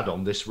you've had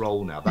on this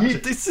roll now?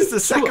 This is the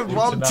second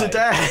one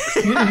today.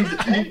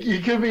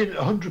 You're going to be at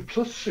 100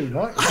 plus soon,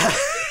 aren't you?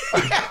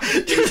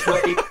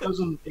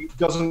 It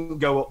doesn't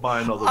go up by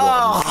another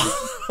one.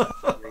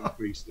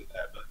 Increased it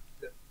there, but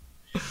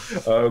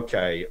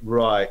okay,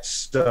 right.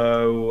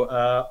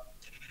 So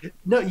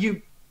no,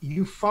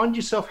 you find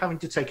yourself having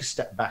to take a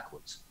step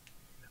backwards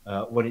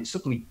when it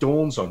suddenly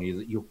dawns on you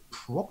that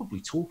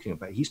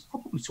he's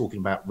probably talking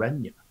about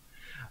Renya.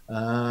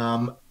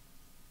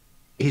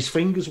 His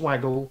fingers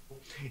waggle,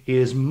 he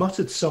has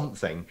muttered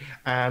something,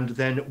 and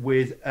then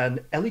with an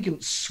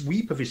elegant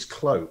sweep of his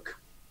cloak,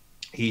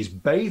 he's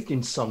bathed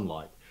in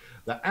sunlight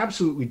that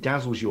absolutely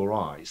dazzles your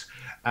eyes.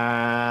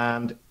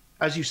 And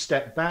as you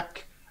step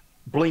back,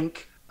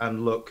 blink,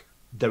 and look,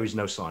 there is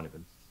no sign of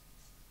him.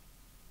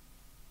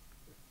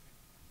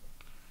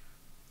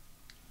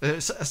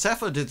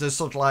 Serfod did this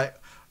sort of like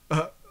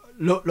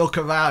look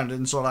around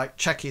and sort of like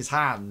check his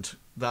hand,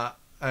 that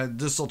and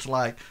just sort of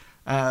like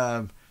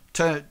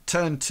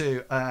turn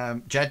to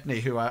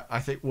Jedny, who I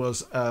think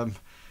was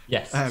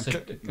yes,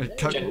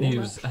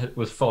 Jedny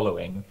was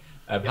following.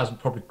 Hasn't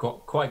probably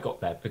quite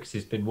got there because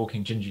he's been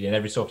walking gingerly, and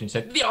every so often he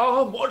said, "The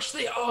arm, watch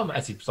the arm,"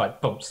 as he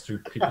like bumps through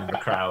people in the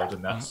crowd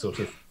and that sort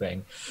of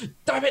thing.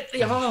 Damn it,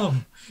 the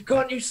arm!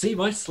 Can't you see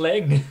my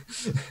sling?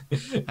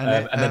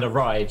 and then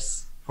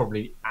arrives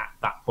probably at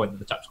that point that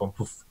the chap's gone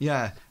poof.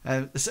 Yeah,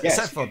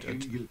 Serfod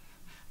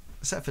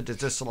did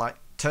just sort of like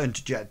turn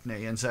to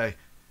Jedny and say,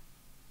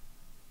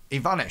 "He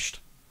vanished.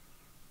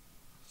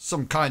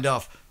 Some kind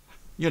of,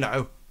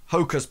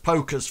 hocus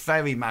pocus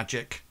fairy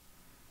magic."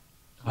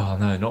 Oh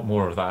no, not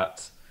more of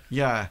that.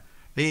 Yeah,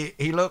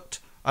 he looked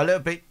a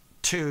little bit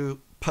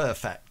too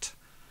perfect.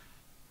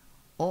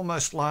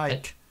 Almost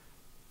like,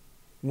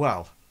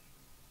 well,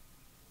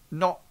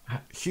 not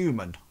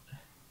human.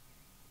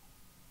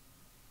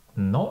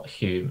 Not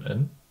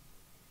human?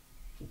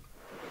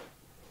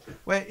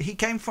 Well, he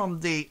came from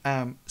the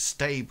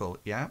stable,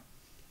 yeah?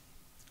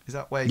 Is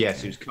that where?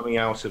 Yes, he was coming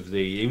out of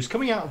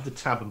the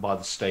tavern by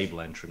the stable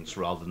entrance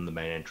rather than the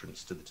main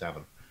entrance to the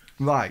tavern.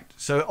 Right.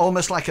 So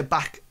almost like a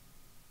back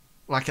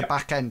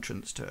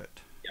entrance to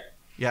it.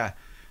 Yeah.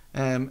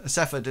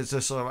 Serfod is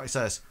just sort of like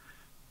says,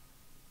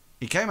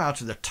 he came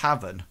out of the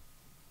tavern,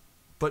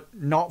 but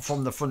not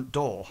from the front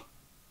door.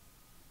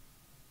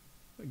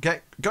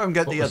 Go and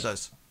get the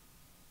others.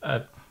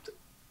 And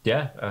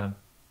then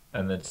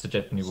Sir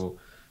Jedny will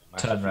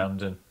turn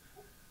around and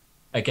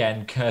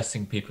again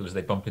cursing people as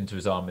they bump into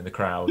his arm in the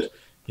crowd.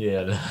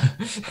 Yeah,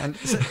 and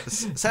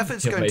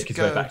Serfod's going make to his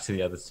go way back to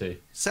the others too.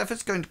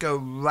 Serfod's going to go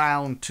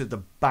round to the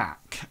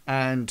back,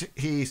 and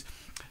he's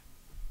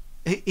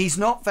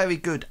not very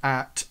good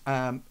at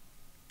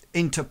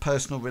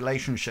interpersonal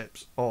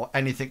relationships or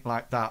anything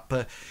like that,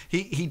 but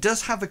he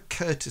does have a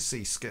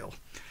courtesy skill.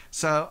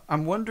 So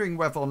I'm wondering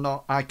whether or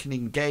not I can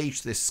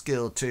engage this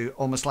skill to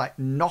almost like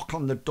knock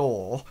on the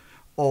door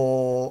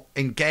or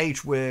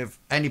engage with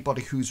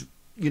anybody who's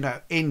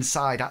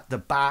inside at the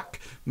back,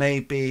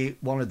 maybe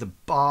one of the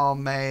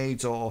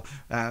barmaids or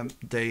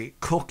the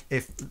cook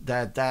if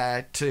they're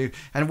there too.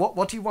 And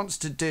what he wants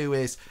to do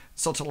is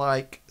sort of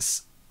like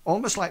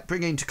almost like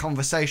bring into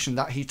conversation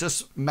that he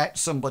just met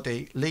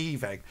somebody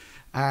leaving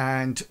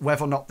and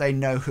whether or not they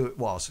know who it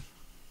was.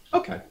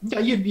 Okay. Yeah,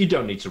 you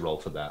don't need to roll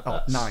for that.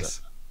 Oh,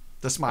 nice.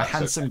 That's my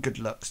handsome good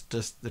looks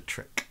does the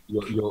trick.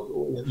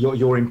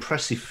 Your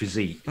impressive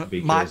physique.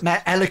 Because...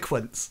 My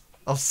eloquence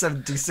of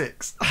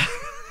 76.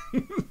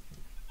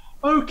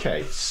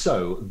 Okay,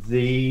 so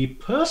the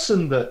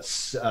person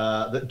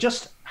that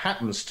just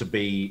happens to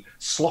be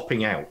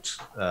slopping out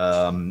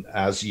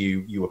as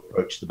you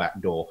approach the back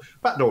door.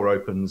 Back door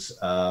opens.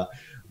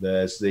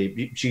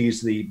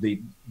 She's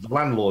the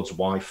landlord's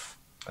wife.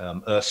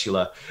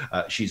 Ursula.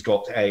 She's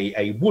got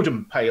a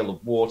wooden pail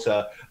of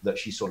water that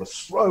she sort of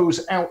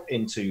throws out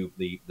into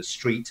the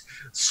street,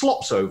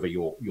 slops over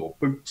your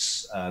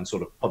boots, and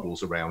sort of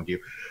puddles around you.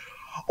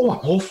 Oh, I'm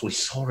awfully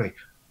sorry.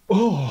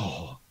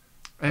 Oh,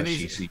 and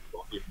she sees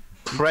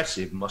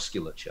impressive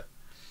musculature.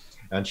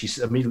 And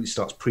she immediately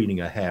starts preening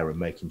her hair and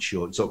making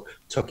sure it's sort of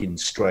tucking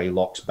stray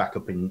locks back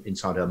up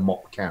inside her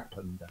mop cap.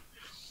 And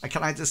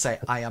can I just say,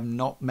 I am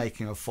not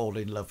making her fall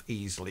in love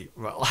easily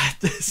right at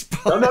this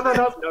point.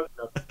 No.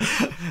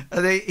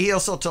 And he'll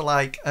sort of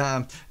like,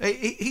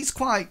 he's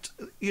quite,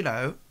 you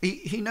know,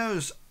 he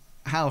knows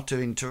how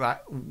to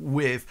interact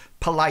with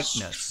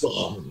politeness,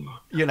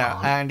 you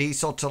know, and he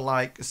sort of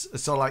like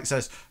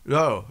says,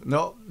 no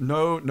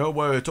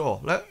way at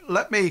all.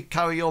 Let me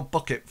carry your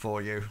bucket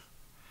for you.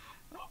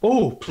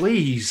 Oh,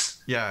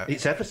 please. Yeah.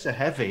 It's ever so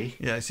heavy.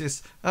 Yeah, it's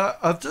just,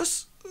 I've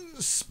just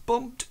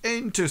bumped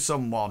into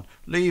someone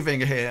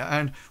leaving here,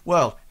 and,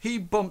 well, he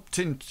bumped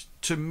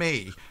into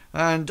me,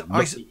 and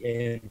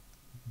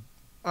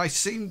I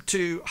seem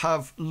to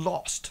have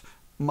lost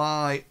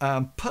my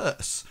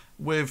purse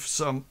with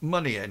some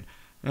money in.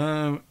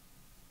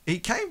 He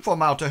came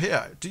from out of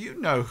here. Do you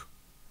know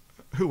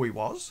who he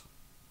was?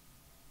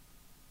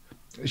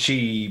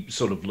 She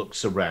sort of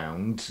looks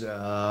around.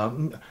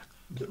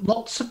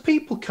 Lots of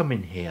people come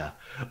in here.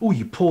 Oh,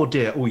 you poor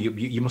dear. Oh,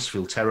 you must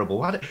feel terrible.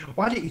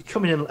 Why don't you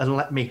come in and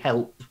let me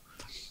help?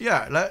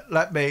 Yeah,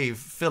 let me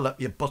fill up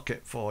your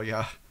bucket for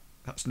you.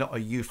 That's not a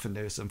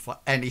euphemism for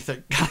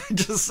anything. Can I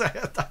just say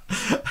that?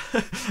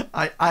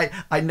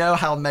 I know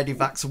how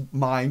Medivac's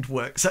mind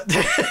works at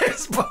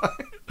this point.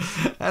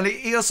 And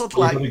he'll sort of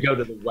like... going to go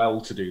to the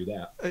well to do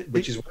that,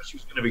 which is where she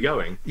was going to be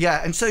going.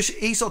 Yeah, and so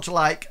he sort of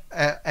like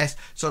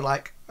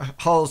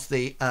holds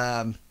the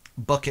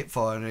bucket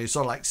for her, and he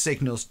sort of like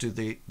signals to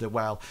the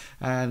well.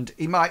 And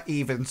he might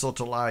even sort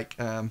of like,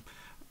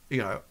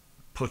 you know,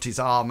 put his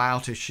arm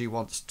out if she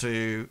wants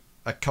to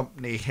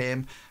accompany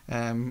him.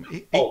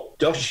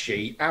 Does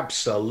she?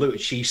 Absolutely.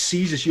 She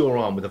seizes your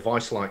arm with a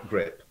vice-like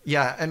grip.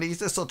 Yeah, and he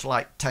just sort of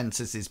like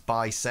tenses his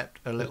bicep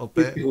a little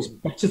bit. It feels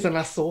better than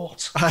I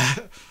thought.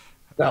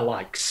 They're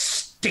like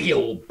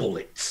steel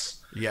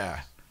bullets.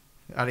 Yeah.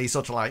 And he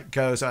sort of like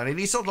goes on, and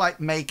he's sort of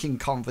like making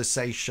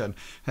conversation.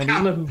 And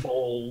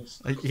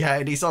cannonballs. Yeah,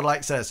 and he sort of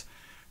like says,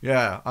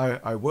 yeah,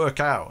 I work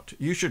out.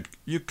 You should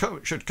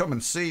come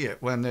and see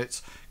it when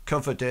it's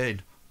covered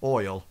in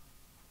oil.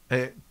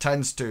 It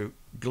tends to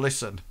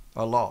glisten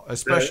a lot,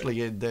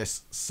 especially in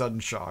this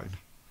sunshine.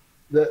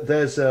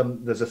 There's a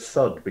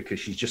thud because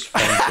she's just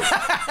fainted.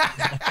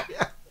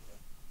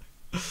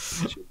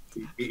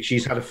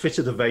 She's had a fit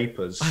of the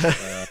vapours,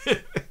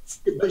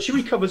 but she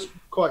recovers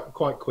quite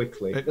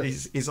quickly.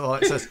 He's all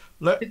like says,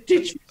 "Did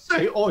you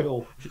say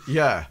oil?"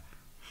 Yeah,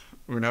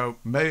 you know,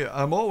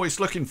 I'm always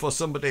looking for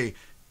somebody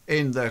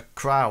in the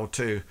crowd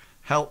to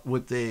help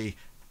with the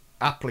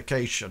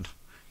application.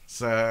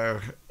 So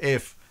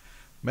if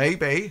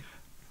maybe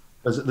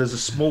there's a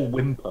small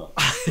whimper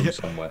from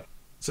somewhere.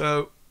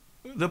 So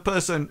the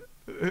person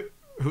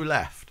who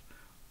left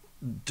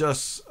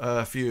just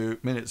a few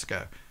minutes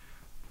ago,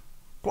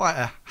 quite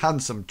a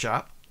handsome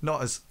chap,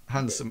 not as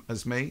handsome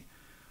as me,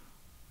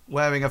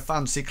 wearing a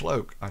fancy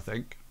cloak, I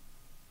think.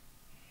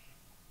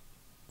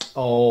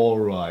 All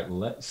right,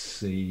 let's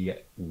see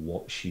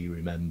what she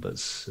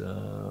remembers.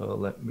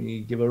 Let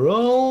me give her a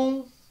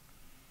roll.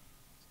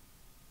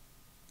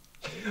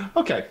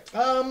 Okay.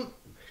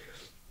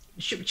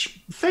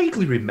 She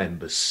vaguely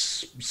remembers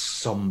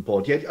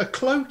somebody. A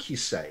cloak, you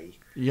say?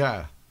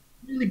 Yeah.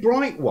 Really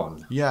bright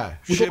one. Yeah,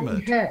 with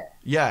shimmered. Hair.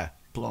 Yeah,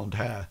 blonde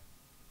hair.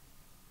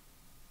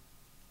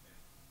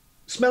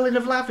 Smelling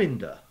of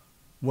lavender.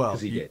 Well,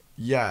 he did.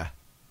 Yeah.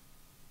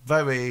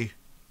 Very,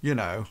 you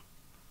know,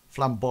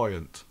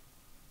 flamboyant.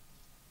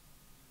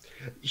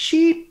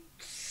 She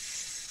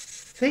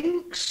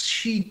thinks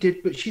she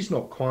did, but she's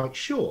not quite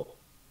sure.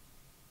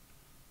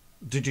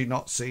 Did you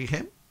not see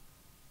him?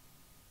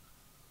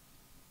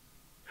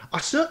 I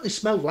certainly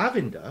smelled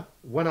lavender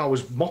when I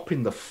was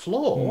mopping the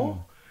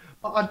floor,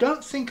 but I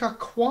don't think I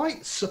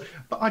quite saw.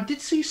 But I did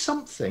see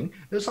something.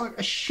 It was like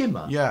a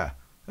shimmer. Yeah,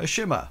 a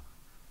shimmer.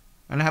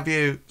 And have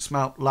you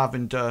smelt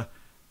lavender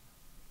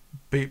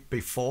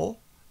before?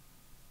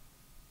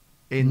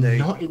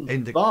 Not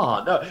in the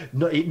bar.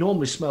 No, it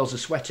normally smells of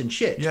sweat and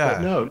shit. Yeah.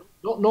 But no,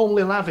 not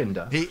normally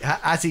lavender.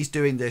 As he's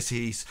doing this,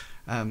 he's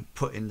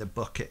putting the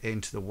bucket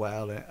into the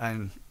well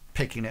and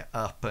picking it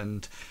up.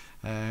 And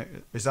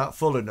is that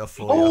full enough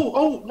for you?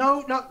 Oh,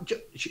 no.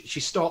 She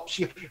stops.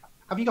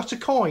 Have you got a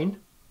coin?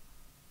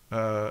 You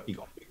got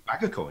a big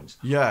bag of coins.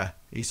 Yeah.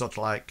 He sort of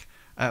like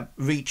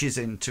reaches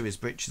into his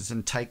breeches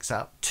and takes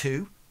out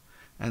 2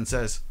 and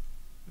says,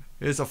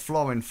 "Here's a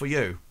florin for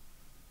you."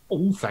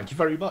 Oh, thank you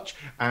very much.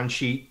 And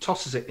she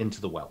tosses it into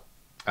the well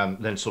and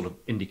then sort of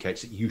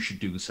indicates that you should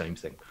do the same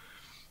thing.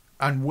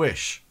 And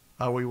wish.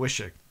 Are we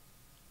wishing?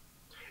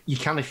 You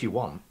can if you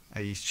want.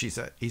 He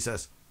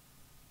says,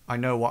 "I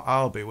know what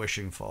I'll be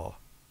wishing for."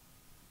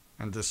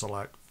 And just sort of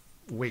like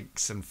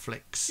winks and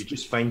flicks. You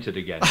just fainted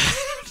again.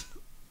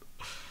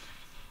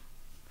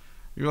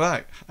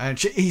 Right. And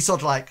he sort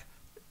of like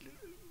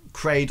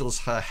cradles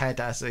her head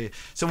as he...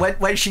 So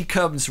when she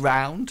comes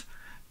round,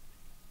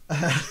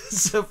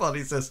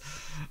 Serfod says,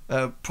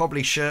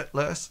 probably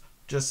shirtless,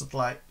 just sort of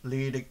like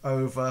leaning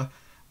over,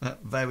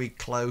 very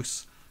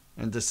close,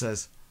 and just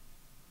says,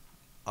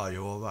 "Are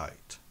you all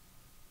right?"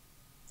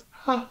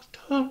 I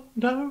don't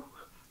know.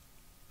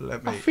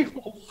 I feel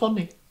all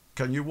funny.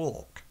 Can you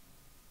walk?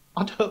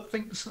 I don't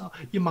think so.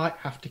 You might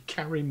have to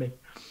carry me.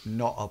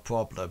 Not a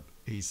problem,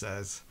 he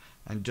says,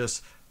 and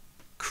just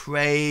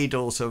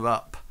cradles her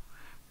up,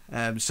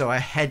 so her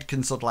head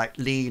can sort of like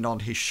lean on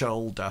his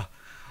shoulder,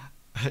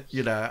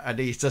 you know, and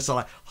he just sort of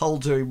like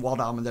holds her in one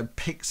arm and then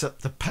picks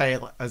up the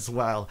pail as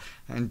well,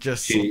 and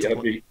just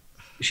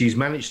she's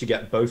managed to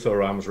get both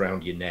her arms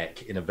around your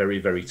neck in a very,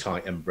 very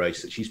tight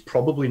embrace that she's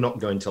probably not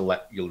going to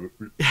let you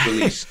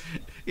release.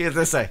 Yeah,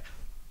 they say,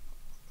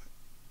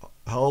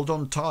 hold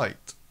on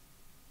tight.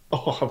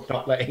 Oh, I'm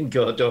not letting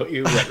go, don't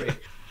you worry.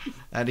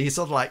 And he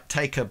sort of like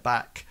take her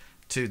back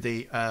to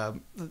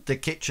the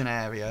kitchen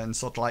area and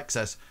sort of like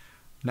says,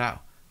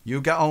 "Now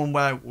you get on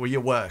with your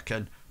work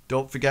and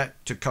don't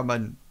forget to come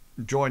and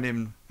join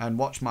him and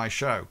watch my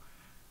show,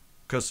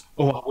 because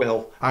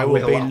I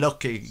will be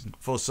looking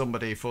for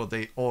somebody for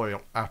the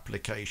oil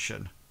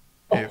application."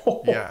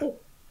 Yeah,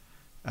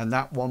 and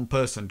that one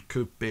person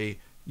could be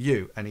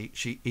you. And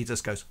he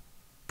just goes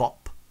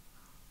bop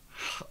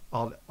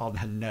on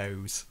her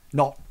nose,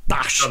 not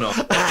bash. No.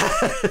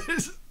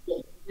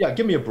 Yeah,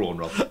 give me a brawn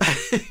roll.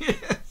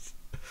 Yes.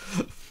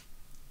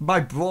 My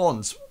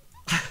brawn's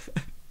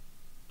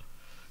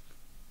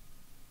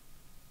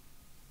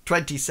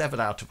 27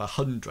 out of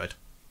 100.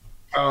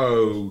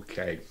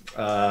 Okay.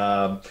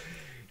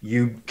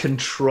 You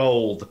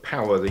control the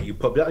power that you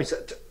put.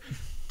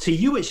 To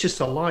you, it's just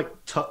a light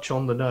touch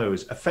on the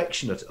nose,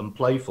 affectionate and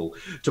playful.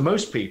 To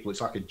most people, it's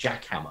like a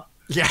jackhammer.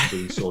 Yeah.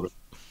 Sort of.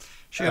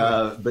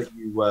 Sure. But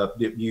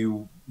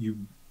you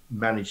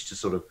manage to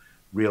sort of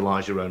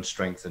realize your own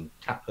strength and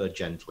tap her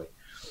gently.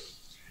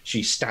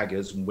 She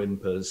staggers and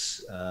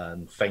whimpers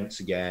and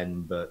faints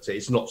again, but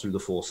it's not through the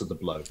force of the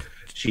blow.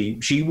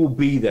 She will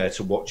be there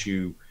to watch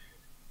you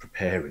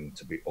preparing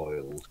to be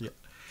oiled. Yeah.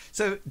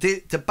 So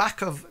the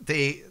back of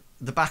the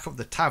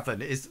the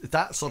tavern, is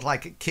that sort of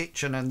like a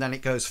kitchen, and then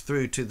it goes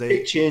through to the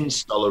kitchen,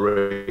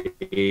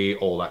 scullery,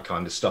 all that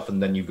kind of stuff,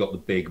 and then you've got the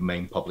big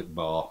main public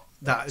bar.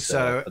 At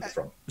the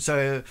front.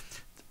 So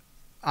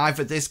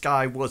either this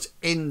guy was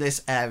in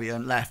this area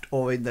and left,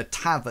 or in the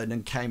tavern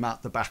and came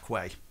out the back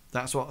way.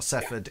 That's what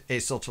Serfod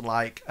is sort of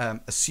like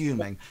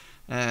assuming.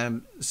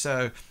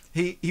 So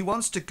he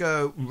wants to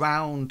go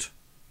round.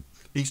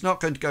 He's not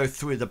going to go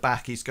through the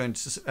back. He's going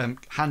to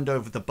hand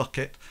over the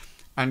bucket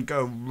and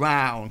go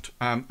round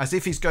as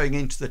if he's going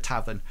into the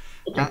tavern.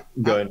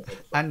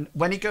 And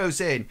when he goes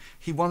in,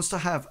 he wants to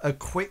have a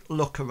quick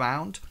look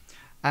around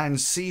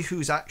and see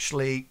who's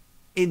actually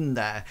in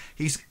there.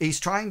 He's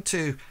trying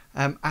to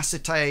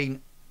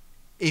ascertain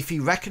if he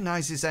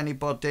recognizes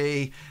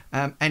anybody,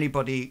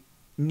 anybody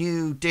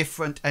new,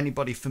 different,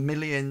 anybody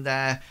familiar in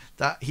there,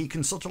 that he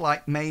can sort of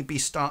like maybe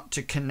start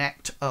to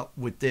connect up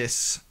with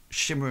this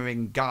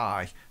shimmering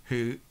guy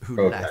who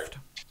left.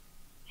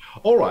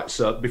 All right,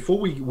 so before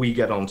we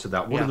get on to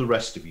that, what are the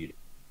rest of you?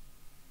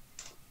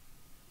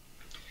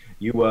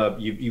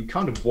 You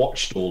kind of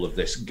watched all of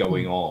this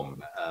going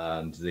on,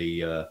 and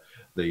the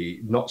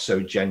not so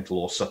gentle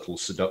or subtle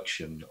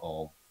seduction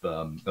of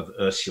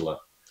Ursula,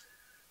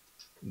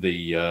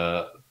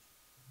 the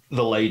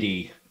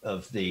lady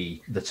of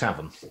the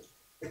tavern.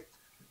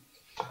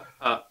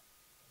 Oh,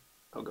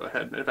 go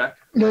ahead, Medivac.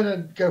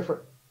 No, go for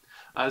it.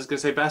 I was going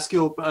to say,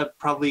 Brascule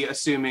probably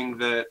assuming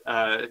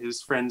that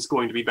his friend's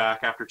going to be back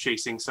after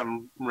chasing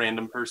some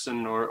random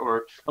person,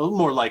 or a little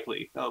more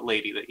likely, a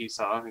lady that he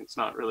saw. He's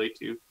not really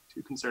too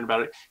concerned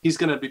about it. He's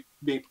going to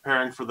be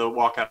preparing for the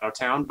walk out of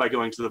town by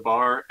going to the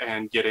bar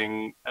and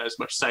getting as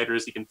much cider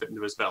as he can fit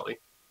into his belly.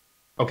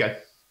 Okay.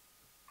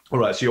 All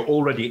right, so you're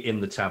already in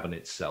the tavern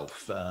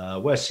itself.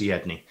 Where's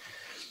Jedny?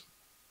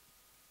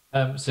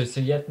 So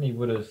Jedny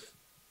would have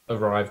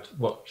arrived,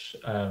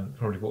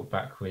 probably walked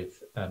back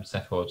with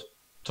Serfod,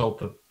 told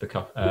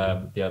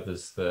the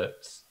others that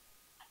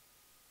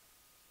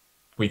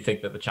we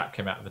think that the chap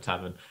came out of the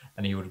tavern,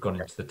 and he would have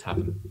gone into the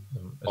tavern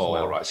as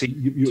well. Right. So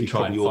you to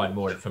try and find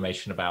more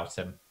information about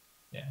him.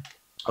 Yeah.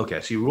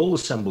 Okay, so you're all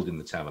assembled in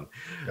the tavern,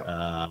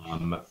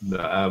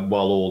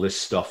 while all this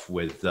stuff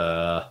with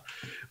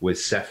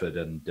Serfod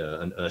and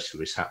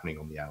Ursula is happening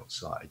on the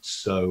outside.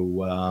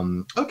 So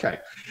okay,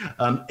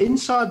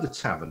 inside the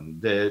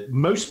tavern,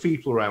 most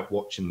people are out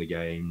watching the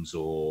games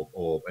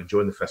or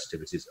enjoying the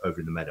festivities over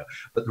in the meadow,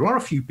 but there are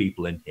a few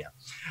people in here.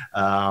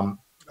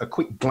 A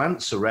quick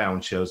glance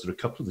around shows that a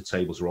couple of the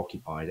tables are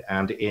occupied,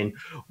 and in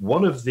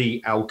one of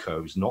the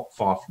alcoves, not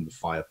far from the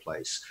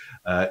fireplace,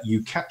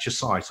 you catch a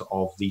sight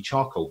of the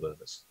charcoal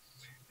burners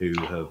who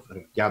have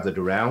gathered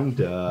around.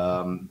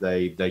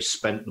 They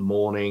spent the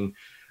morning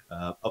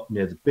up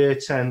near the beer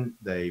tent.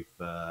 They've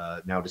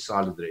now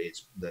decided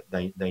that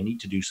they need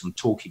to do some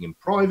talking in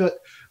private,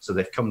 so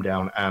they've come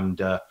down and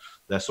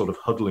they're sort of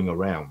huddling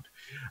around.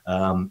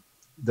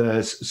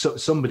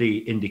 Somebody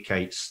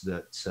indicates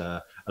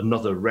that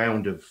another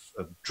round of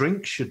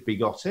drink should be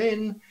got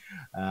in.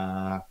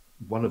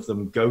 One of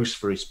them goes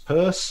for his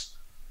purse,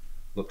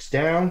 looks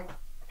down,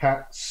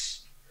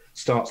 pats,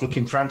 starts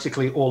looking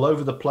frantically all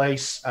over the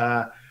place.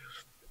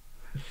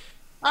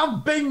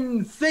 I've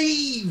been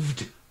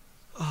thieved!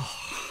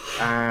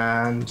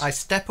 And I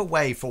step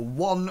away for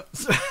 1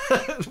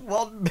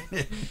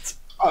 minute.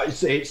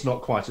 It's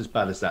not quite as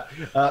bad as that.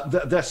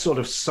 Their sort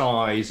of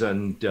size,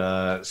 and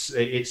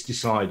it's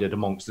decided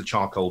amongst the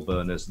charcoal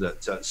burners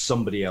that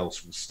somebody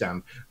else will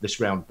stand this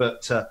round.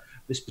 But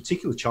this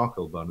particular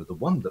charcoal burner, the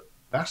one that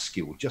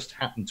Brascule just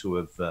happened to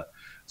have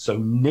so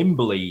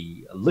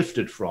nimbly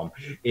lifted from,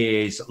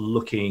 is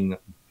looking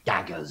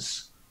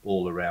daggers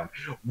all around.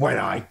 When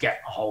I get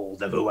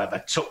hold of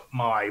whoever took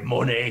my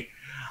money,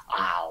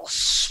 I'll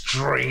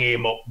string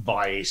him up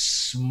by his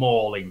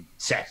small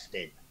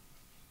intestine.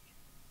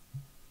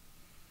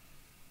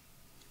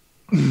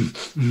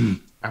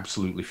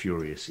 Absolutely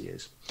furious he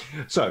is.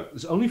 So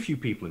there's only a few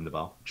people in the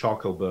bar,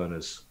 charcoal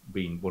burners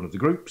being one of the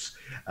groups,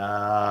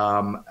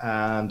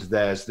 and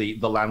there's the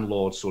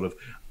landlord sort of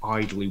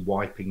idly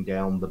wiping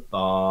down the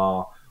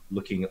bar,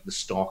 looking at the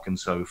stock and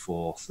so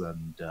forth,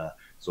 and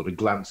sort of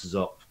glances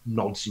up,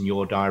 nods in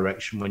your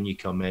direction when you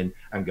come in,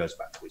 and goes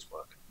back to his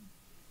work.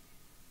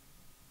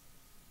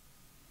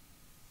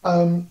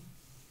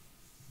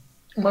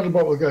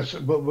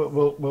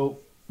 Mandelbrot will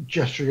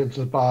gesture into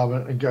the bar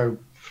and go,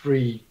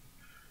 Three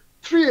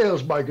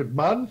ales, my good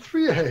man.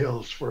 3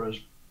 ales for us.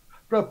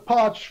 For a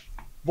parched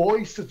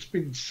voice that's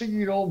been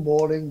singing all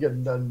morning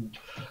and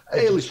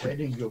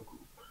entertaining your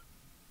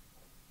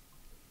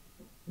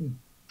group.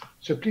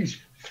 So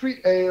please, 3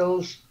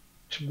 ales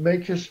to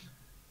make us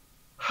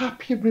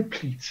happy and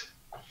replete.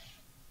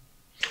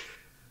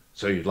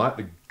 So you'd like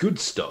the good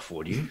stuff,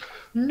 would you?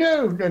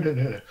 No.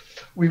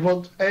 We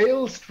want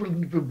ales that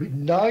will be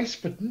nice,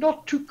 but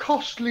not too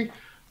costly,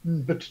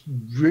 but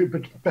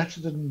better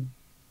than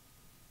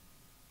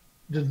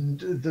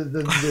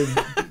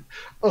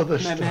other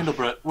stuff.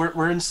 Mandelbrot,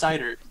 we're in a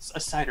cider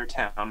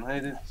town.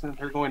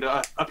 They're going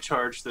to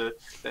upcharge the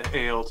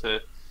ale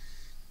to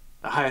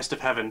the highest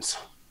of heavens.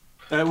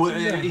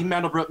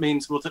 Mandelbrot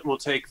means we'll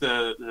take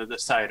the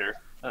cider.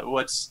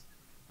 What's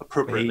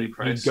appropriately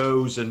priced? He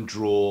goes and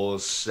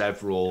draws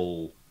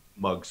several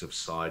mugs of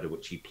cider,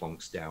 which he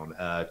plonks down,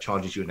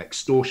 charges you an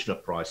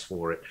extortionate price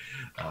for it,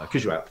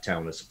 because you're out of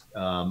towners.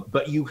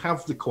 But you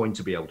have the coin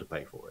to be able to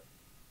pay for it.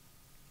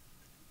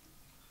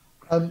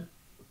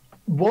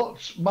 What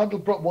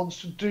Mandelbrot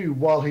wants to do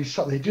while he's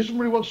sat there, he doesn't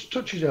really want to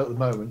touch his ale at the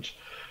moment,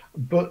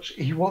 but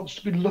he wants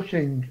to be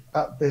looking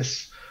at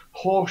this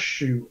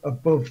horseshoe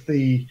above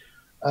the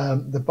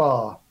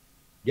bar.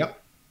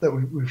 Yep. That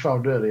we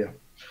found earlier.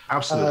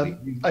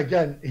 Absolutely.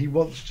 Again, he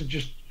wants to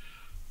just,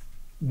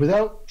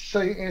 without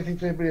saying anything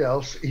to anybody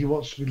else, he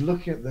wants to be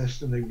looking at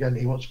this, and again,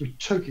 he wants to be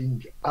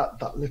tugging at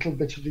that little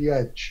bit of the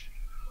edge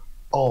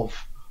of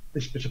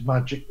this bit of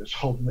magic that's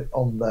holding it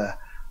on there.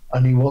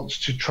 And he wants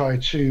to try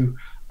to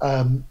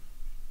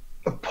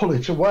pull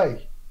it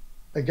away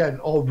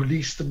again, or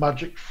release the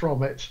magic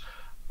from it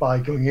by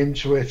going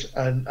into it,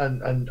 and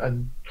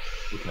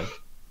okay.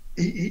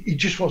 He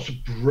just wants to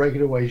break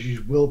it away.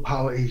 He's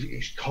willpower.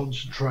 He's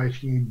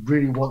concentrating. He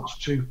really wants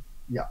to,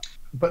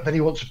 but then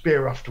he wants a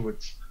beer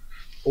afterwards.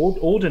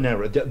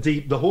 Ordinarily,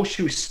 the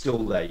horseshoe is still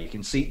there. You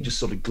can see it just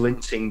sort of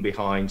glinting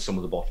behind some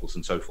of the bottles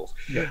and so forth.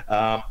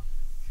 Yeah.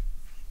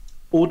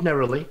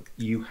 Ordinarily,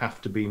 you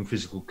have to be in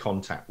physical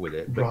contact with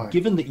it, but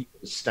given that you've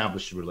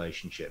established a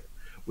relationship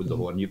with the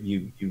horn,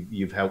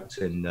 you've helped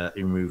in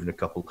removing a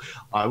couple,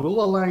 I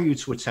will allow you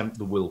to attempt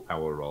the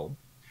willpower roll.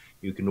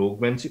 You can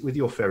augment it with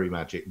your fairy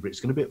magic, but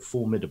it's going to be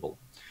formidable.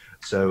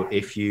 So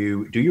if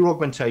you do your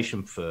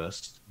augmentation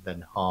first,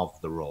 then halve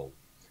the roll.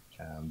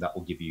 That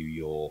will give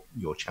you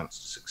your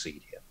chance to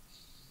succeed here.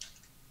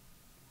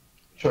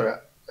 Sorry.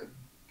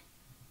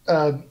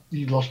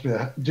 You lost me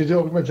there. Did the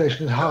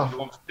augmentation in half? You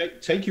want to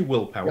take your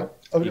willpower.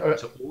 Yeah. You want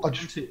to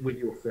augment it with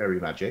your fairy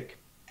magic.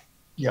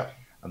 Yeah.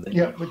 And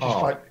then which is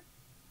fine.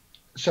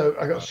 So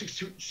I got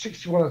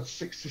 61 and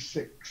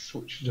 66,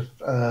 which is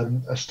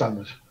a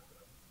standard.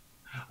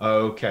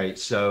 Okay,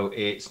 so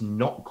it's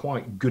not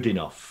quite good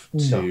enough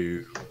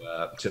to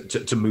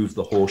move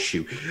the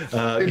horseshoe.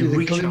 You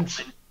reach out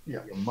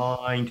your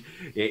mind.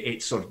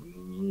 It's sort of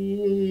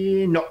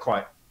not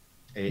quite.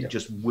 It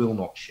just will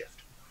not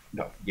shift.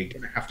 No, you're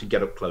going to have to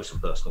get up close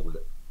and personal with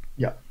it.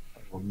 Yeah,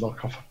 we'll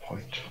knock off a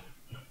point.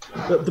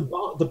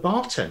 The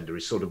bartender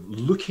is sort of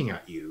looking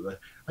at you.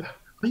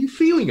 Are you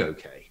feeling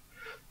okay?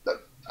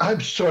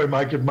 I'm sorry,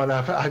 my good man.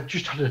 I've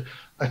just had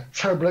a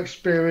terrible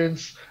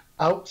experience.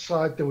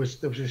 Outside, there was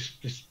this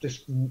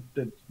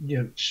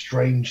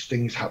strange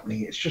things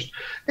happening. It's just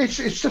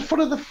it's the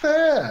fun of the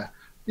fair.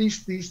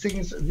 These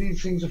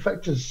things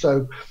affect us.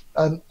 So,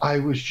 I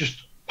was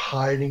just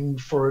pining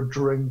for a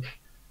drink.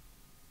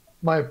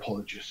 My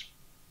apologies.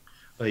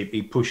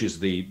 He pushes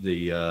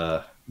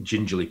the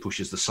gingerly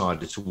pushes the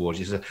cider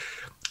towards you.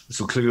 This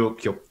will clear up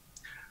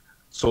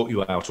sort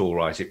you out all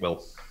right. It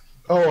will.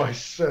 Oh, I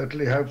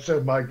certainly hope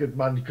so, my good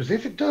man, because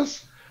if it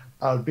does,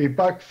 I'll be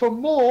back for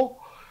more.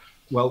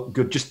 Well,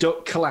 good. Just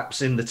don't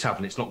collapse in the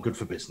tavern. It's not good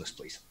for business,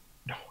 please.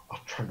 No,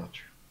 I'll try not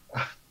to.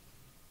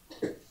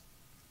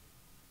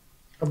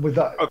 And with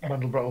that, Okay.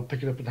 Mandelbrot will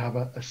pick it up and have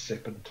a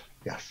sip, and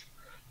yes.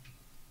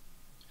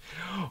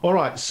 All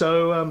right.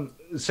 So,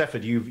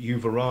 Serfod,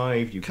 you've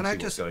arrived. You Can see I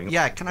what's just going on.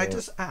 yeah? Can I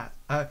just add?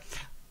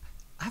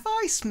 Have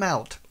I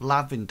smelt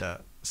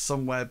lavender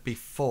somewhere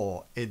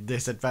before in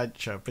this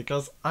adventure?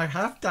 Because I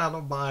have down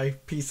on my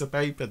piece of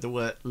paper the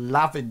word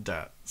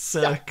lavender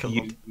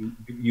circled.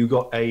 You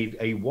got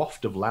a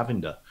waft of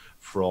lavender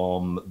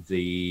from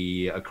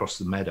across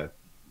the meadow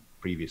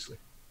previously.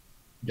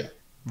 Yeah.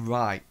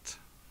 Right.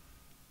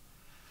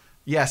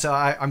 Yeah, so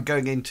I'm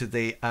going into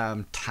the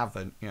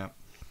tavern. Yeah.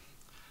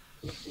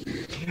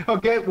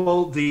 Okay.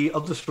 Well, the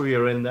other three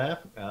are in there.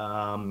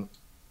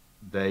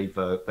 They've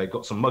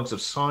got some mugs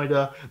of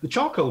cider. The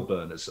charcoal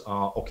burners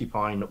are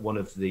occupying one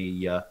of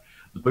the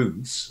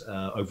booths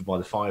over by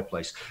the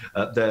fireplace.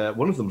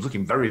 One of them's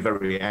looking very,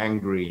 very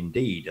angry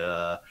indeed,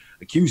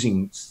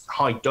 accusing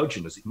High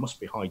Dudgeners, it must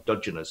be High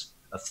Dudgeners,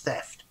 of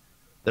theft.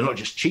 They're not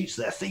just cheats,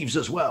 they're thieves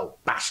as well,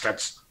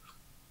 bastards.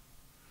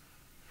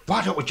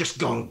 Why don't we just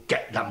go and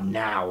get them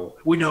now?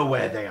 We know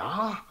where they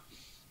are,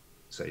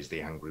 says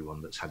the angry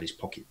one that's had his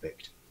pocket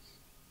picked.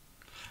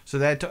 So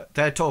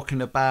they're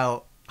talking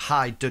about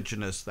High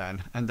Dudgeners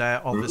then, and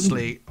they're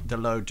obviously the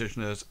Low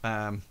Dudgeners.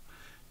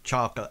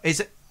 Charcoal.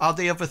 Are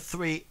the other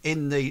three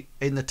in the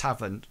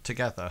tavern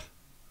together?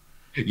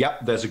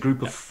 Yep, there's a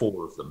group of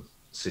four of them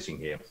sitting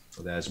here.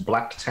 There's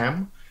Black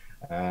Tam,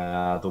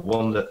 the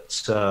one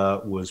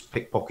that was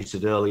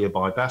pickpocketed earlier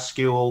by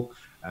Brascule,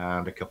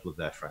 and a couple of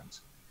their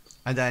friends.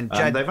 And then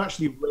they've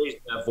actually raised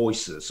their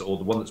voices, or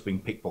the one that's been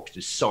pickpocketed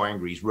is so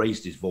angry he's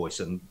raised his voice,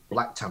 and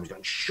Black Tam is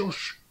going,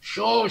 shush,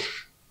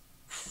 shush,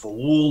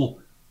 fool.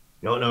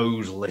 You don't know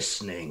who's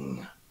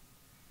listening.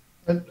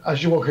 And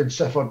as you walk in,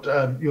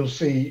 Serfod, you'll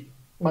see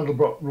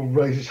Mandelbrot will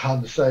raise his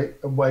hand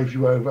and wave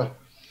you over.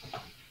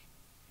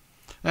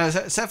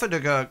 Serfod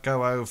will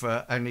go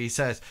over, and he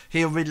says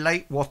he'll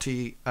relate what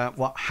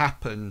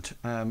happened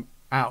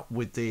out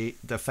with the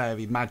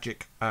fairy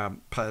magic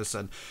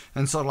person,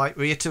 and sort of like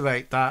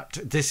reiterate that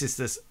this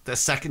is the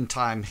second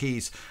time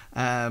he's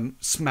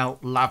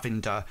smelt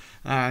lavender,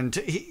 and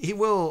he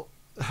will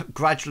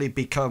gradually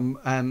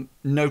become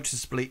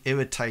noticeably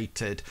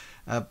irritated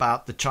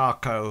about the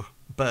charcoal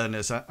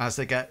burners as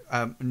they get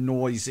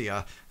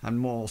noisier and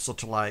more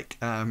sort of like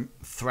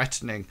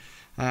threatening,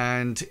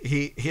 and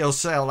he'll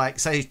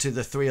say to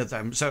the three of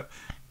them, so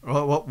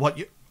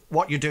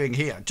what you doing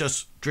here,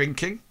 just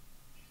drinking?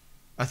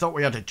 I thought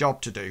we had a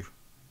job to do.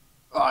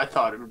 Oh, I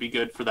thought it would be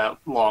good for that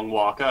long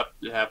walk up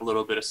to have a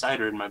little bit of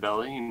cider in my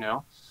belly,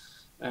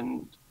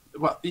 and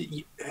well,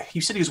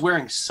 you said he was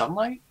wearing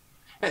sunlight.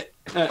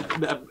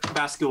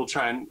 Brascule will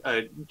try and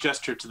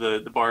gesture to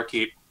the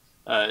barkeep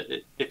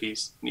if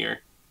he's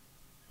near.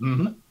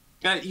 Mm-hmm.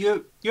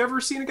 You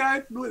ever seen a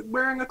guy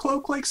wearing a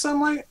cloak like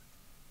sunlight?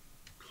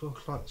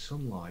 Cloak like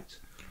sunlight.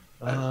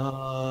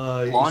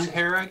 Blonde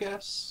hair, I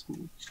guess.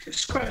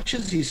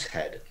 Scratches his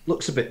head.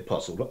 Looks a bit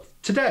puzzled.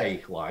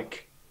 Today,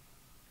 like.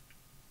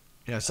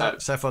 Yeah,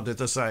 Serfod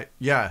did say,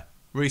 yeah,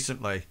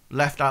 recently.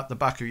 Left out the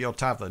back of your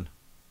tavern.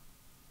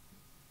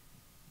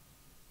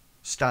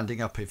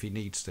 Standing up if he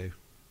needs to.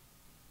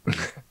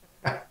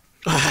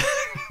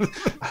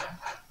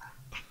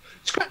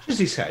 Scratches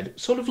his head,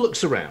 sort of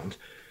looks around.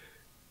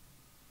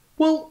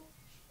 Well,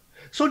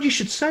 so you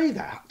should say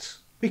that,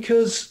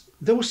 because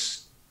there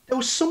was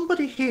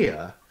somebody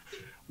here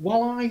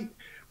while I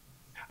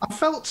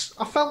felt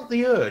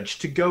the urge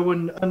to go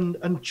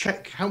and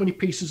check how many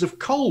pieces of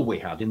coal we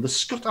had in the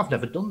scut. I've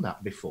never done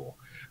that before.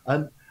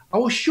 And I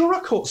was sure I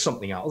caught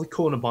something out of the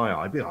corner of my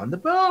eye behind the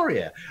bar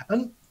here.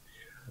 And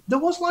there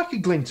was like a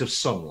glint of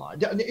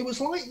sunlight, and it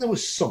was like there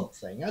was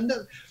something. And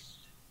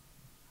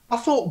I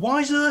thought,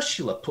 why's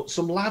Ursula put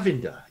some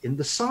lavender in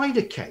the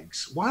cider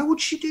kegs? Why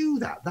would she do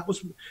that?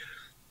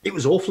 It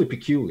was awfully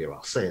peculiar,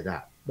 I'll say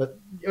that. But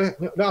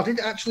I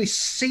didn't actually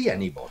see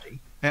anybody.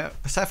 Yeah,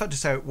 Serfod,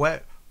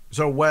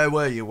 where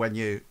were you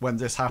when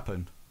this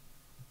happened?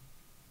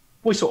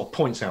 Well, he sort of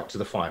points out to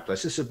the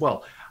fireplace. He said,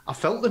 well, I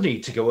felt the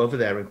need to go over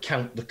there and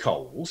count the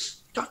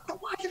coals.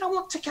 Why did I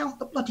want to count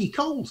the bloody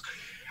coals?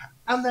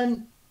 And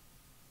then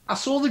I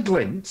saw the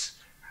glint,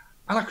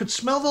 and I could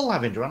smell the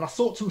lavender, and I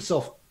thought to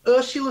myself,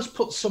 Ursula's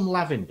put some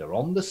lavender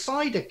on the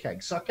cider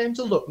keg. So I came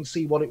to look and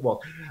see what it was.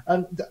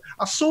 And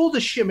I saw the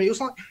shimmer. It was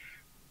like...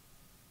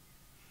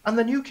 And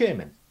then you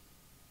came in.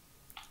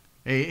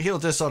 He'll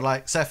just sort of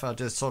like, Serfod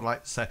just sort of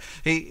like say,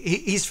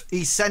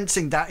 he's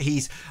sensing that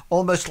he's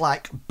almost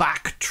like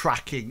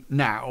backtracking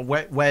now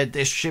where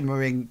this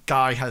shimmering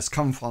guy has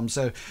come from.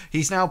 So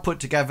he's now put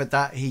together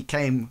that he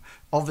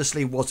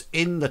obviously was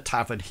in the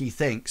tavern, he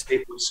thinks.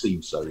 It would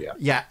seem so, yeah.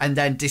 Yeah, and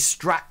then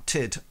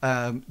distracted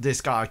this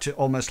guy to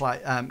almost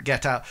like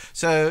get out.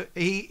 So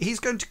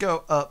he's going to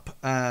go up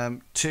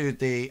to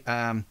the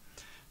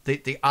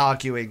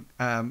arguing.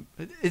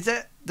 Is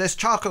there's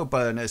charcoal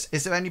burners.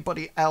 Is there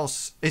anybody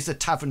else? Is the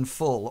tavern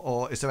full,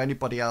 or is there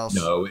anybody else?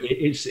 No,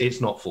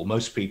 it's not full.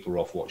 Most people are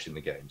off watching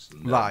the games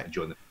and right.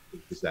 enjoying the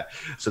is there.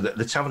 So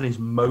the tavern is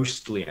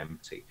mostly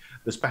empty.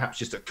 There's perhaps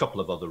just a couple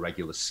of other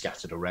regulars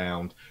scattered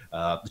around.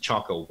 The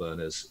charcoal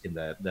burners in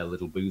their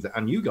little booth,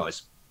 and you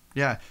guys.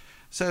 Yeah.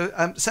 So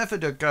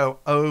Serfod will go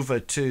over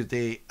to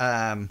the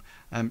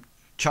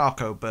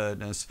charcoal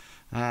burners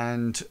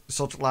and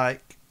sort of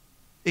like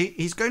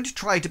he's going to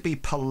try to be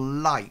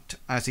polite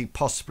as he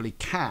possibly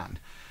can,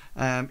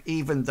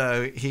 even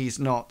though he's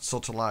not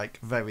sort of like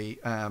very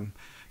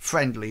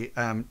friendly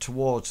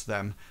towards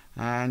them.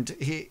 And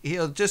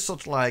he'll just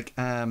sort of like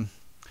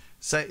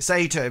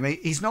say to him,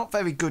 he's not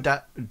very good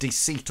at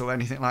deceit or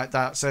anything like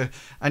that. So,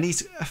 and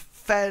he's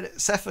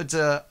Serfod's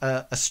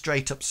a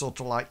straight up sort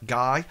of like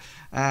guy,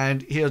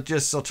 and he'll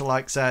just sort of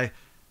like say,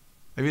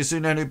 "Have you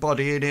seen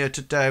anybody in here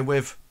today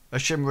with a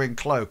shimmering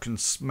cloak and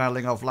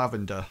smelling of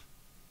lavender?"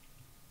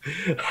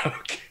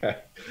 Okay,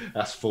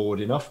 that's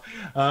forward enough.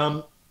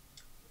 Black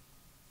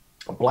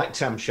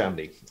Tam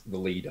Shandy, the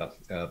leader,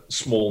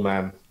 small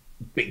man.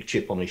 Big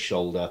chip on his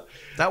shoulder.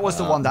 That was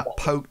the one that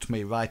poked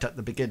me right at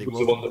the beginning. It was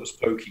the one that was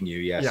poking you,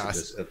 yes. At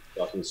the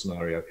start of the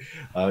scenario.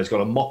 He's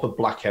got a mop of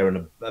black hair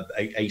and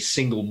a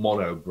single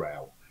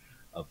monobrow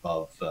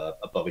above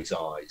his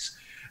eyes.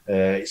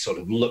 He sort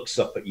of looks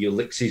up at you,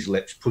 licks his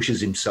lips,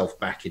 pushes himself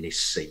back in his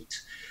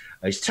seat.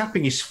 He's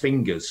tapping his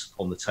fingers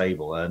on the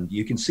table, and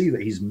you can see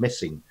that he's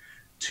missing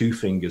 2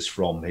 fingers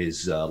from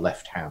his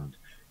left hand.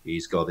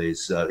 He's got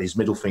his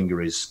middle finger,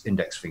 his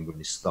index finger,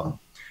 and his thumb,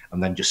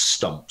 and then just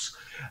stumps.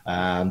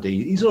 And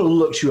he sort of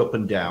looks you up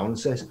and down and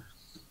says,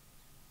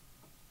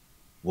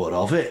 "What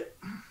of it?"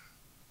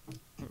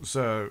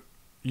 So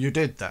you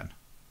did then?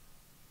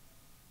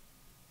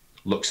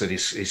 Looks at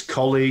his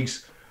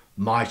colleagues.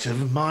 Might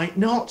have, might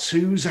not.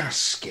 Who's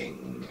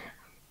asking?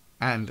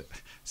 And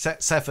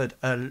Serfod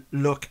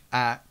look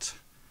at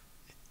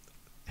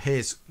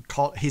his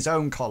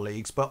own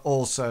colleagues, but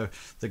also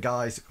the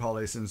guy's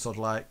colleagues, and sort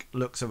of like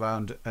looks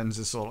around and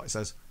just sort of like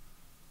says,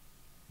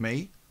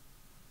 "Me?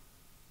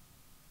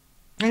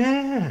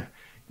 Yeah,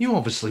 you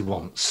obviously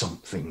want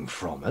something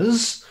from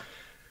us.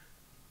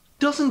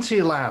 Doesn't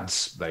he,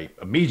 lads?" They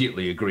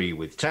immediately agree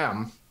with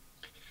Tam.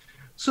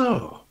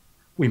 "So,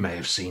 we may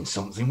have seen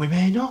something, we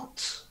may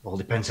not. All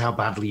depends how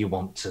badly you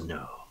want to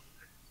know."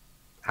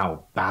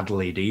 "How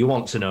badly do you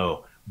want to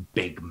know,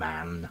 big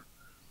man?"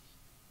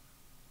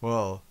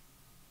 "Well,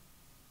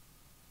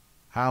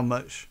 how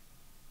much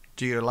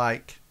do you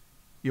like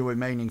your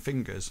remaining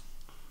fingers?"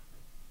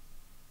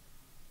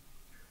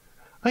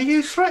 "Are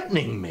you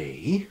threatening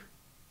me?"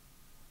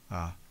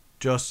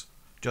 Just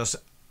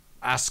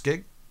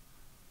asking."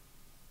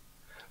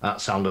 "That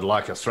sounded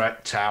like a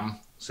threat, Tam,"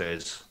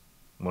 says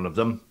one of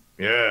them.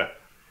 "Yeah.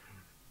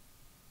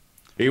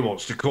 He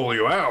wants to call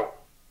you out."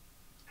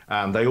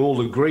 And they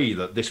all agree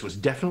that this was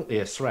definitely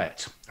a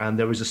threat, and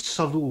there is a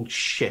subtle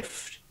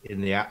shift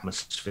in the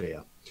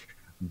atmosphere.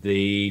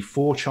 The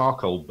 4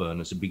 charcoal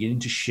burners are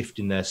beginning to shift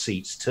in their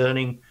seats,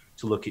 turning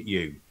to look at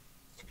you.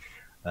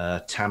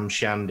 Tam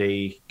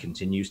Shandy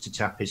continues to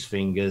tap his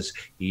fingers.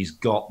 He's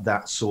got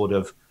that sort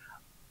of,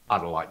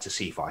 "I'd like to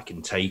see if I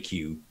can take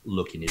you"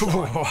 look in his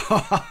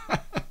eye.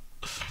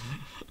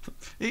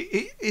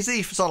 Is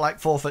he sort of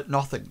like 4 foot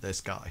nothing, this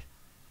guy?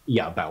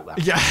 Yeah, about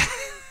that. Yeah.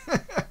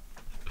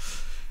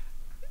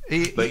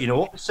 But you know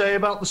what to say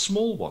about the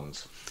small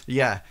ones?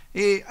 Yeah.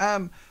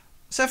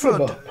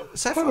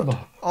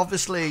 Serfod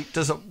obviously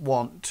doesn't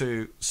want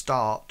to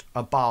start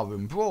a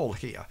barroom brawl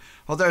here,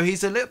 although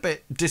he's a little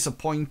bit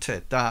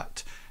disappointed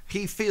that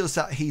he feels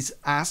that he's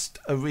asked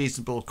a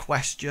reasonable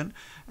question,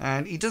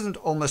 and he doesn't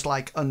almost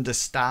like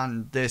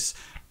understand this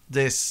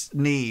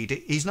need.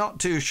 He's not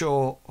too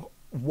sure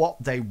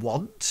what they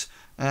want,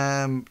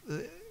 and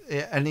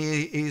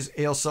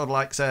he'll sort of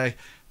like say,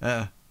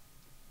 "Hang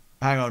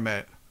on a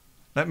minute,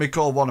 let me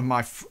call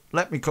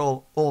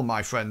all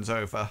my friends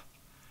over."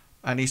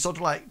 And he sort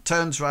of like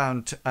turns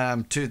around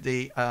to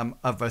the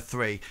other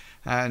 3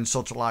 and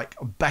sort of like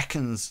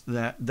beckons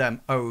them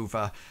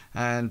over,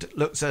 and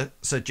looks at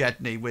Sir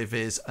Jedny with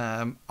his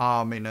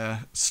arm in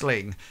a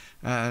sling,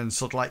 and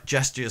sort of like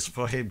gestures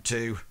for him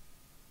to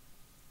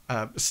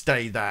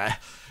stay there,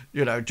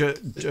 you know,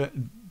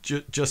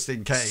 just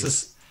in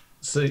case.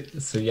 So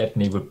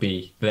Jedny would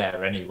be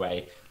there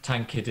anyway,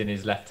 tankard in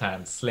his left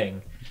hand,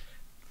 sling.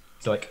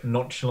 So like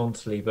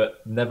nonchalantly,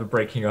 but never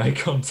breaking eye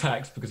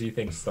contact because he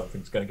thinks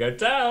something's going to go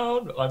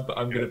down.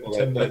 I'm going to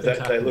pretend that it's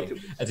happening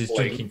as he's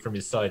drinking from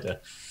his cider.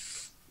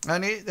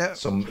 And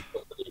somebody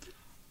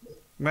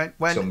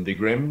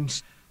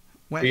grims.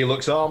 He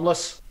looks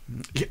harmless.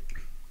 Yeah.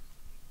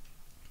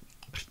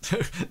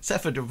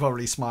 Serfod will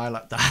probably smile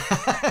at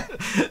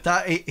that.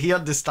 That he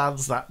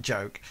understands that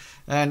joke,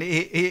 and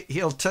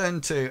he'll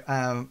turn to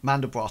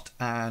Mandelbrot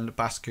and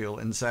Brascule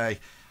and say,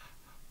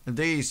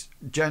 "These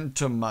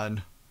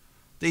gentlemen,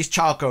 these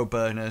charcoal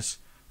burners,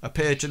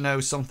 appear to know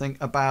something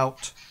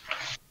about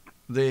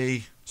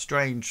the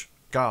strange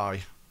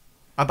guy,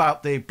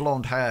 about the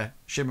blonde hair,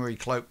 shimmery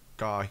cloak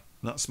guy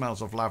that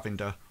smells of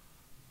lavender."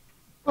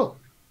 Well,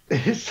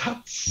 is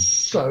that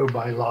so,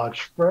 my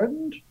large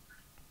friend?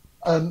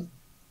 And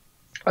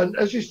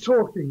as he's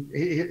talking,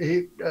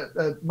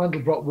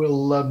 Mandelbrot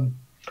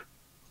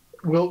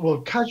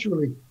will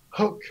casually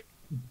hook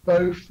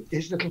both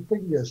his little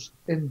fingers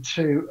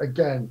into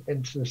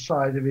the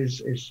side of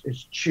his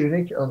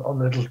tunic on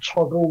the little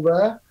toggle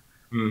there,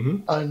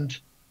 and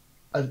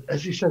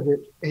as he says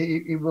it,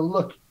 he will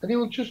look and he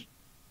will just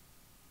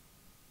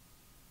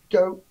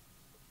go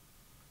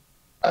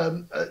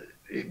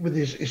with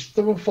his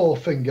thumb and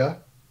forefinger,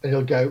 and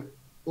he'll go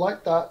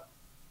like that,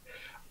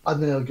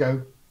 and then he'll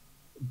go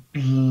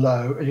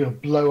blow, and he'll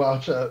blow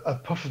out a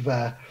puff of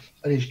air,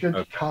 and he's going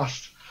to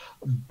cast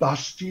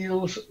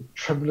Brascule's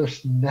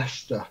Tremulous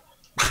Nester.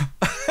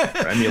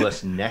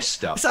 Tremulous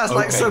Nester. Sounds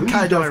like some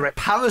kind of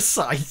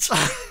parasite.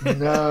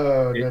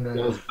 No.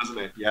 Does, doesn't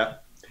it? Yeah.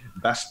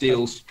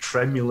 Brascule's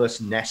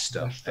Tremulous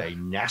Nester, a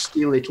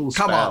nasty little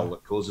spell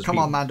that causes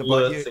people to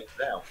blur things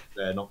out.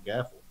 They're not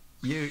careful.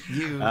 You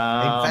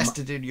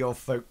invested in your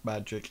folk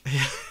magic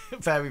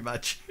very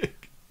much.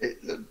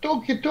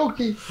 Donkey.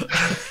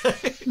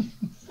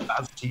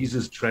 That's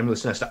Jesus,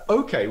 Tremulous Nester.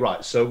 Okay,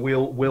 right. So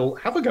we'll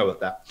have a go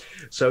at that.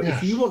 So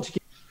if you want to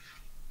give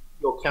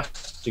your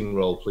casting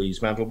roll, please,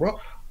 Mandelbrot.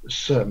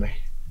 Certainly.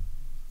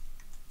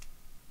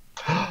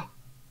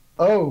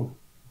 Oh,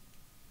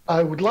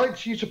 I would like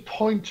to use a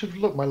point of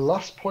luck, my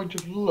last point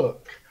of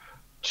luck,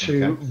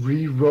 to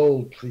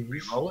re-roll, please.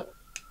 Re-roll it.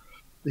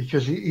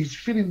 Because he's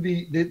feeling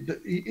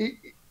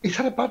he's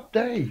had a bad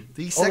day.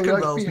 These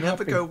second rolls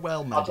never go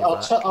well, man.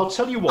 I'll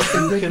tell you what.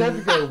 They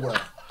never go well.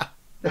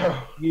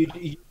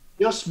 You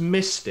just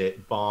missed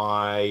it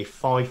by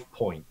 5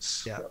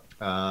 points. Yeah.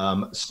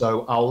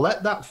 So I'll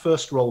let that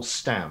first roll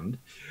stand,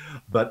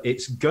 but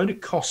it's going to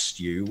cost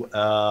you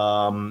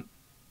 1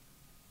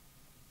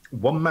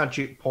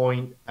 magic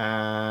point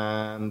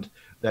and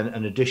then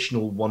an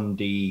additional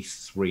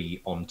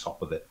 1d3 on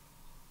top of it.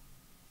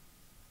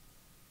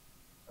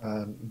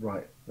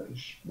 Right,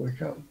 let's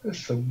work out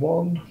this. So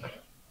one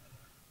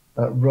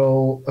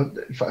roll.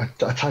 If I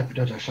type it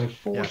out, so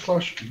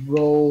 /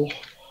 roll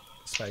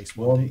space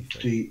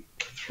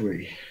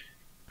 1d3.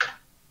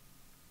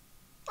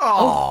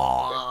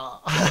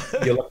 Oh,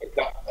 You're lucky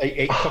that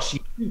it costs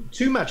you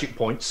 2 magic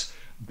points,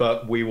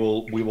 but we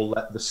will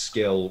let the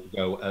skill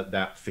go at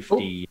that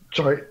 50. Oh,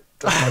 sorry,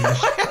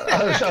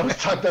 I was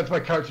typed out my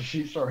character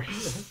sheet. Sorry.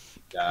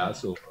 Yeah,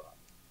 that's all right.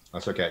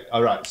 That's okay.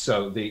 All right,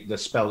 so the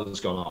spell has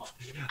gone off.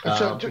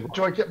 So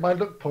do I get my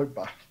luck point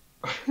back?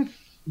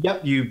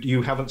 Yep,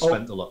 you haven't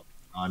spent the luck.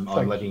 I'm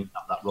letting you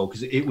have that roll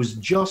because it was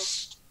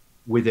just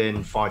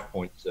within 5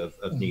 points of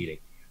needing.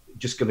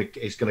 It's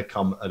gonna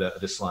come at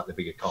a slightly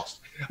bigger cost.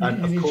 And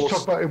you of need course, to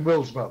talk about in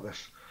wills about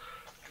this.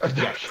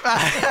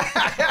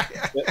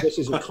 This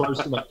isn't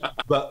close enough.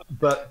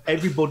 But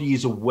everybody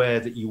is aware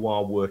that you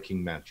are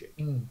working magic.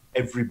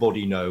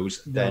 Everybody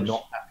knows they're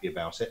not happy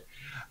about it.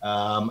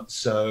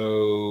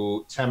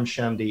 So Tam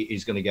Shandy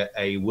is going to get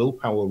a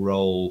willpower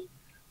roll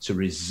to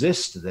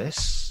resist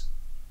this,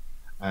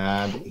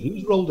 and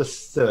he rolled a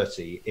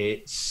 30.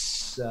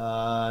 It's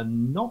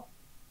not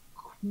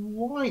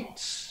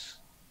quite.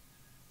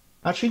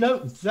 Actually, no,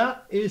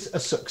 that is a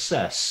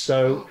success.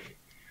 So,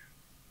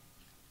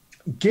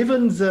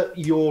 given that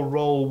your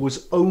roll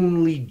was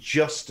only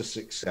just a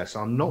success,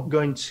 I'm not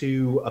going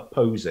to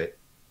oppose it,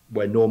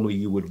 where normally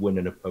you would win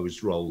an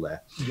opposed roll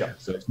there. Yeah.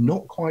 So it's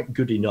not quite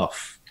good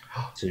enough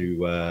to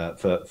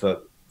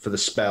for the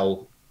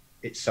spell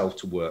itself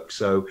to work.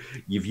 So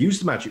you've used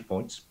the magic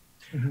points.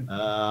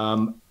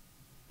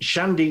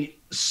 Shandy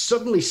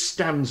suddenly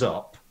stands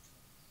up,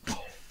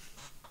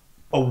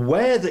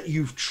 aware that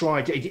you've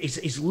tried.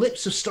 His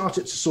lips have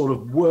started to sort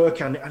of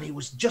work, and he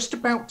was just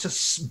about to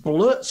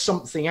blurt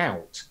something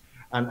out,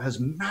 and has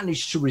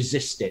managed to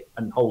resist it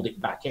and hold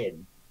it back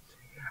in,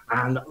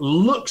 and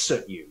looks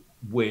at you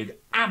with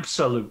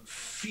absolute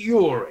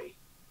fury.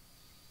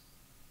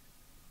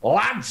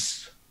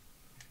 Lads,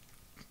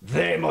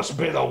 they must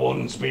be the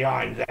ones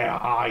behind their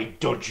high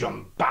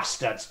dudgeon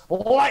bastards.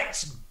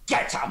 Let's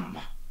get them.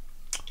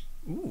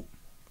 Ooh,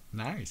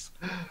 nice.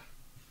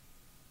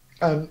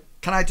 Um,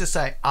 Can I just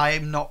say, I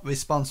am not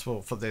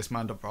responsible for this,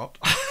 Mandelbrot.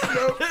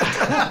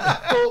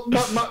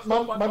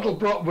 well,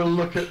 Mandelbrot will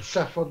look at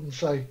Serfod and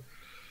say,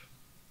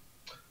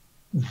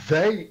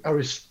 they are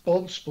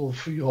responsible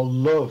for your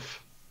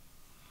love.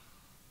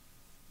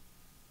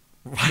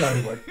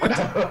 No,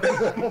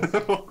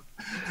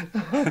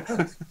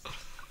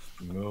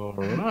 All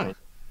right.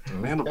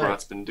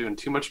 Mandelbrot's been doing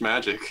too much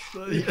magic.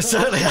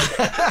 Certainly.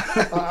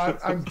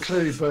 I'm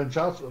clearly burnt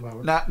out at the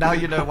moment. Now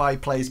you know why he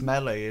plays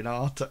melee in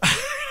art.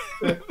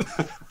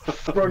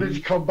 Thrown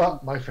into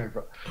combat, my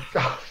favourite.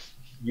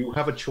 You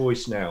have a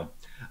choice now.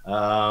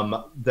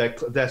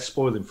 They're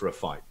spoiling for a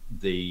fight.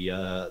 The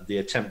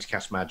attempt to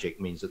cast magic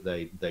means that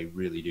they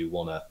really do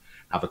want to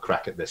have a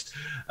crack at this.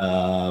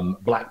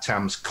 Black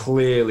Tam's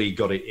clearly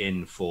got it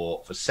in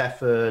for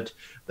Serfod.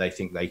 They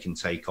think they can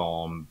take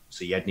on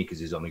Jedny because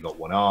he's only got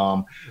one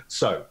arm.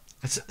 So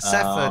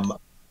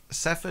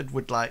Serfod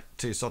would like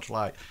to sort of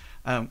like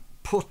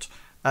put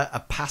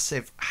a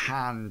passive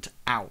hand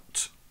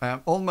out,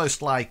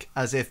 almost like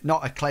as if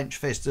not a clenched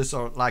fist, just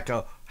sort of like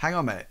a hang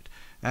on a minute,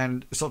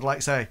 and sort of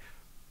like say,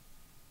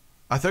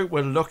 I think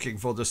we're looking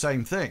for the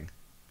same thing.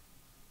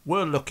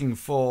 We're looking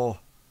for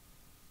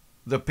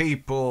the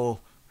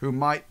people who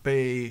might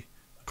be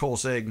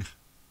causing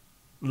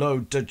Low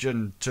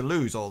Dudgeon to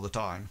lose all the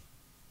time.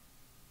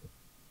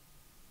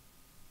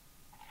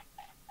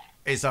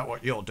 Is that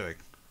what you're doing?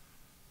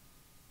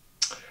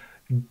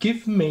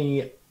 Give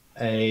me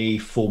a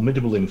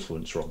formidable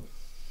influence roll.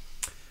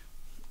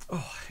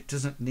 Oh, it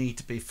doesn't need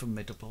to be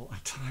formidable, I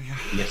tell you.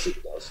 Yes,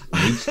 it does.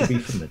 It needs to be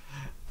formidable.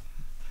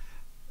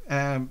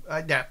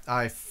 Yeah,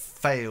 I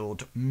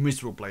failed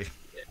miserably.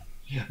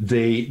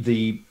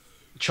 The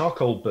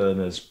charcoal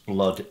burner's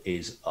blood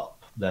is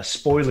up. They're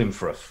spoiling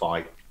for a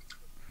fight.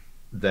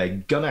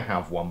 They're gonna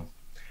have one,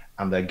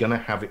 and they're gonna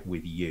have it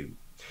with you.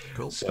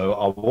 Cool. So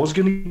I was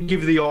going to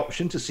give you the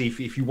option to see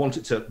if you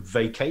wanted to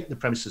vacate the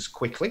premises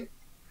quickly.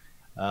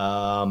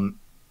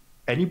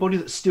 Anybody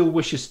that still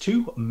wishes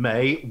to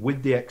may,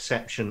 with the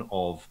exception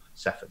of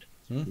Serfod,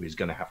 who is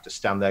going to have to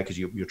stand there because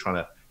you're trying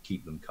to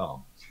keep them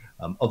calm.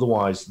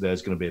 Otherwise,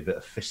 there's going to be a bit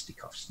of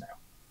fisticuffs now.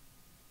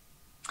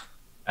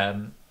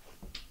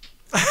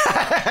 So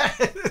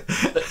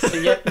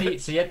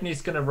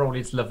Jedny's going to roll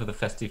his love of the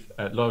festive,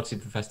 loyalty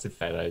to the festive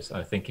fellows.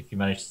 I think if you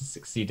manage to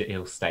succeed it,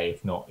 he'll stay.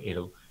 If not,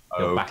 he'll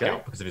back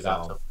out because of his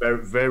arm. That's a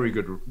very, very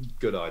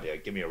good idea.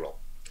 Give me a roll.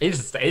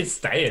 He's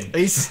staying.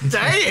 He's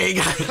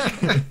staying.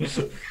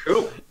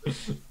 Cool.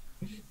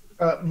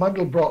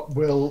 Mandelbrot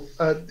will.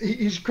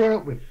 He's grown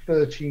up with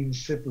 13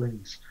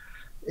 siblings.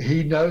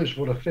 He knows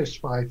what a fist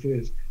fight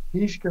is.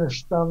 He's going to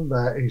stand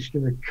there and he's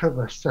going to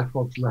cover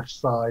Serfod's left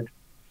side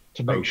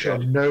to make sure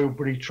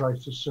nobody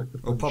tries to sucker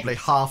punch. Or probably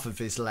half of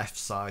his left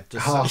side.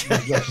 Half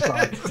of his left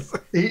side.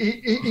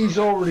 He's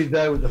already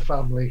there with the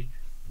family.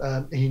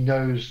 He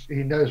knows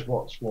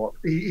what's what.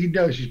 He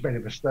knows he's made a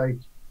mistake.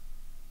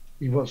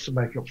 He wants to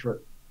make up for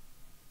it.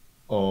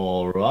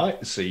 All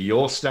right. So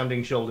you're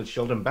standing shoulder to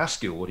shoulder. And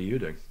Brascule, what are you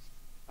doing?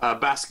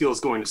 Brascule is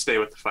going to stay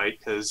with the fight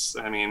because,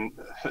 I mean,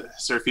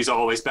 Surfy's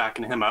always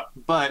backing him up.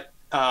 But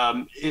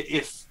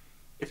if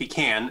he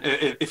can,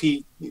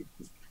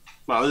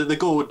 well, the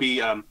goal would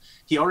be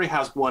he already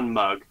has one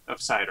mug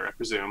of cider, I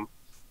presume,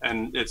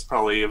 and it's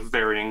probably of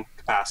varying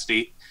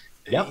capacity.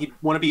 Yep. He'd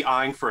want to be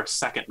eyeing for a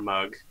second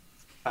mug,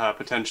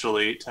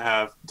 potentially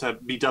to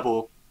be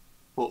double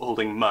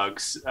holding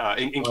mugs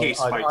in case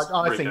fights.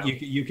 I think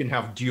you can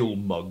have dual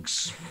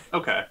mugs.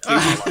 Okay,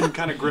 he's been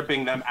kind of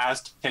gripping them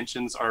as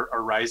tensions are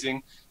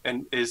rising,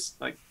 and is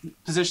like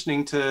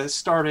positioning to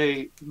start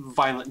a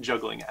violent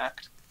juggling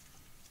act.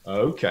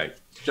 Okay.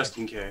 Just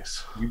in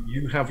case.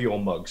 You have your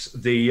mugs.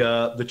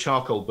 The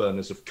charcoal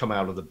burners have come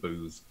out of the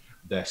booth.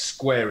 They're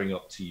squaring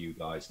up to you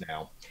guys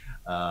now.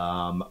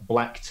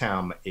 Black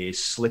Tam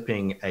is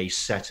slipping a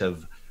set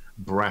of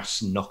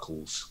brass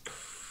knuckles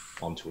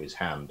onto his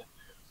hand.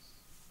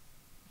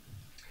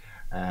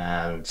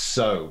 And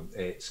so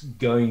it's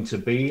going to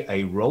be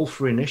a roll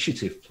for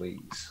initiative,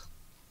 please.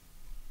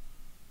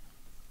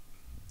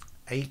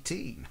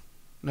 18.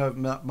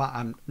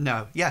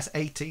 No, yes,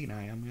 18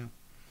 I am, yeah.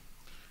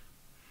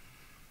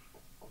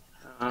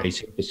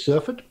 18 for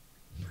Serfod.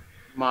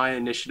 My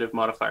initiative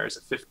modifier is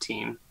a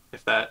 15,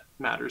 if that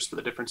matters for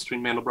the difference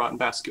between Mandelbrot and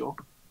Brascule.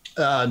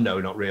 No,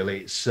 not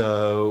really.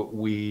 So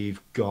we've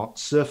got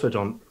Serfod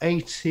on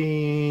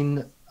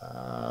 18,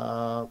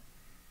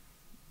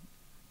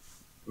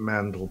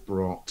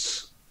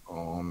 Mandelbrot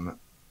on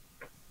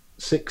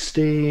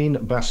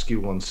 16,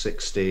 Brascule on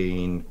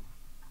 16,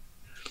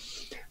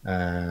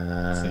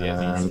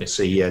 and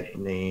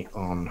Jedny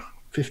on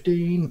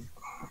 15.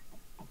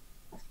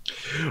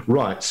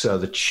 Right, so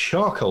the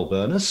charcoal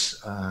burners,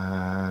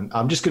 and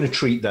I'm just going to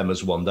treat them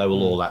as one. They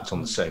will all act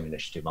on the same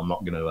initiative. I'm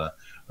not going to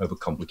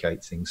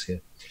overcomplicate things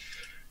here.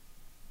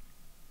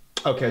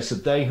 Okay, so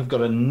they have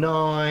got a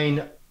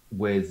 9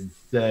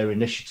 with their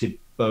initiative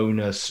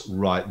bonus.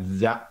 Right,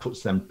 that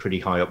puts them pretty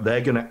high up.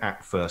 They're going to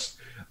act first.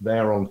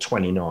 They're on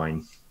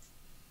 29.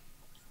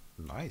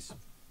 Nice.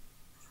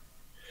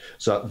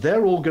 So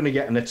they're all going to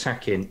get an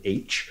attack in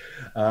each.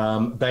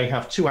 They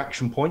have 2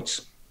 action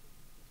points.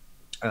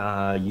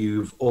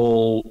 You've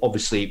all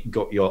obviously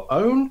got your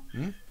own.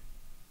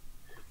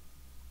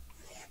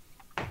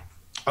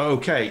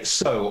 Okay,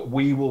 so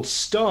we will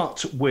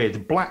start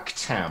with Black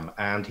Tam,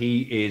 and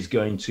he is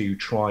going to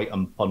try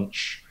and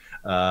punch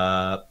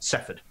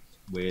Serfod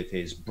with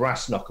his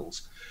brass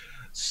knuckles.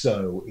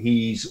 So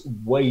he's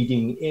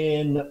wading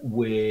in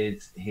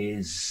with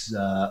his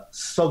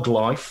Thug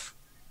Life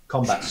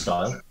combat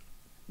style,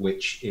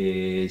 which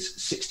is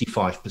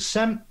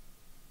 65%.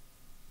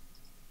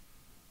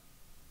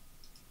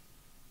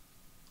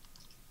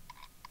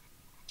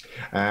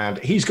 And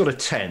he's got a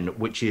 10,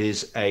 which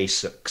is a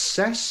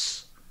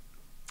success.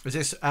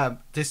 Is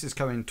this is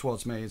coming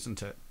towards me,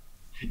 isn't it?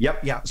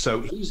 Yep. Yeah.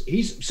 So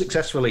he's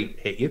successfully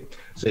hit you.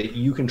 So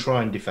you can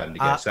try and defend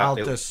against that. I'll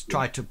just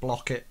try to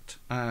block it,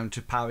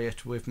 to parry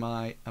it with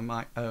my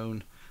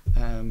own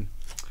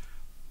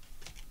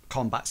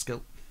combat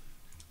skill.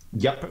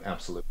 Yep,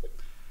 absolutely.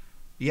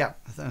 Yeah,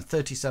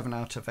 37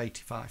 out of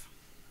 85.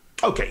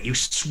 Okay, you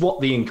swat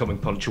the incoming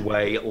punch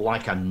away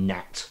like a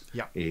gnat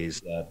Yep.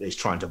 is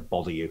trying to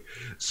bother you.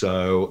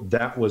 So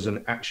that was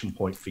an action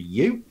point for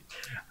you.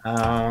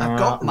 I've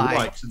got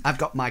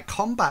right. my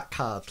combat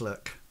card.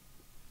 Look.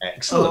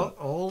 Excellent.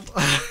 Old.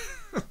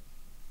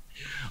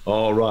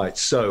 All right,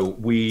 so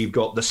we've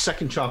got the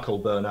second charcoal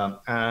burner,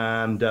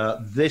 and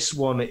this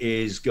one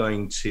is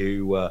going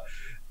to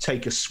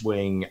take a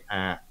swing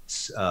at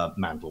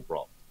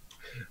Mandelbrot.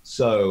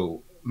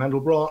 So,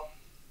 Mandelbrot,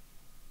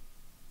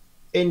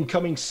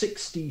 incoming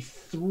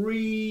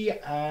 63,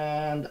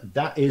 and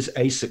that is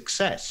a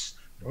success.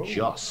 Oh.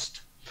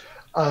 Just.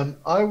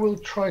 I will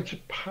try to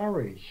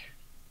parry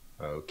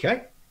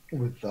Okay.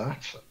 with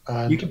that.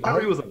 And You can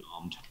parry with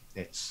unarmed.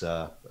 It's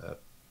I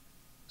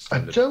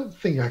standard. don't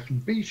think I can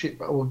beat it,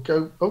 but I will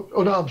go.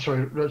 Oh no, I'm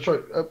sorry.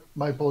 Sorry,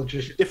 my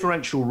apologies.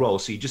 Differential roll,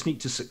 so you just need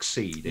to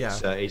succeed.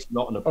 It's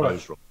not an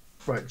opposed roll.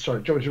 Right,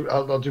 sorry. Do you want me to,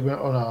 I'll do it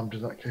unarmed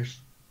in that case.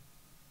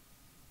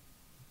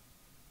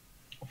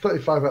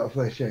 35 out of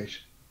 38.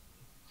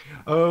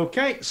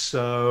 Okay,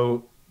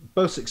 so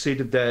both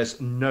succeeded.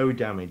 There's no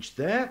damage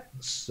there,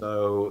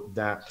 so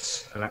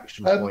that's an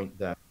action point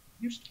there.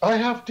 I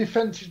have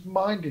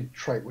defensive-minded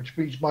trait, which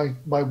means my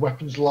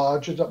weapon's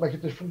larger. Does that make a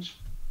difference?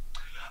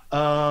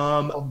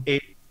 Only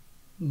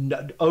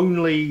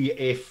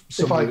if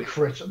I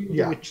crit,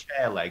 with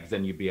chair leg,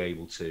 then you'd be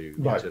able to,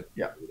 do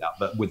that.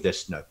 But with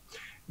this, no.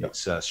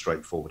 It's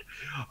straightforward.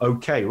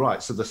 Okay,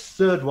 right. So the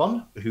third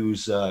one,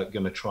 who's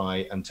going to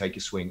try and take a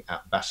swing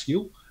at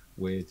Brascule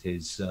with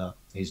his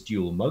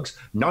dual mugs,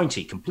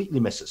 90 completely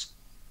misses.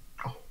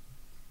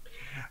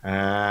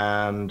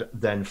 And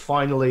then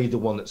finally, the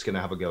one that's going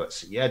to have a go at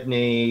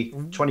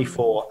Jedny,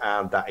 24,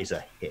 and that is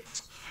a hit.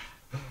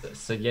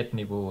 So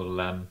Jedny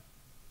will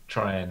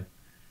try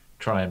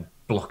and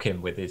block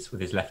him with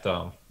his left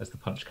arm as the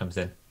punch comes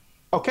in.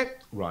 Okay,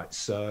 right.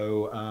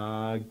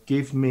 So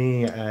give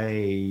me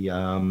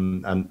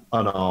an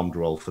unarmed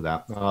roll for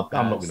that. I'm not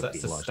going to.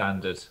 That's a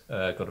standard.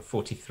 Got a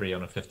 43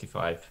 on a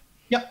 55.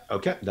 Yeah.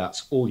 Okay,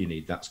 that's all you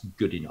need. That's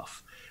good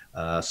enough.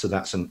 So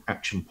that's an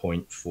action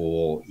point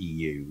for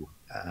you.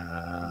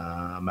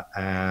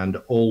 And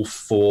all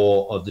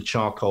four of the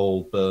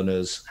charcoal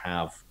burners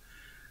have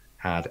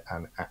had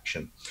an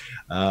action.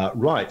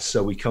 Right.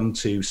 So we come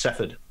to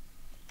Serfod.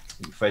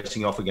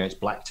 Facing off against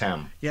Black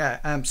Tam. Yeah,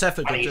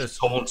 Serfod will just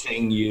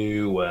taunting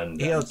you, and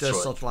he'll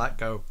just sort of like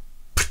go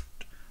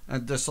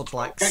and just sort of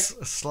like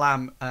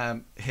slam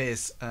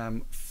his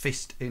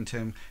fist into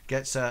him.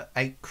 Gets a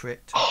 8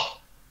 crit.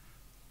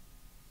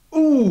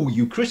 Ooh,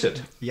 you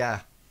critted. Yeah.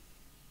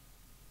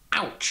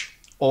 Ouch.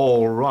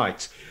 All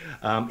right.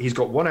 He's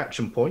got one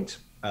action point.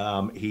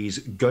 He's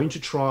going to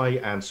try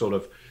and sort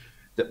of.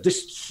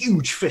 This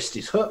huge fist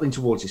is hurtling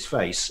towards his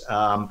face.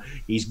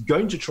 He's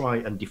going to try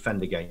and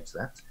defend against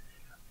that.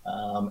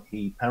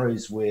 He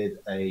parries with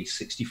a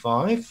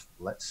 65.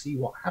 Let's see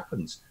what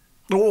happens.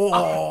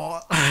 Oh.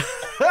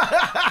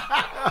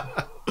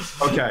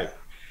 Okay.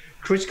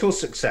 Critical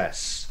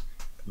success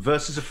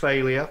versus a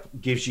failure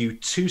gives you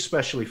 2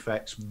 special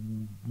effects,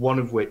 one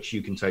of which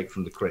you can take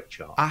from the crit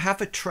chart. I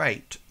have a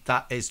trait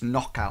that is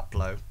knockout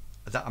blow.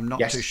 That I'm not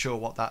too sure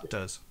what that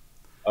does.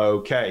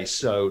 Okay,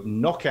 so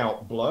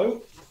knockout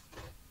blow.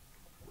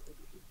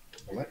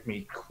 Let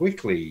me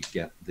quickly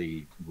get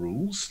the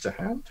rules to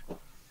hand.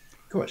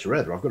 God, it's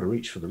rare. I've got to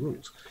reach for the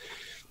rules.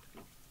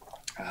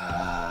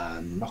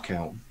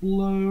 Knockout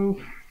blow.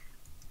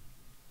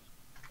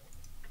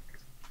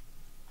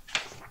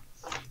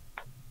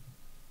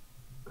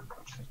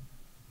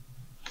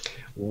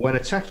 When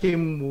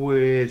attacking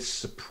with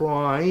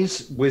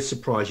surprise,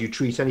 you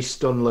treat any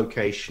stun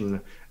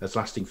location as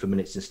lasting for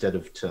minutes instead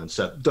of turns.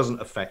 So it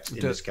doesn't affect in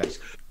this case,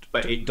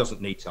 but it doesn't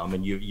need to. I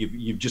mean,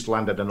 you've just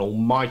landed an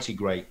almighty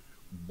great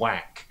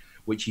whack,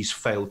 which he's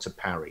failed to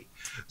parry.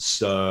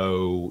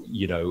 So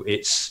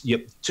it's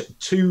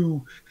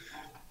two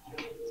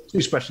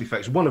special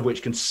effects, one of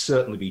which can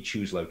certainly be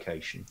choose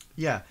location.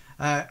 Yeah,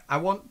 I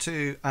want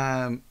to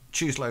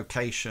choose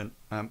location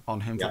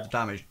on him for the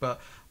damage,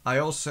 but I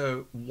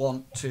also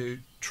want to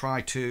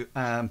try to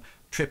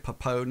trip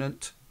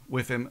opponent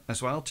with him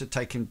as well to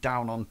take him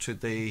down onto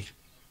the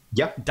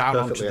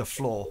onto the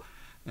floor.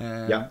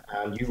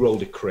 And you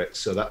rolled a crit,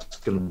 so that's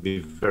going to be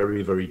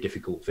very, very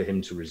difficult for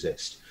him to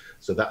resist.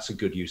 So that's a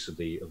good use of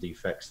the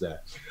effects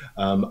there.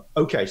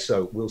 Okay,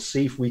 so we'll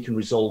see if we can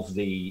resolve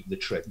the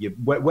trip.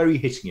 Where are you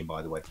hitting him,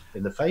 by the way?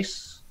 In the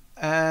face?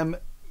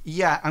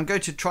 Yeah, I'm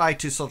going to try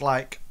to sort of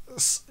like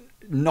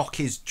knock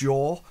his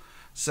jaw.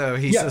 So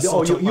he's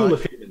you'll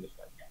have hit him in the face.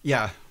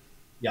 Yeah.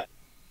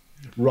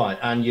 Right,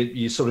 and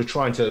you're sort of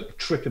trying to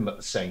trip him at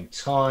the same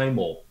time,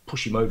 or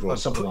push him over, or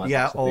something like that.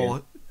 Yeah,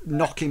 or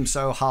knock him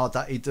so hard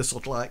that he just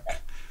sort of like.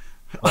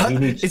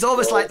 It's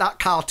almost like that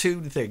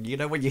cartoon thing,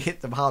 when you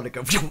hit them hard and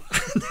go,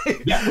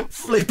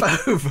 flip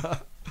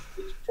over.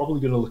 It's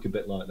probably going to look a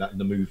bit like that in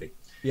the movie.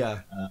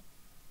 Yeah.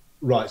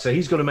 Right, so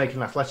he's going to make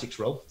an athletics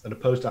roll, an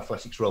opposed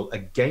athletics roll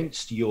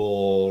against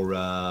your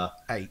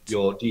 8.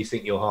 Do you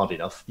think you're hard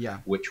enough?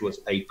 Yeah. Which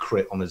was a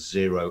crit on a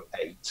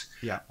 0-8.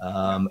 Yeah.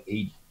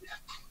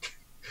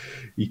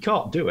 He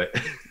can't do it.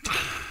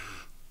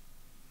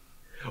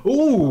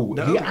 Oh,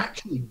 No. he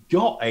actually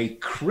got a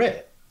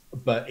crit,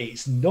 but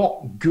it's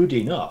not good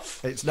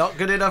enough. It's not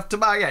good enough to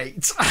my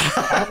 8.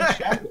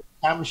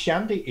 Tam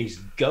Shandy is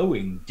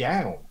going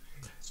down.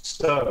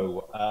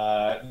 So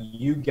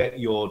you get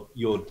your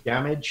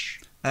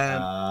damage. He's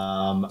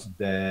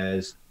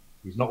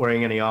not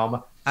wearing any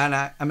armor. And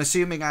I'm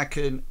assuming I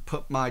can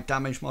put my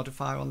damage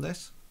modifier on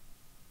this.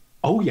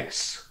 Oh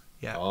yes.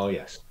 Yeah. Oh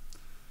yes.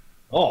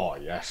 Oh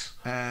yes.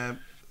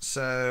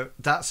 So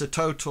that's a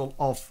total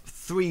of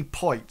 3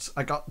 points.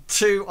 I got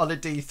 2 on a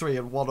D3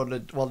 and 1 on a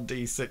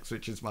 1D6,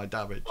 which is my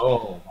damage.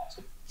 Oh.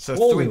 So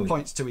 3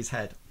 points to his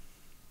head.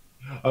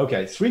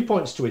 Okay, 3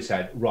 points to his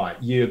head. Right,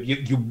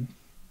 you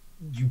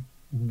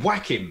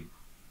whack him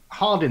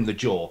hard in the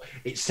jaw.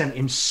 It sent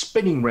him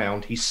spinning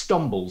round. He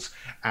stumbles,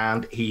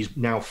 and he's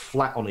now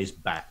flat on his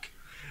back.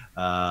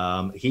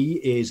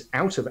 He is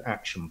out of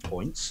action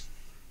points,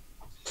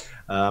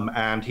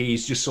 and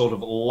he's just sort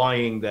of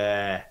lying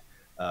there,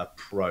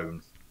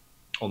 prone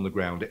on the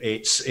ground.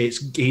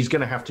 He's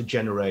going to have to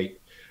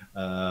generate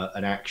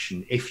an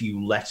action if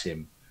you let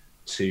him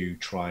to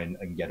try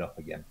and get up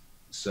again.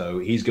 So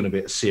he's going to be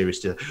at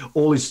serious.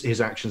 All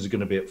his actions are going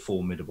to be at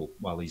formidable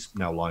while he's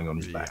now lying on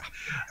his back.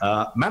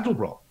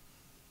 Mandelbrot,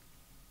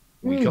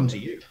 we come to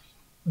you.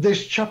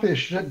 This chap is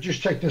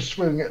just taking a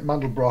swing at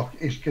Mandelbrot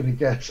is going to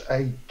get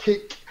a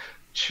kick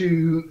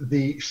to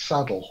the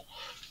saddle.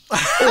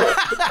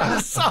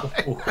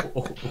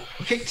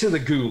 Kick to the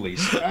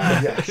ghoulies.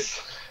 Yes.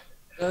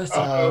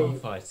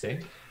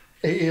 Fighting.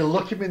 He'll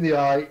look him in the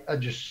eye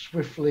and just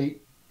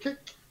swiftly kick.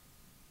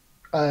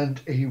 And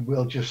he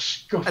will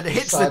just scuff and the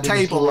hits side the of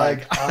his table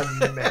leg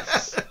and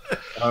miss.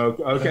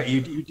 Okay,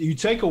 you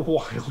take a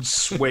wild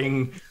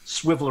swing,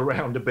 swivel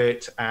around a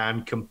bit,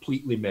 and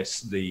completely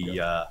miss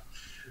the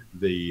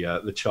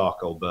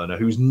charcoal burner,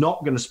 who's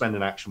not going to spend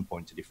an action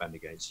point to defend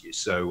against you.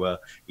 So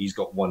he's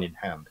got 1 in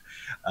hand.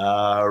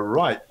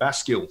 Right,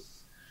 Brascule.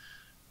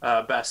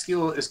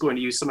 Brascule is going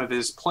to use some of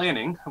his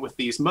planning with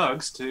these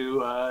mugs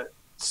to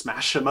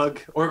smash a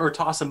mug or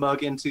toss a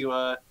mug into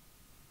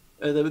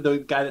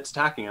the guy that's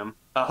attacking him.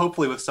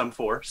 Hopefully with some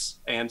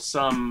force and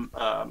some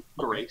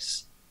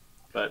grace,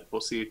 but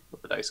we'll see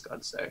what the dice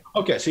gods say.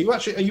 Okay, so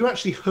are you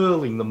actually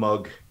hurling the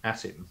mug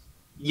at him?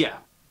 Yeah.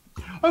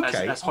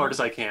 Okay. As hard as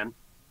I can.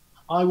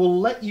 I will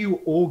let you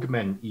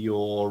augment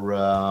your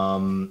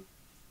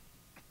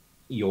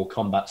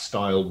combat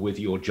style with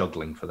your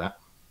juggling for that.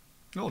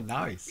 Oh,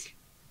 nice.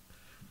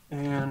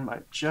 And my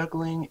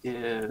juggling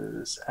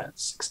is at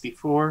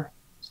 64,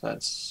 so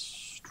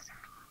that's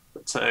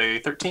a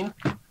 13.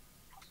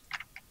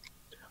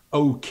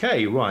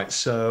 Okay, right.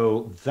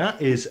 So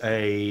that is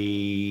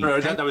a.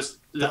 That was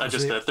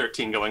just a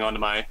 13 going on to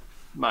my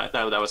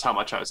that was how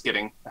much I was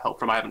getting help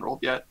from. I haven't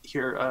rolled yet.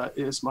 Here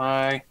is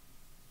my.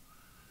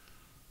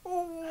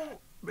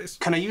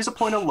 Can I use a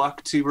point of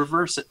luck to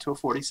reverse it to a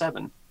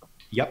 47?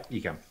 Yep,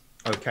 you can.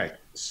 Okay,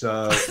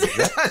 so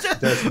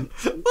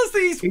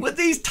were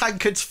these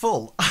tankards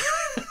full?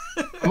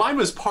 Mine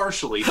was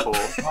partially full.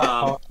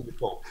 So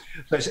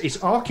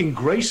it's arcing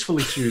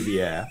gracefully through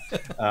the air,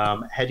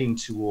 heading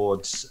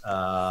towards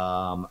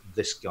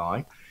this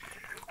guy,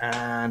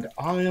 and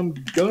I am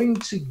going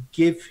to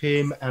give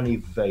him an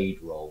evade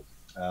roll,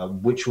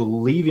 which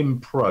will leave him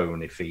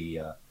prone if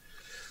he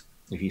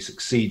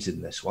succeeds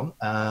in this one.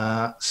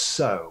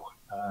 So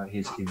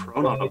his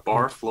prone on a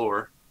bar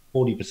floor.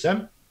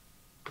 40%.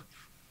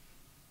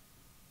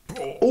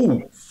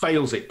 Oh,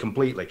 fails it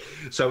completely.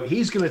 So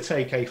he's going to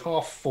take a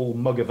half full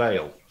mug of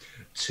ale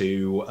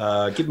to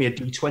give me a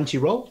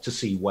d20 roll to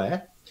see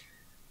where.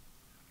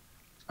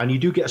 And you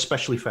do get a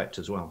special effect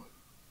as well.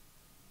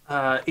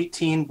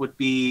 18 would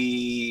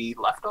be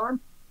left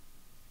arm?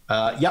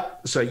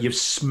 Yep. So you've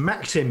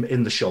smacked him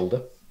in the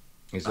shoulder.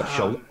 His left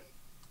shoulder.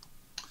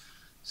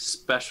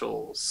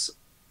 Specials.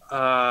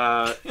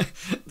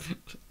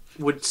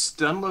 Would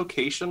stun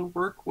location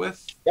work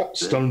with? Yep,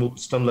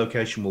 stun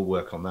location will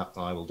work on that.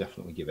 I will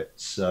definitely give it.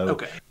 So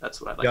okay, that's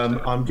what I'd like to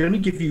do. I'm going to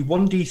give you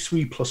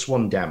 1d3 plus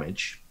 1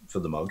 damage for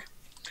the mug.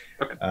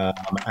 Okay.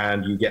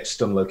 And you get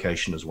stun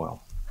location as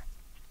well.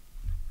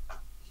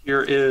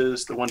 Here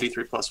is the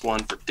 1d3 plus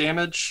 1 for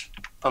damage.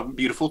 Oh,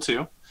 beautiful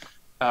too.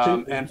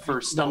 And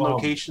for stun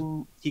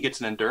location, he gets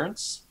an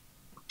endurance.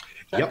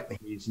 Check. Yep,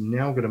 he's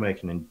now going to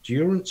make an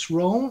endurance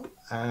roll.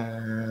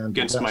 And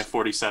against my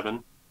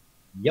 47.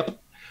 Yep.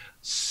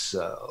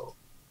 So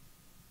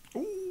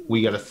we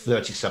get a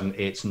 37.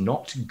 It's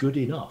not good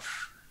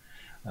enough.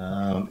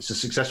 It's a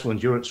successful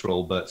endurance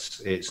roll, but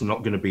it's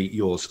not going to beat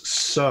yours.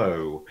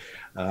 So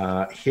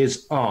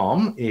his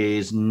arm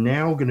is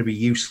now going to be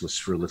useless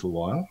for a little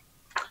while.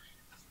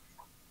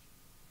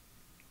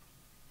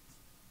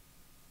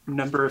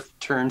 Number of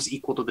turns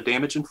equal to the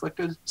damage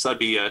inflicted. So that'd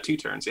be 2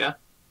 turns, yeah?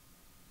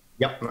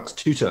 Yep, that's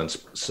 2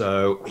 turns.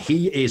 So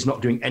he is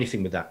not doing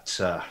anything with that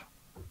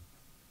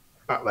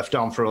back left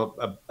arm for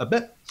a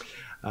bit.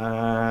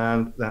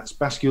 And that's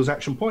Brascule's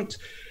action point.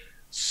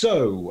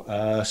 So,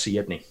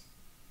 Jedny.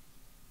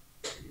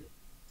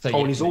 So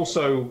And he's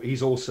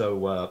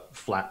also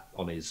flat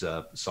on his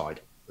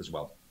side as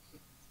well,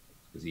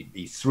 because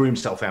he threw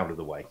himself out of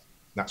the way.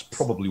 That's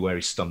probably where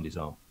he stunned his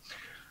arm.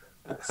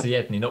 So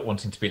Jedny, not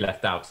wanting to be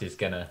left out, is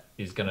gonna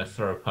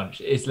throw a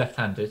punch. It's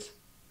left-handed,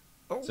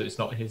 so it's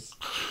not his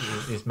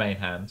main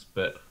hand,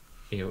 but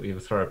he'll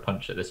throw a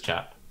punch at this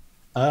chap.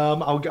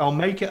 I'll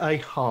make it a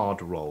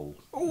hard roll,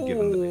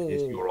 given that it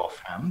is your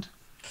offhand.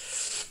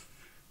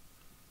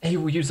 He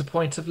will use a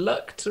point of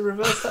luck to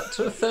reverse that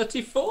to a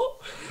 34.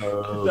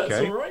 Okay.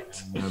 That's all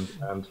right.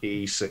 And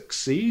he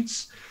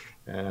succeeds,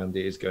 and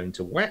is going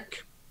to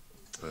whack.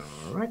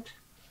 All right.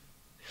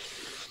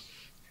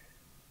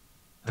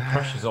 The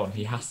pressure's on.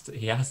 He has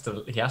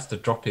to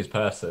drop his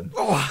person.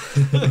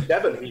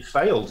 Devon, he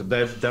failed.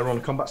 They're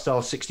on combat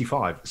style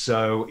 65,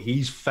 so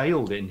he's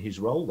failed in his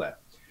roll there.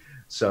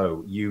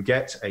 So you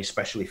get a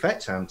special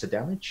effect and to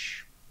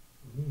damage.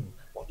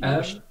 What do you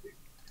wish to do?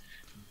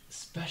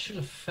 Special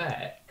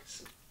effect.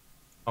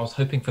 I was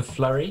hoping for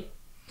flurry.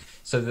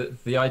 So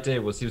the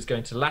idea was he was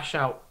going to lash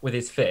out with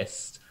his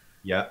fist.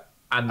 Yeah.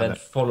 And then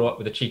follow up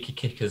with a cheeky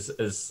kick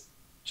as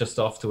just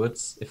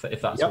afterwards, if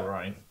that's all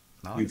right.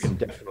 Nice. You can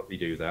definitely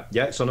do that.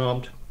 Yeah, it's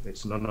unarmed.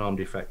 It's an unarmed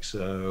effect,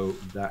 so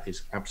that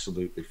is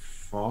absolutely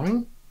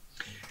fine.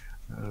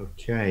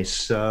 Okay,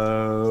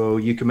 so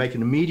you can make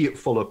an immediate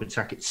follow-up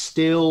attack. It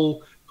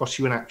still costs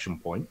you an action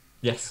point.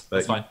 Yes, But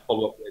that's fine.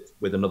 Follow up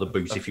with another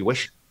boot if you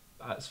wish.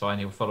 That's fine.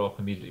 He'll follow up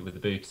immediately with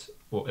the boot,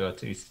 or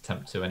at least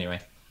attempt to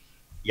anyway.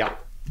 Yeah.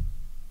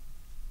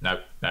 No,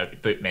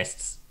 boot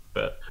missed.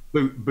 But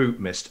Boot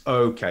missed.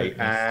 Okay, Boot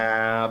missed.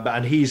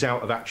 and he's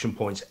out of action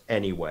points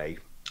anyway.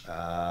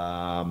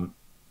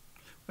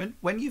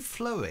 When you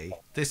flurry,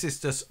 this is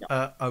just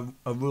a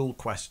rule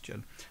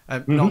question.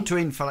 Not to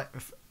inflate.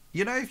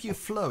 You know, if you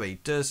flurry,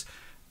 does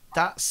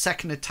that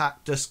second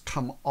attack just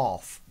come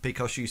off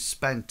because you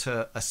spent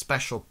a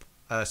special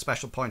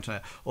point on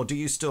it, or do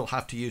you still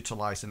have to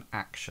utilize an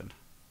action?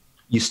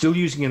 You're still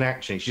using an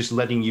action. It's just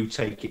letting you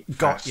take it.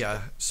 Got ya.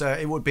 So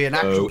it would be an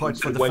action point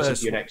for the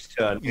first. Your next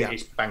turn, Yeah.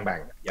 it's bang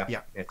bang. Yeah,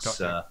 Yeah, It's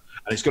got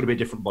and it's got to be a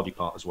different body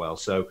part as well.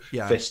 So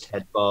fist,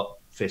 headbutt,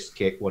 fist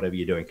kick, whatever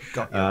you're doing.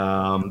 Got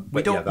you. We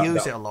but don't yeah,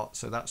 use it a lot,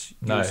 so that's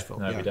useful.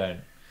 No, yeah. we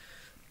don't.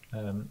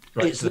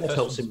 It's so the there to first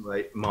help one's-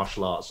 simulate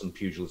martial arts and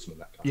pugilism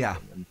and that kind Yeah. of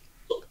thing. And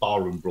sort of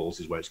barroom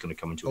brawls is where it's going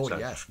to come into its Oh own.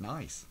 yes,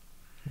 nice.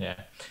 Yeah.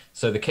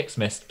 So the kick's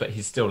missed, but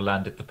he's still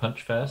landed the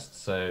punch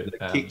first. So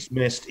The kick's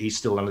missed. He's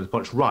still under the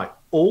punch. Right.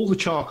 All the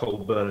charcoal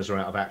burners are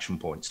out of action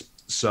points.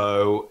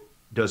 So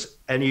does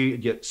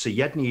any? So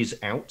Jedny is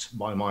out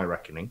by my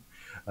reckoning.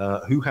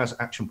 Who has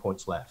action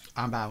points left?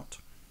 I'm out.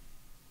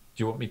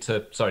 do you want me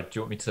to? Sorry, do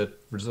you want me to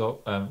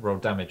roll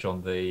damage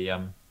on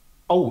the?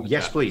 Oh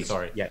yes, Yeah, please.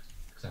 sorry. Yes.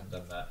 Because I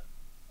haven't done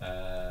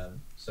that.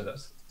 So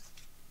that's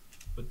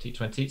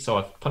T20. So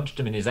I've punched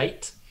him in his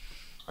 8.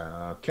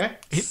 Okay.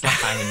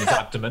 Slap bang in his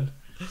abdomen.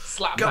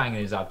 Slap bang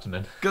in his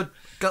abdomen. Good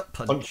gut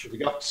punch. Punch of the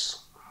guts.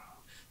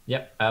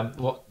 Yep.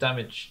 What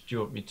damage do you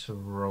want me to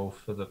roll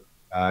for the?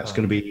 It's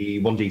going to be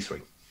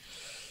 1d3.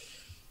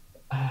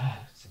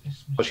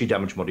 Plus your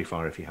damage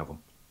modifier if you have one.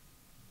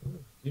 I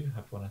do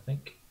have one, I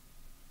think.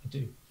 I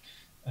do.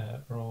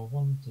 Roll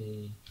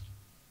 1d.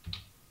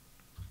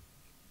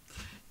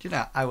 Do you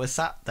know, I was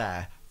sat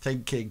there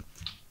thinking,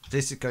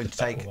 this is going to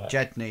take work.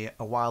 Jedny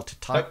a while to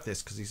type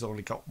this because he's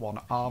only got one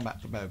arm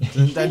at the moment.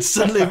 And then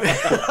suddenly...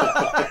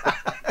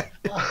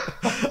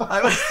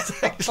 I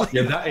was actually...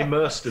 Yeah, that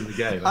immersed in the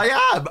game. I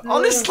am,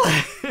 honestly.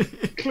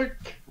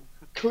 Click,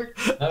 click.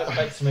 No,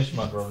 exclamation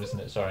mark roll, isn't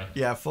it? Sorry.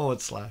 Yeah, /.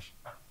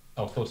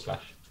 Oh, /.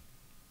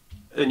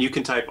 And you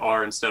can type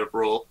R instead of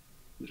roll.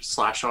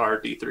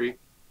 /R D3.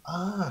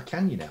 Ah,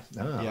 can you now?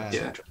 Ah, Yeah. that's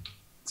Yeah. interesting.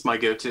 It's my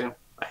go-to.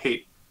 I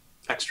hate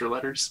extra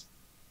letters.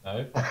 No,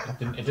 it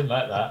didn't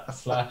like that.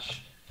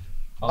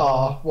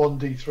 /R.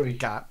 1d3.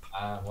 Gap.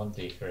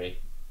 1d3.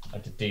 I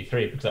did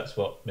d3 because that's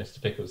what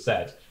Mr. Pickles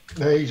said.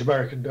 No, he's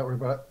American, don't worry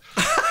about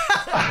it.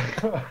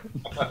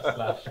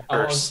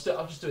 I'll just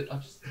do it. No,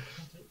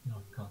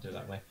 I can't do it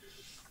that way.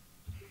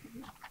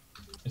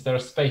 Is there a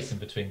space in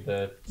between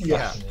the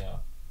slash and the R?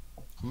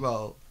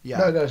 Roll. Yeah.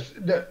 No,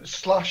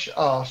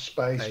 /R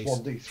space Space.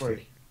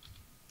 1d3.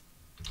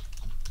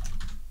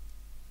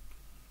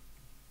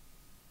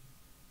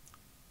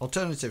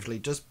 Alternatively,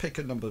 just pick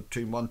a number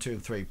between 1, 2,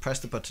 and 3, press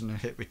the button and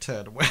hit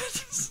return.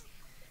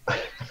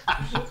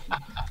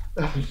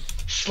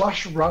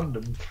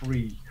 /random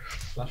 3.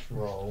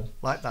 /roll.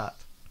 Like that.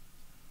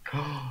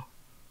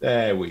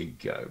 There we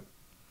go.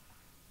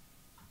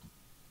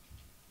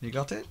 You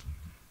got it?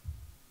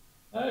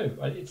 Oh,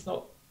 it's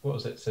not. What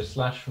was it? So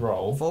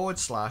 /roll.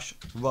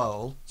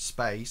 /roll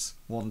space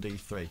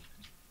 1d3.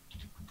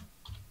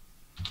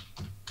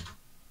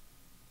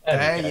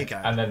 There you go.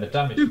 And then the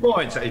damage. 2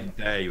 points. modifier.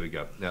 There we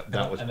go. Yeah,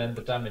 that was. And then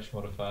the damage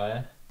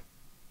modifier.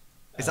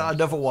 Is that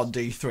another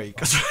 1d3?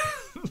 'Cause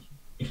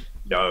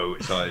No,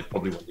 it's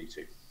probably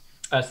 1d2.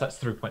 So that's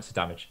 3 points of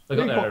damage. I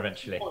got there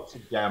eventually. Points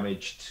of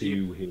damage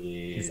to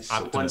his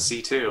abdomen.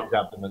 1c2. His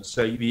abdomen.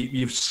 So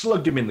you've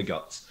slugged him in the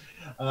guts.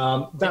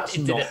 That's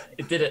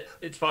It did it.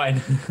 It's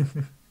fine.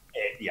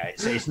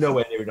 It's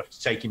nowhere near enough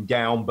to take him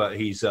down, but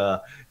he's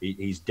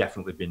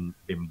definitely been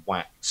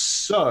whacked.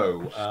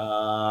 So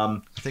I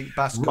think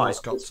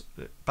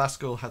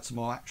Brascule had some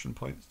more action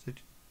points.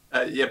 Did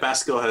you?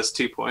 Brascule has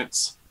 2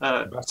 points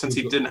since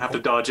he didn't have to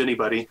dodge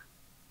anybody.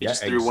 He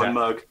just threw one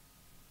mug.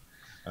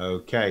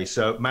 Okay,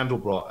 so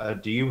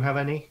Mandelbrot, do you have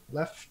any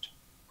left,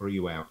 or are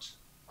you out?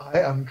 I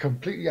am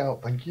completely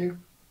out, thank you.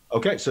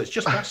 Okay, so it's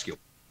just Brascule.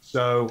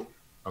 So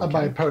and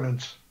my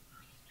opponent.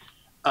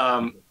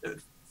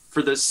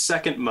 For the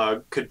second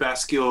mug, could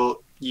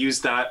Brascule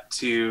use that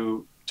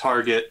to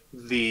target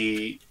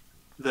the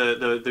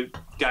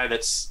guy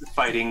that's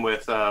fighting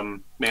with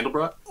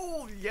Mandelbrot?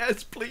 Oh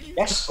yes, please.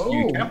 Yes,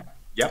 you can.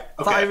 Yep.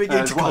 Okay. Firing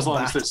into combat. As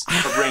long as there's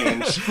a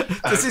range.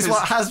 This is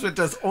what Hasbro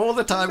does all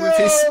the time with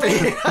his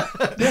spear.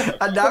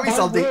 And now he's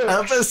on the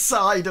other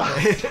side of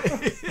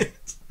it.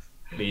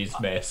 Please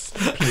miss.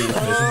 Please miss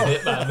and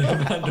hit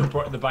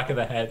Mandelbrot in the back of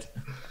the head.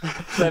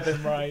 Serve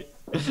him right.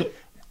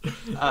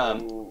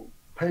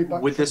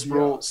 Would this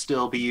roll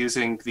still be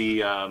using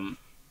the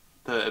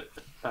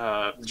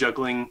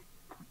juggling?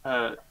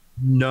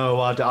 No,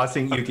 I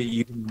think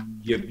you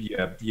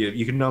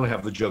can only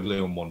have the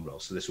juggling on one roll,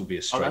 so this will be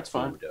a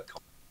straightforward.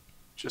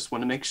 Just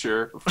want to make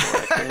sure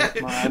before I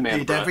get my man.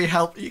 Need every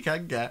help you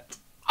can get.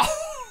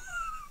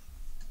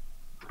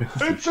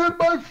 It's in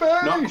my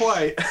face. Not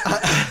quite.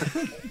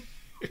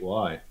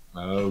 Why?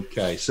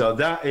 Okay, so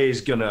that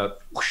is gonna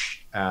whoosh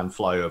and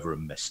fly over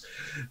and miss.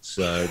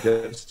 So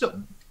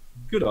still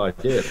good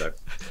idea though.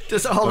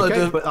 Just a whole load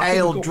of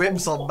ale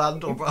drips on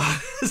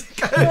Mandelbrot.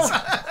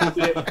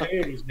 The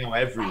ale is now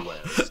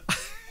everywhere.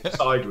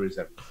 Cider is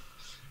everywhere.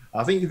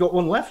 I think you've got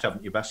one left,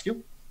 haven't you,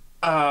 Brascule?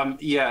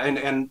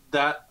 And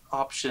that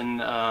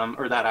option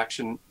or that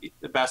action,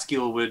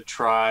 Brascule would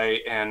try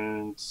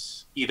and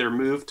either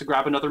move to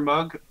grab another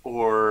mug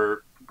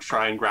or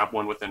try and grab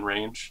one within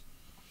range.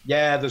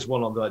 Yeah, there's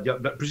one on there.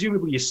 But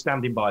presumably you're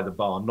standing by the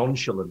bar,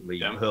 nonchalantly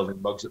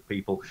hurling mugs at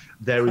people.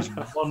 There is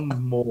one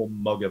more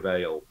mug of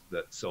ale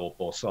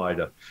or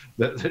cider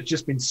that's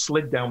just been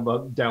slid down the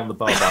bar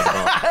by the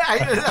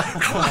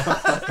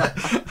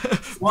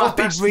bar.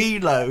 Rapid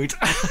reload.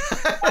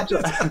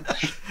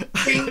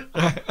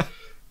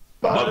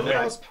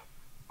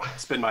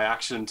 Spend my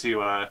action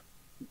to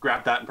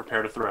grab that and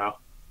prepare to throw.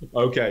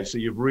 Okay, so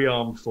you've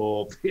rearmed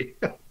for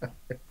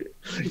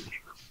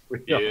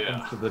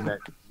for the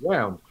next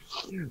round.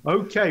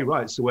 Okay,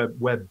 right. So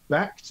we're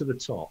back to the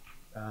top,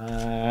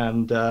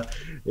 and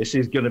this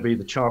is going to be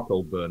the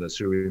charcoal burners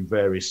who are in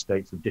various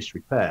states of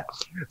disrepair.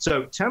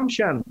 So Tam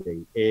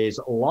Shandy is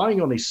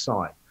lying on his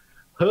side,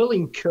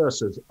 hurling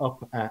cursors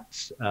up at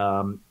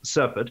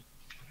Serfod.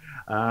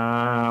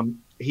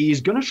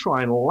 He's going to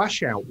try and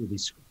lash out with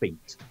his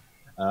feet.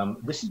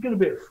 This is going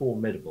to be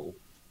formidable.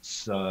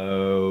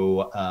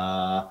 So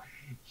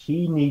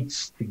he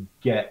needs to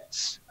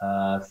get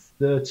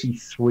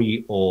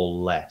 33 or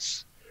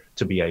less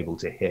to be able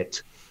to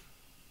hit.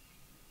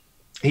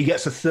 He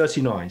gets a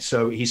 39,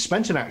 so he's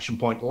spent an action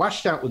point,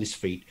 lashed out with his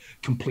feet,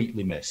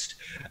 completely missed.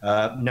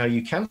 Now,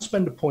 you can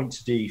spend a point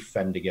to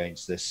defend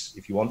against this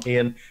if you want,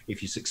 Ian.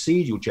 If you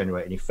succeed, you'll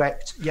generate an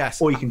effect. Yes.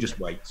 Or you can just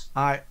wait.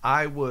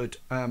 I would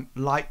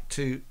like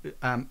to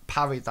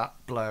parry that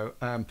blow.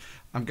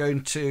 I'm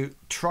going to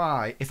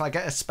try, if I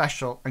get a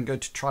special, I'm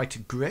going to try to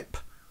grip.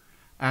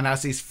 And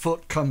as his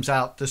foot comes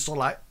out, to sort of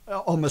like,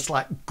 almost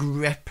like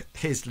grip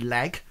his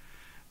leg.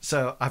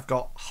 So I've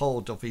got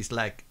hold of his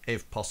leg,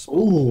 if possible.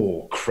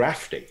 Ooh,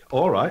 crafty.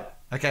 All right.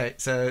 Okay,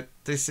 so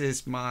this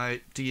is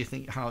my do you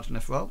think hard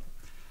enough roll?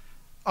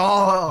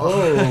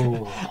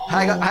 Oh.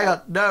 Hang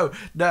on.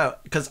 No,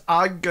 because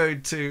I'm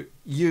going to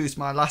use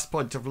my last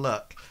point of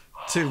luck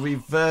to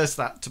reverse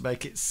that to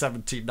make it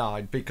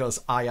 79,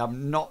 because I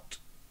am not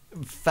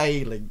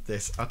failing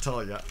this, I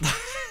tell you.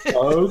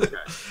 Okay.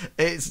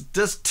 It's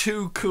just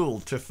too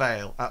cool to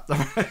fail at the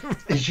moment.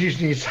 He's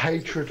using his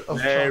hatred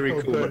of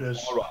charcoal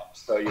burners. All right,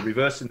 so you're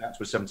reversing that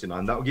to a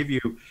 79. That will give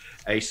you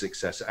a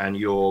success, and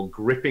you're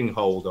gripping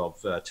hold of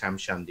Tam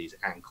Shandy's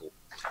ankle.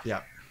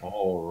 Yeah.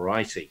 All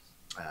righty.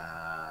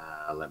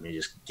 Let me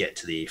just get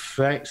to the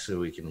effect so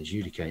we can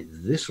adjudicate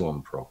this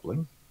one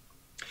properly.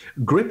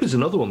 Grip is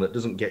another one that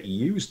doesn't get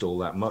used all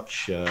that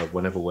much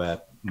whenever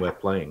we're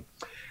playing.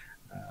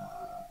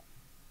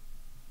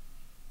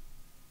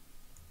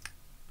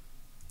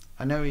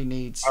 I know he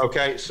needs...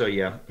 Okay, so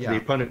the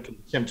opponent can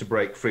attempt to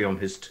break free on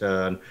his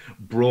turn,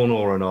 brawn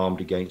or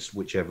unarmed against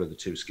whichever of the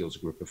two skills a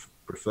grip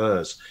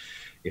prefers.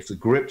 If the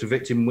gripped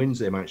victim wins,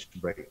 they manage to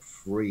break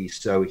free.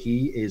 So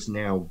he is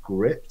now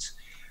gripped.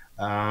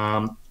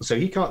 So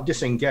he can't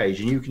disengage,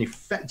 and you can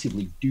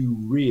effectively do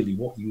really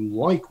what you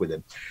like with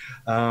him.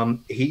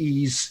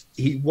 He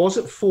was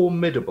at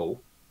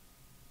formidable.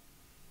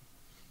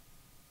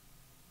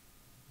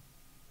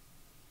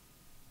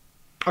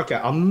 Okay,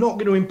 I'm not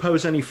going to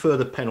impose any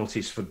further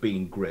penalties for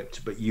being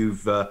gripped, but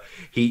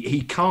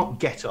he can't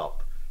get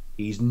up.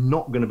 He's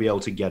not going to be able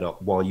to get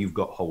up while you've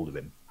got hold of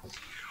him.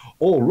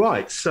 All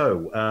right,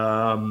 so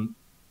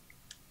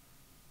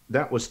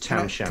that was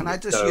Tam Shandy. Can I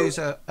just use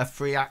a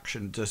free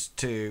action just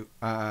to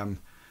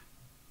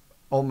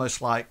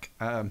almost like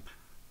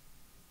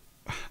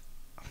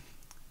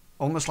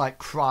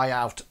cry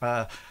out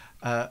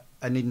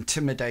an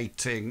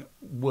intimidating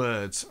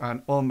words,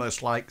 and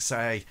almost like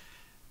say,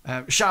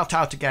 shout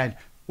out again,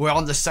 we're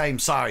on the same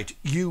side,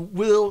 you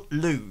will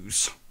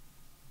lose.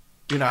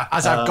 You know,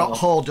 as I've got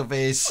hold of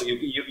his...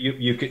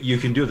 You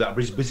can do that,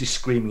 but he's busy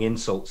screaming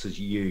insults as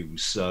you,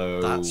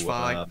 so... That's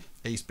fine.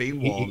 He's been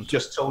warned. He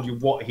just told you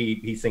what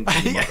he thinks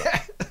of your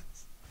mother.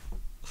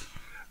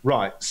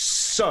 Right,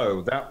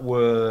 so that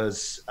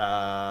was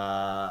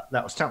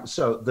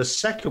so the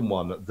second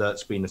one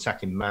that's been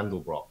attacking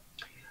Mandelbrot.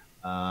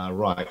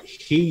 Right,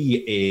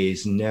 he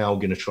is now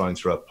going to try and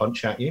throw a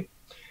punch at you.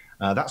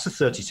 That's a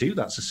 32.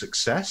 That's a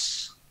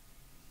success.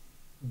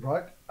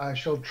 Right, I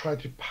shall try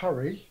to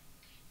parry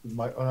with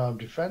my unarmed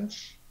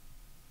defense.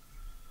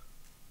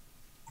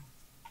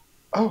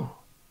 Oh.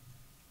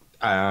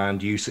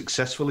 And you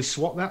successfully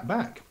swat that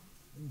back.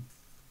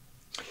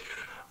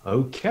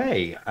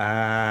 Okay,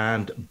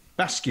 and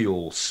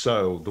Brascule,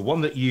 so the one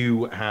that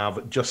you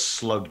have just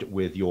slugged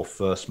with your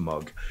first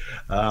mug,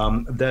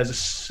 there's a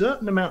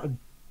certain amount of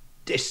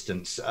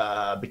distance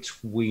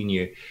between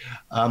you.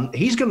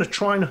 He's going to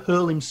try and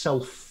hurl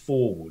himself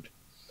forward.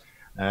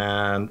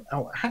 And,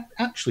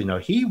 actually, no,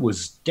 he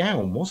was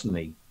down, wasn't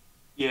he?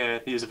 Yeah,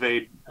 he's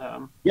evade.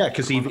 Yeah,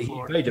 because he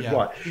evaded,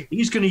 right.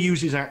 He's going to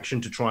use his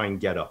action to try and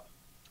get up.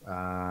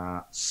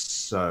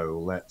 So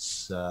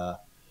let's...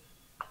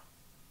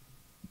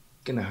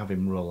 going to have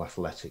him roll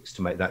athletics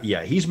to make that.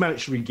 Yeah, he's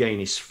managed to regain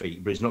his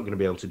feet, but he's not going to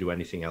be able to do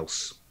anything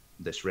else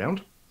this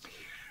round.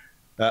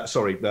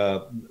 Sorry,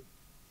 for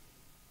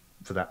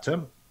that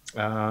term.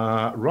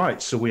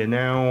 Right, so we're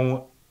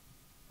now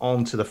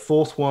on to the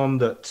fourth one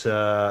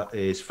that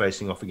is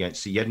facing off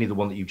against Jedny, the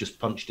one that you just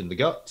punched in the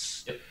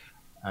guts. Yep.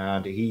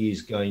 And he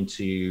is going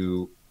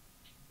to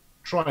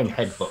try and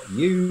headbutt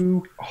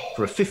you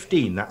for a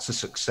 15. That's a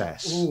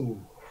success.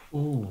 Ooh.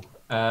 Ooh.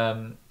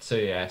 So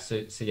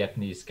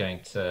Jedny's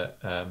going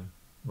to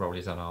roll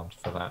his unarmed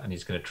for that, and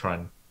he's going to try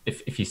and,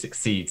 if he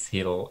succeeds,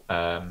 he'll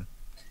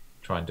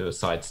try and do a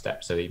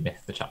sidestep, so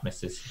the chap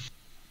misses.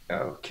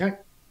 Okay.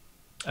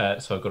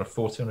 So I've got a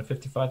 40 on a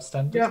 55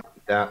 standard.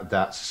 Yeah,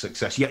 that's a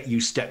success. Yeah,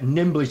 you step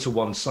nimbly to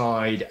one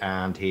side,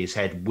 and his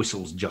head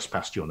whistles just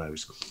past your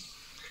nose.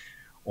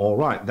 All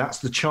right, that's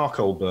the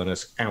charcoal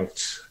burners out.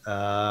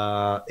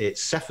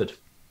 It's Serfod.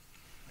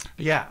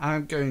 Yeah,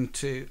 I'm going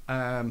to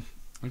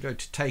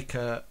take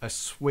a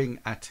swing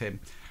at him.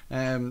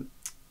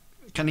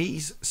 Can he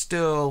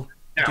still...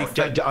 Now,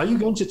 are you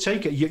going to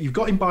take it? You've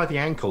got him by the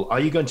ankle. Are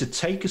you going to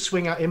take a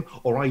swing at him,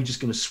 or are you just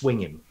going to swing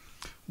him?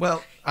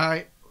 Well,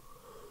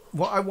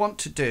 what I want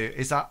to do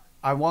is that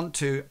I want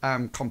to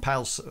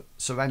compel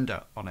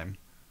surrender on him.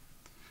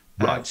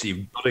 Right, so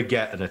you've got to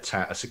get an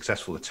attack, a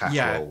successful attack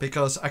roll.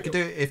 Because I could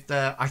do it if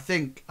they're... I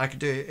think I could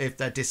do it if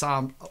they're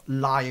disarmed,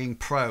 lying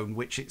prone,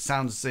 which it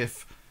sounds as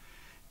if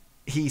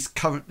he's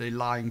currently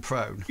lying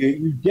prone.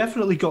 You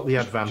definitely got the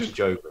advantage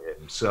over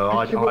him, so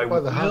I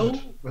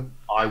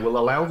will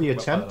allow the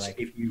attempt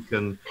if you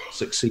can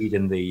succeed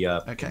in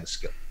the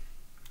skill.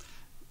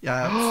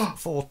 Yeah,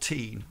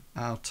 14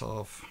 out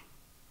of...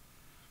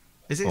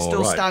 Is it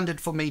still standard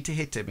for me to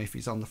hit him if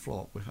he's on the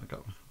floor?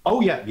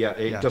 Oh yeah,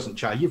 it doesn't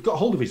change. You've got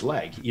hold of his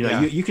leg. You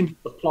know, you can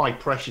apply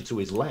pressure to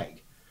his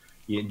leg.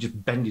 You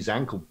just bend his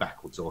ankle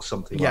backwards or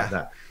something like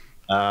that.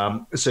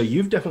 So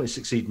you've definitely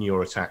succeeded in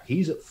your attack.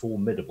 He's at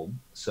formidable,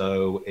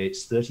 so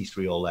it's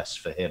 33 or less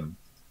for him.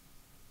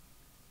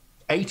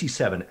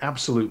 87,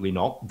 absolutely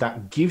not.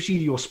 That gives you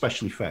your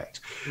special effect.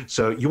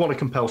 So you want to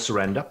compel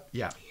surrender.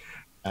 Yeah.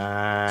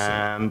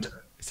 And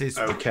so it's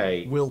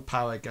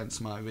willpower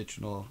against my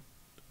original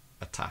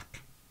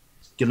attack.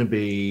 It's going to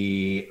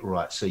be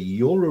right. So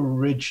your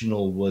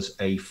original was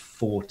a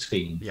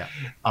 14. Yeah.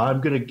 I'm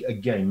going to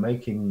again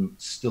make him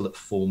still at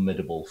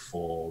formidable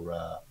for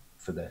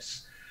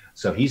this.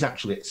 So he's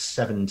actually at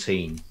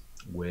 17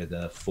 with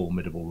a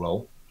formidable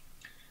roll.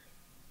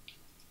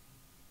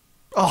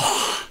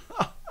 Oh.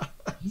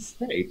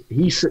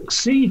 He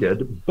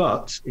succeeded,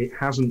 but it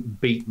hasn't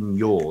beaten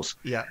yours.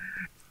 Yeah.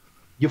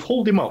 You've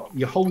hauled him up.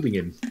 You're holding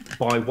him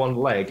by one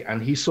leg,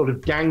 and he's sort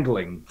of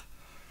dangling.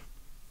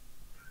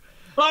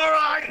 All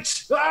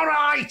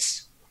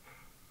right.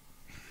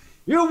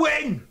 You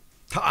win.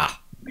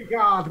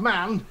 Regard,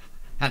 man.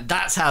 And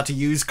that's how to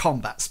use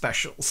combat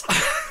specials.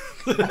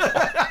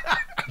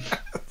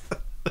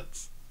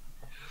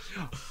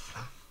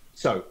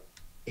 So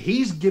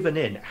he's given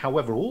in.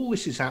 However, all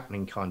this is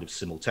happening kind of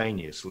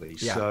simultaneously.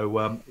 Yeah.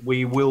 So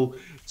we will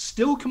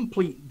still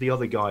complete the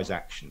other guy's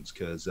actions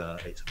because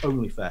it's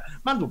only fair.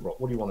 Mandelbrot,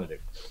 what do you want to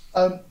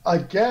do?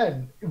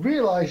 Again,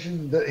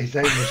 realizing that his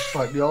aim was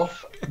slightly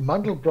off,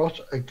 Mandelbrot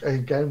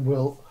again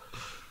will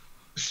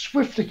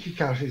swiftly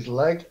kick out his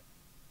leg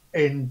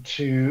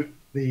into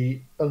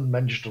the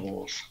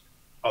unmentionables.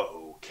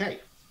 Okay.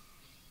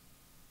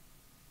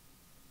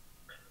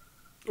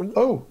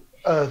 Oh,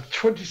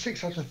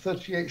 26 out of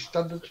 38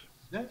 standard.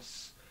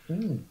 Yes.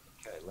 Okay,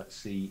 let's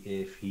see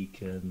if he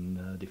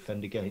can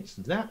defend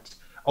against that.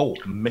 Oh,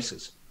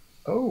 misses.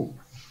 Oh.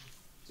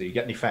 So you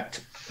get an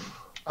effect.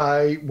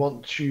 I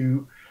want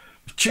to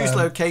choose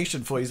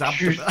location for his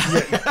abdomen.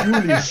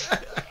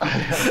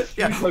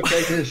 Choose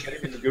location.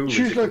 Get him in the ghoulies.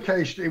 Choose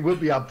location. It will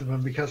be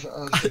abdomen because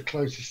that's the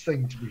closest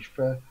thing, to be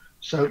fair.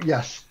 So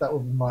yes, that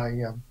would be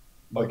my.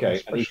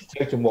 Okay, and he's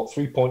taken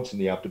 3 points in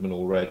the abdomen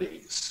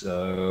already.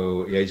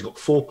 So yeah, he's got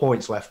 4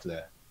 points left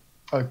there.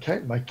 Okay,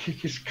 my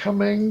kick is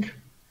coming.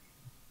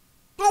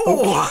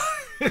 Oh!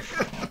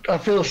 I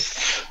feel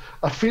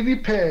your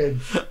pain.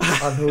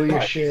 I know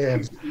your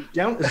shame.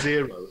 Down to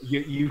 0.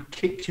 You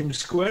kicked him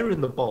square in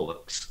the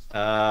bollocks.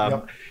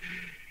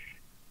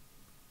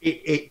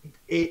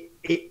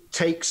 It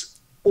takes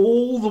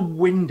all the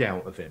wind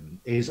out of him.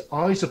 His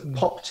eyes have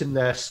popped in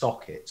their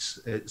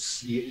sockets.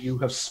 You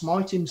have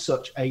smite him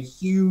such a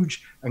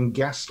huge and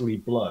ghastly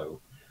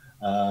blow.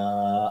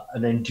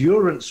 An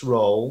endurance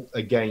roll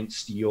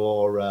against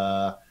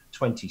your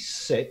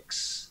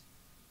 26.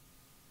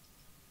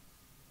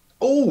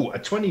 Oh, a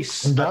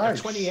 28.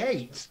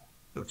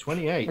 A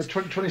 28.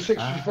 26 is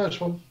the first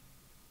one.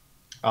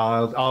 I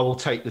will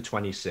take the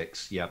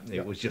 26. Yeah,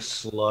 it was just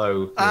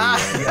slow. Now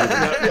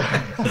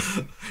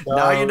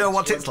you know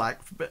what it's like.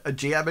 A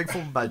GMing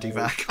from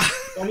Medivac.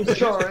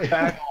 Sorry.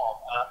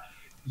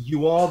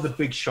 You are the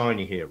big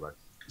shiny hero,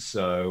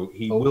 so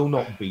he will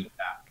not beat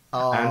that.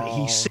 And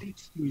he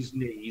sinks to his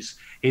knees,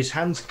 his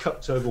hands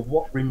cupped over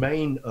what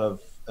remain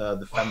of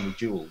the family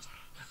jewels,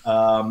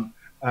 and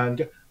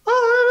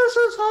I'm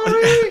so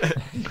sorry.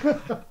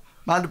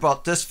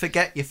 Mandelbrot, just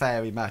forget your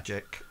fairy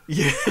magic.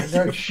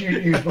 No,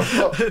 shoot you.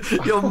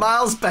 You're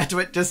miles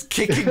better at just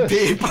kicking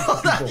people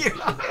than you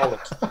are.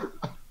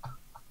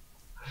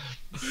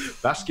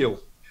 Brascule,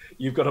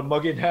 you've got a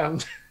mug in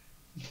hand.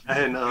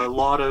 And a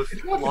lot of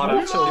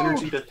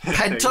energy to hit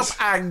Pent up things.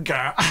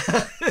 anger.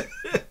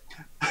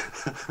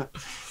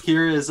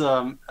 Here is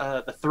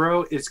the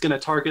throw. It's going to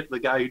target the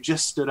guy who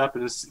just stood up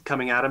and is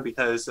coming at him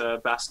because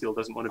Brascule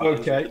doesn't want to be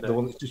Okay, injured. the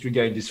one that's just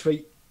regained his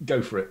feet.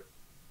 Go for it.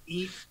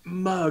 Eat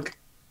mug.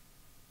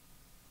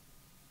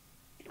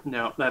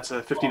 No, that's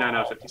a 59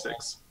 out of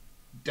 56.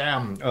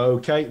 Damn.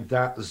 Okay,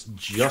 that's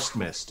just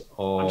missed.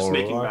 I'm just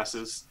making All right.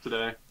 messes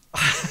today.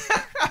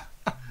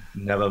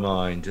 Never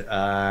mind.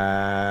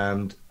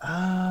 And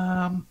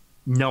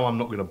no, I'm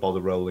not going to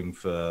bother rolling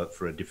for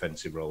a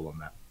defensive roll on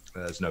that.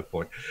 There's no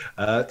point.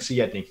 So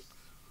Jedny.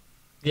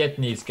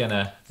 Jedny's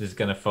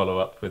gonna follow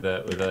up with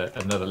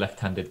another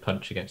left-handed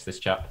punch against this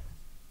chap.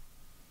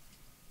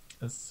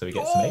 So he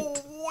gets an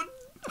 8.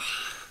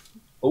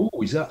 Oh,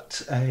 is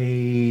that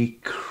a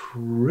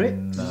crit?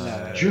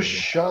 No. Just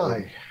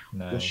shy.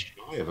 No. Just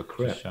shy of a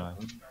crit. Just shy.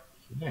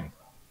 Yeah.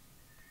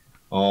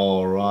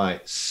 All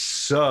right.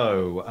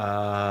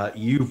 So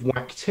you've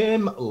whacked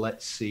him.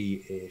 Let's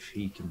see if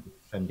he can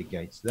defend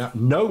against that.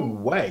 No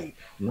way.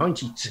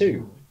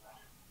 92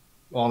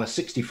 on a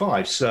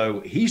 65.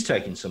 So he's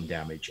taking some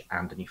damage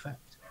and an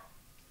effect.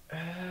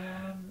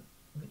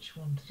 Which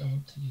one did I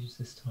want to use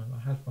this time? I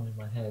had one in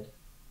my head.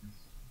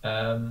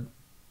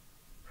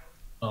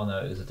 Oh no,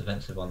 it was a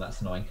defensive one. That's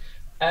annoying.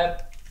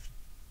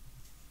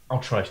 I'll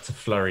try to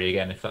flurry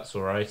again if that's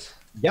all right.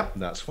 Yep,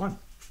 that's fine.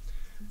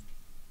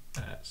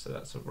 So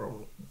that's a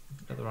roll.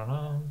 Another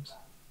unarmed.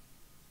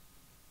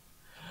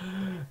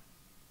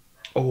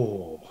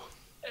 Oh.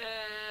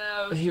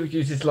 He'll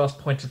use his last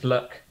point of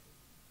luck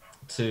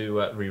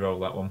to re-roll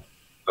that one.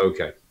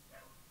 Okay.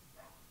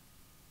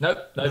 Nope,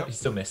 he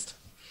still missed.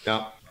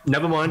 No,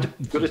 never mind.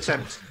 Good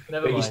attempt.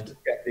 Never But you mind. still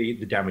get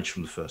the damage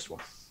from the first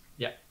one.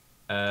 Yeah.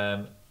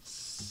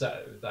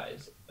 So that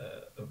is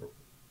a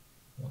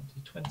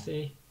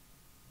 1d20.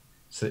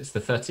 So it's the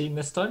 13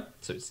 this time.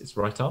 So it's its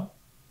right arm.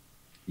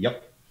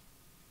 Yep.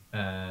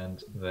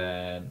 And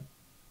then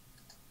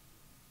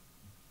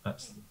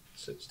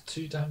so it's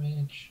 2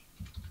 damage.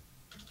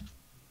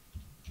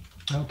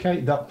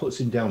 Okay, that puts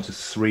him down to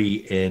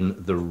 3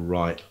 in the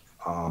right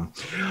arm.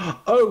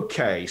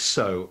 Okay,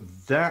 so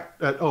that.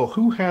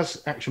 Who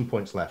has action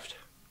points left?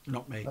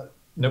 Not me.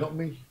 Nope. Not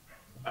me.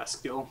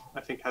 Brascule,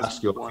 I think, has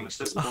Brascule, one at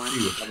this you, point.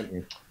 haven't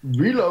you?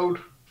 Reload.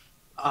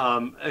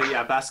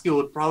 Yeah, Brascule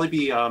would probably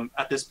be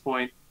at this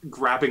point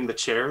grabbing the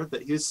chair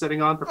that he's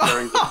sitting on,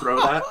 preparing to throw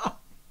that.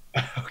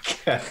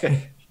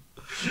 Okay.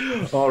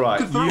 All right.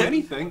 You could throw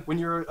anything when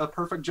you're a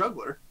perfect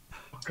juggler.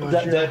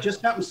 There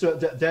just happens to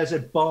there's a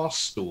bar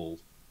stool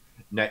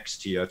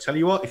next to you. I tell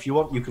you what, if you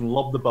want, you can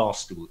lob the bar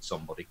stool at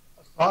somebody.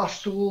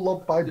 Barstool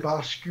lobbed by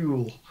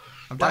Brascule.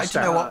 I'm dying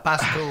to know what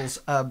Brascule's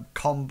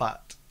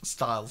combat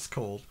style's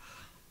called.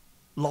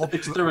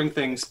 It's throwing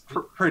things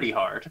pretty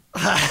hard.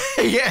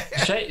 Yeah.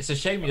 It's a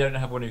shame you don't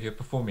have one of your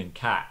performing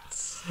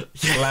cats.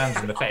 Lands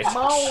in the face.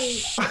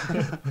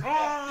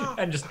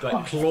 And just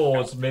like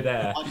claws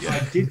midair.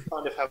 I did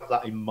kind of have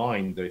that in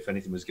mind, though, if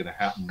anything was going to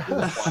happen,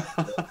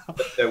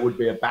 there would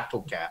be a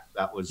battle cat.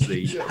 That was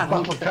the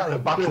Battle cat and a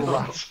battle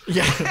rat.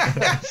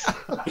 Yeah.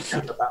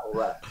 battle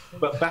rat.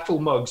 But battle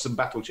mugs and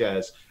battle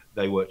chairs,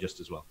 they work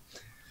just as well.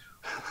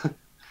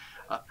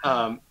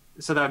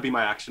 So that would be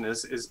my action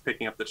is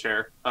picking up the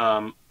chair.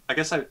 I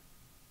guess do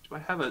I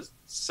have a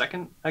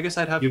second? I guess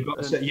I'd have. You've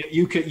got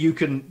you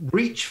can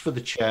reach for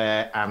the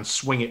chair and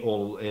swing it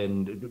all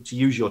in to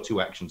use your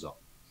 2 actions up.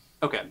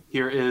 Okay,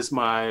 here is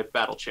my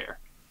battle chair.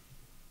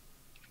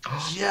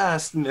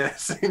 Just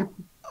missing.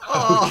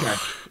 Okay.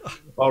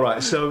 All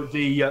right. So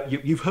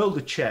you've hurled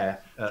the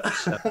chair.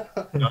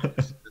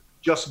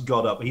 Just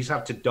got up. He's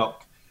had to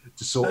duck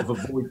to sort of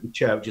avoid the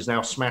chair, which is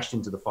now smashed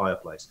into the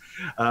fireplace.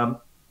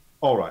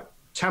 All right.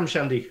 Tam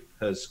Shandy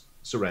has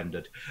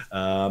surrendered.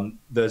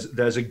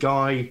 There's a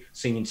guy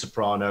singing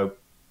soprano.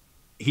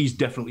 He's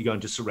definitely going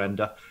to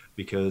surrender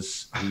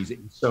because he's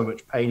in so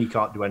much pain he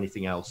can't do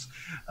anything else.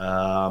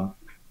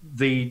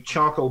 The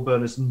charcoal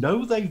burners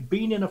know they've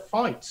been in a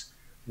fight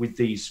with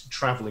these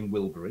travelling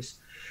Wilburys,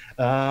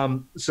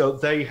 so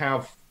they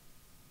have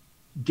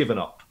given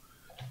up.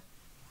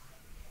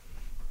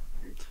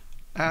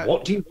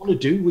 What do you want to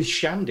do with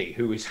Shandy,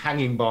 who is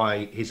hanging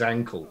by his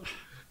ankle?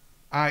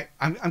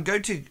 I'm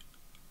going to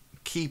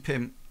keep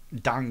him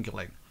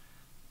dangling,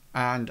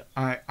 and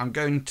I'm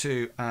going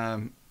to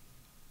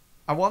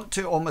I want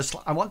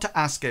to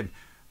ask him.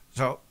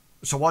 So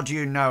what do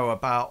you know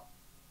about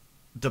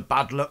the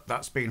bad luck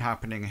that's been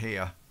happening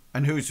here,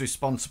 and who's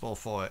responsible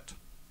for it?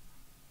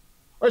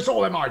 It's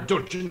all in my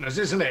Dudgens,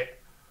 isn't it?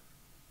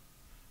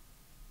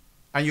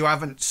 And you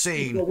haven't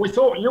seen... Well, we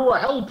thought you were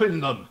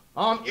helping them,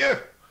 aren't you?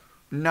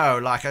 No,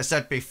 like I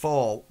said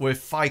before, we're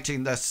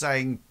fighting the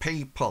same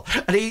people.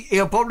 And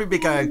he'll probably be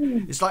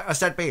going, it's like I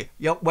said,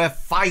 we're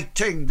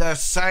fighting the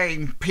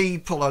same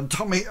people. And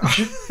Tommy...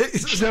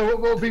 You know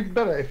what will be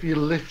better? If you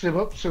lift him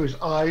up so his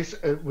eyes,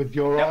 with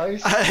your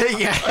eyes.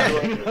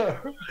 Yeah.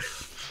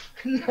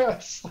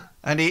 Yes.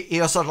 And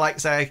he'll sort of like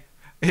say,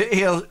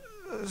 he'll...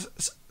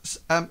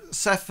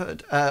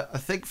 Serfod,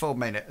 think for a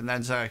minute and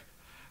then say,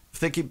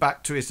 thinking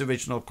back to his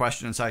original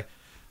question and say,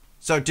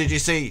 so did you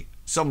see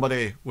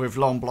somebody with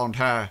long blonde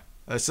hair,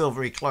 a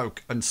silvery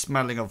cloak and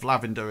smelling of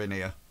lavender in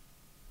here?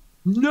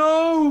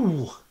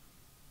 No!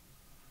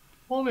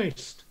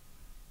 Honest.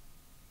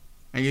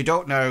 And you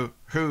don't know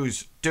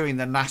who's doing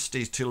the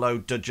nasties to Low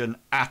Dudgeon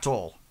at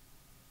all?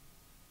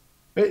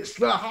 It's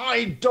the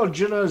High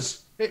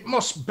Dudgeoners. It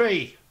must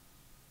be.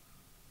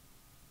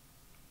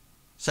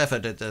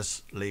 Serfod did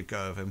this, leave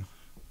go of him.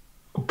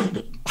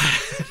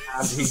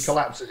 And he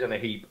collapses in a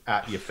heap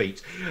at your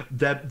feet.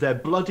 They're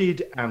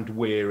bloodied and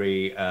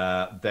weary.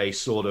 They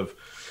sort of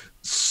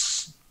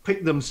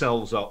pick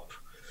themselves up,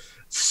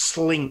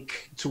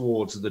 slink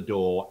towards the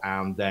door,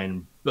 and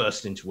then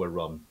burst into a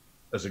run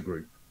as a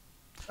group.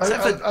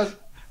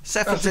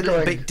 Serfod's a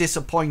little bit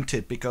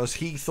disappointed because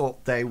he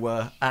thought they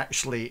were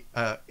actually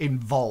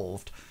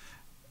involved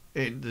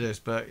in this,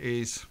 but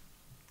he's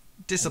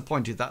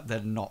disappointed that they're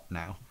not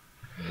now.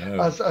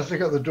 No. As they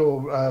go to the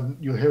door,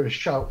 you'll hear a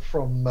shout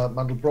from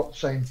Mandelbrot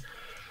saying,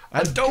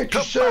 "And don't get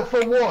yourself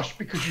a wash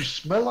because you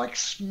smell like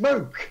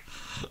smoke."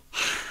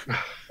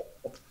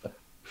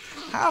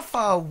 How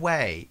far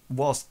away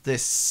was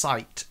this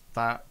site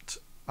that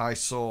I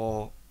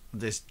saw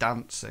this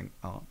dancing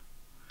on?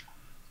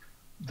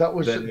 That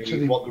was the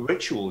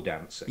ritual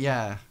dancing.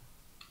 Yeah.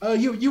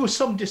 You were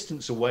some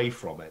distance away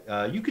from it.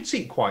 You could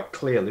see it quite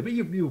clearly, but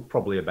you were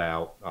probably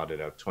about, I don't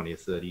know, 20 or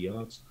 30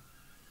 yards.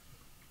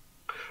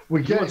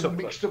 We're getting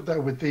mixed up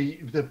there with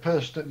the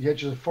person at the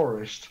edge of the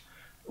forest,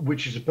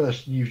 which is a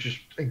person you've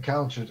just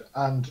encountered,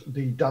 and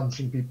the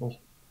dancing people.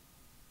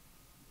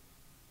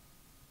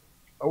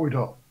 Are we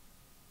not?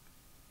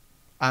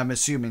 I'm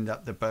assuming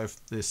that they're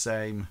both the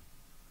same.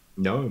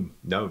 No.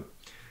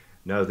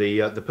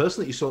 The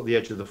person that you saw at the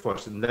edge of the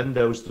forest, and then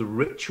there was the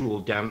ritual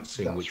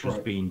dancing, which was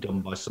being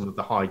done by some of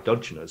the High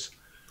Dudgeoners.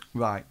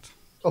 Right.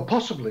 Or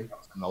possibly.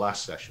 In the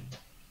last session.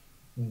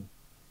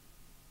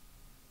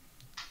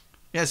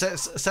 Yeah, so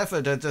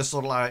Serfod just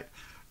sort of like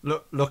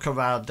look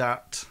around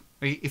at...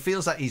 He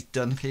feels that he's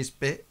done his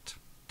bit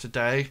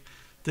today.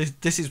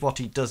 This is what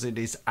he does in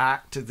his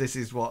act. This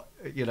is what,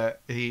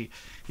 he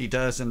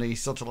does, and he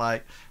sort of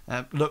like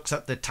looks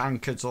at the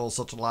tankards all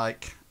sort of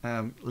like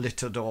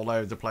littered all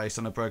over the place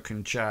on a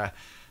broken chair,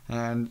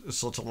 and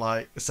sort of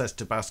like says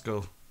to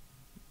Brascule,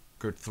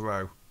 "Good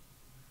throw."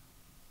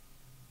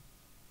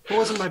 It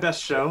wasn't my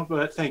best show,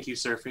 but thank you,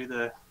 Surfy.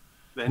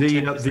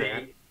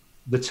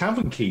 The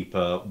tavern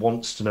keeper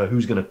wants to know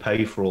who's going to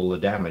pay for all the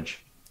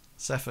damage.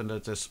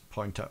 Serfod just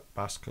point at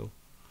Brascule.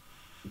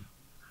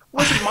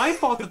 Was it my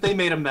fault that they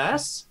made a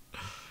mess?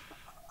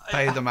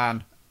 Pay the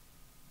man.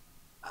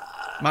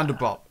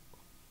 Mandelbrot,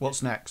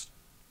 what's next?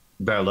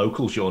 They're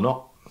locals, you're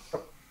not.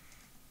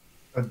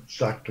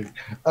 Exactly.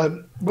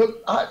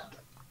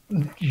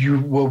 You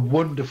were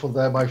wonderful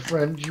there, my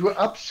friend. You were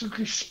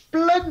absolutely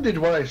splendid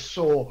when I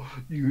saw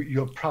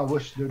your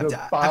prowess.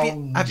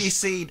 Have you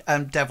seen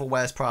Devil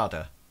Wears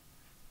Prada?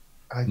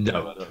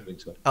 No, I don't think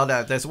so. Oh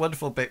no, there's a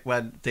wonderful bit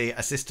when the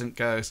assistant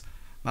goes,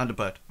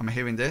 "Mandelbrot, I'm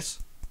hearing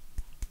this,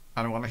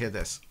 and I want to hear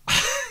this."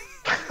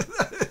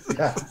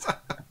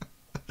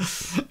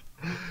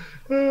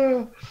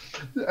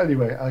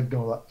 Anyway, I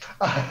ignore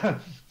that.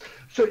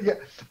 So yeah,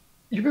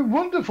 You've been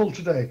wonderful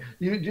today.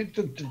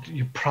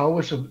 Your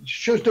prowess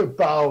shows no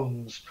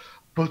bounds.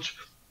 But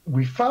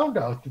we found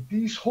out that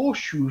these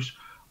horseshoes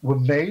were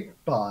made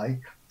by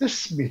the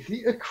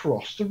smithy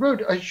across the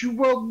road, as you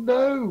well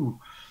know.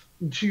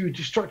 Until you're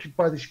distracted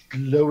by this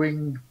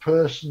glowing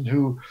person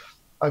who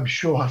I'm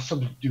sure has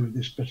something to do with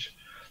this, but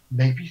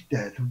maybe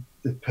they're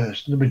the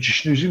person, the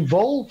magician who's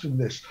involved in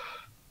this.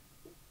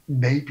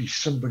 Maybe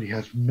somebody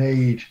has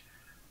made...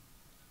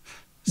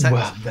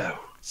 well, no.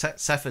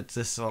 Serfod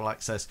just sort of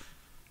like says,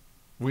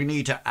 we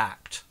need to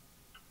act.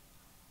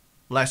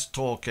 Less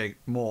talking,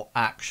 more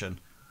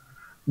action.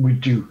 We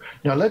do.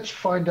 Now let's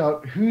find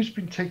out who's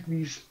been taking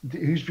these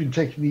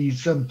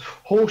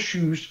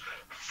horseshoes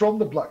from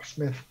the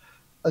blacksmith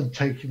and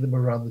taking them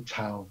around the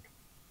town.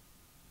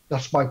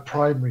 That's my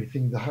primary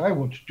thing that I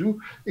want to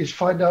do, is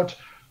find out,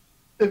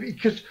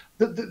 because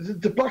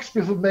the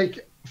blacksmith will make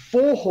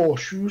 4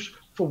 horseshoes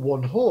for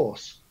 1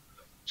 horse.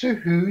 So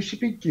who's he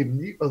been giving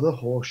the other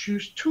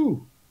horseshoes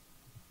to?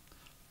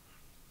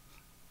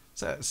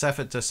 So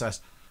Serfod just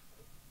says,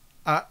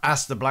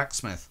 ask the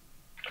blacksmith.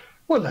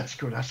 Well, let's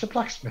go and ask the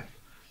blacksmith.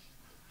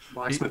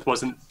 Blacksmith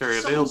wasn't very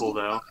available,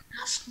 though.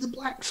 Ask the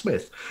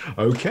blacksmith.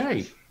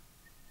 Okay.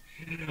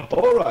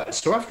 All right.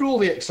 So after all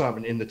the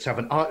excitement in the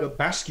tavern,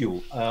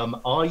 Brascule,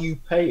 are you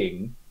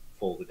paying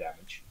for the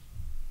damage?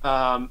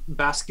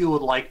 Brascule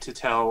would like to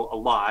tell a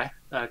lie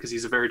because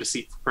he's a very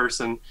deceitful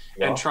person,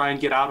 and try and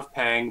get out of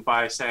paying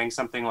by saying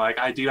something like,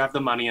 "I do have the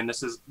money, and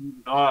this is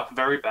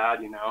very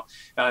bad, you know,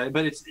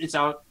 but it's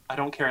out. I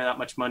don't carry that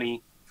much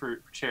money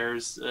for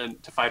chairs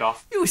to fight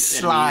off." You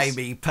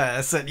slimy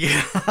person!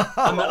 Yeah.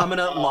 I'm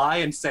gonna lie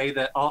and say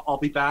that I'll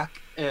be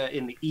back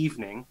in the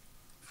evening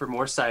for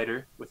more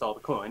cider with all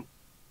the coin.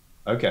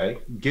 Okay.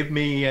 Give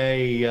me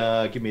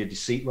a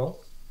deceit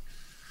roll.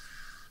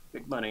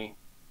 Big money.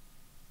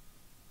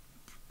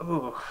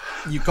 Oh,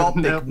 You got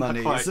big no,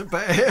 money, not quite.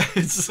 but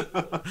it's a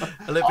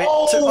little bit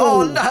too...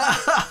 Oh,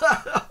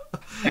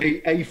 no!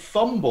 A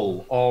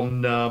fumble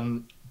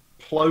on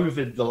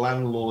Plovid the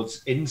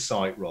landlord's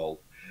insight roll.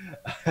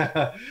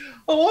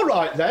 All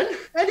right then.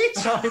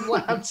 Anytime,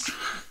 lads.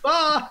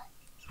 Bye.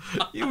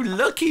 You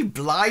lucky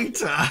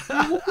blighter.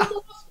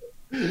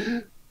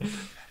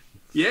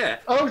 yeah.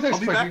 I was I'll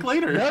be back expecting-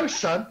 later. No,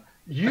 son,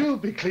 you'll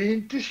be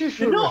cleaning dishes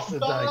for the Not rest of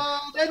the day.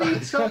 bad.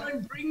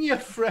 Anytime. Bring your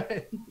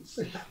friends.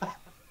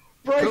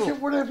 Break Cool. it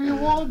whatever you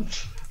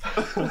want.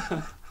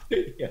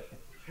 Yeah.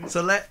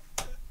 So let's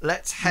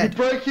You head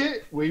break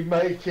it, we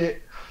make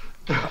it.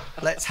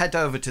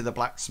 over to the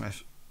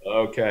blacksmith.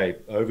 Okay,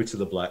 over to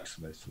the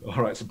blacksmith.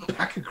 All right, so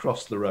back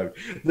across the road.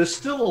 There's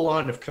still a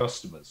line of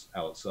customers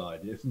outside.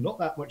 If not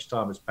that much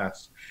time has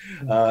passed.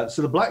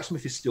 So the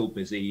blacksmith is still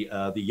busy.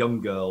 The young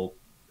girl,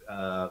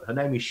 her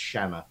name is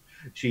Shanna.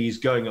 She's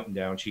going up and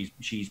down.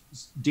 She's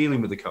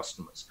dealing with the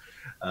customers.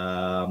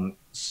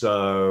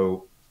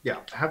 So yeah,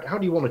 how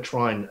do you want to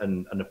try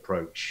and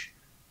approach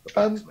the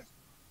blacksmith?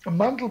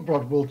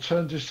 Mandelbrot will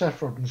turn to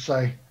Serfod and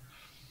say,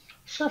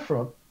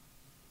 Serfod,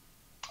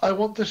 I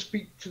want to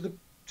speak to the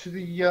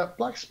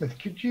blacksmith.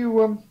 Could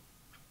you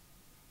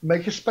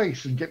make a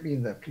space and get me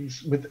in there,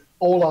 please, with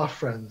all our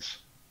friends?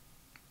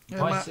 Yeah,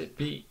 Might it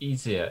be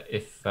easier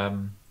if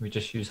we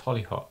just use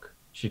Hollyhock?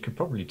 She could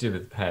probably do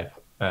with the pair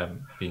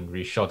being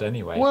reshod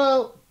anyway.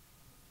 Well,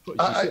 She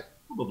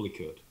probably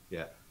could,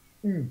 yeah.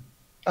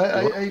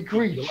 I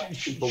agree. You like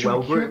Should people we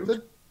well-groomed? keep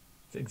them?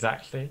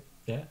 Exactly.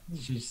 Yeah.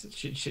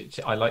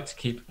 I like to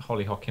keep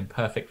Hollyhock in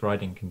perfect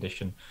riding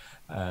condition,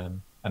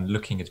 and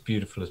looking as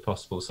beautiful as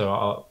possible.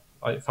 So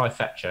if I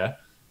fetch her,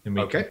 then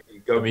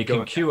we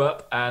can queue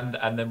up,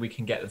 and then we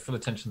can get the full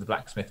attention of the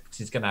blacksmith, because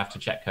he's going to have to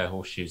check her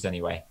horseshoes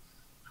anyway.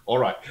 All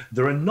right.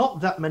 There are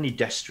not that many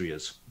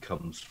destriers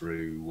come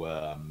through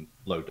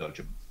Low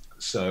Dudgen.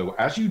 So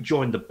as you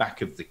join the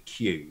back of the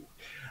queue,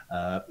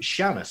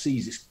 Shanna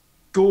sees this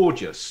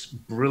gorgeous,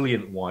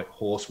 brilliant white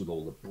horse with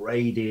all the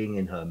braiding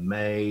in her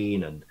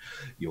mane and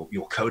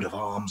your coat of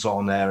arms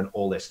on there and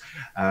all this.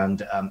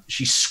 And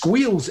she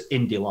squeals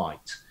in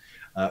delight,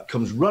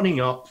 comes running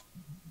up,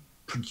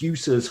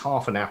 produces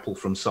half an apple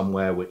from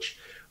somewhere, which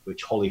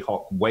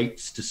Hollyhock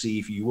waits to see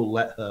if you will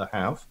let her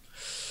have.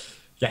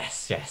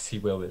 Yes, he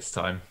will this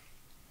time.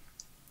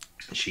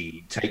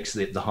 She takes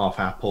the half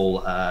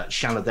apple.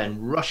 Shanna then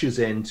rushes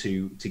in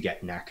to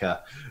get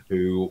Naka,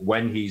 who,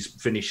 when he's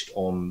finished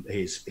on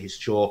his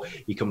chore,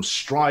 he comes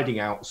striding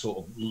out, sort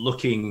of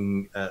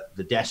looking at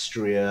the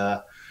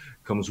destrier,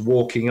 comes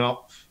walking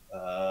up,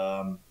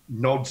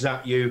 nods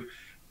at you,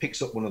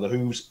 picks up one of the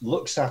hooves,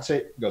 looks at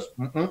it, goes,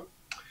 mm-mm.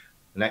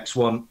 The next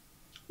one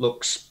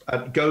looks,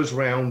 goes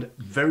round,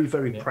 very,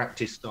 very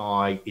practiced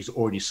eye, is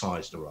already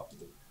sized her up.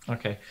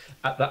 Okay.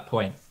 At that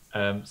point,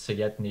 so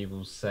Jedny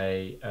will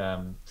say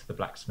to the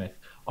blacksmith,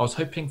 I was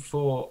hoping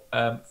for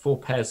 4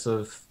 pairs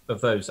of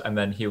those, and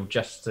then he'll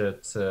gesture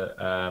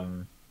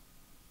to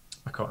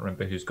I can't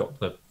remember who's got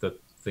the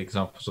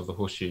examples of the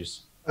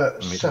horseshoes.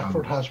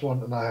 Serfod has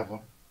one and I have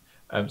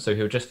one. So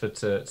he'll gesture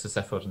to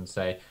Serfod and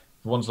say,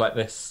 the ones like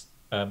this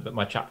that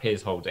my chap here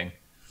is holding.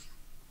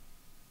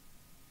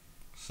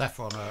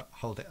 Saffron,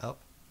 hold it up.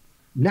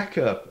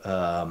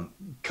 Necker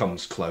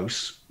comes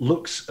close,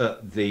 looks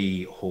at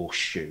the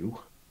horseshoe.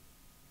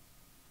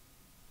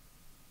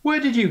 Where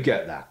did you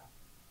get that?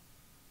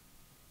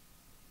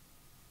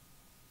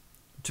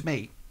 To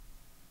me.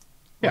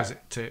 Yeah. Or is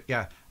it to,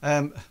 yeah.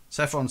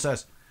 Serfod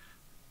says,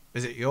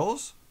 is it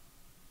yours?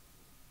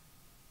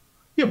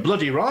 You're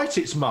bloody right,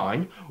 it's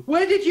mine.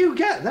 Where did you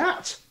get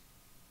that?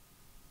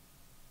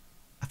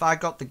 Have I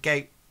got the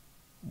gate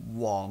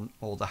one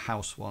or the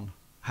house one?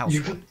 House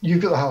one.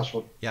 You've got the house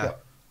one. Yeah.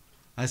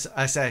 I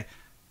say,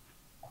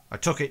 I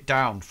took it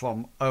down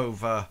from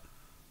over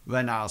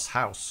Renard's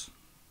house.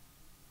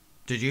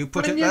 Did you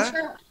put it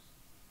there?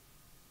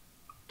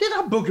 Did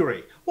I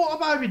buggery? What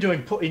have I been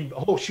doing putting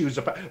horseshoes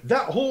about?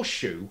 That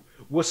horseshoe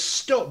was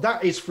stuck.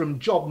 That is from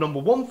job number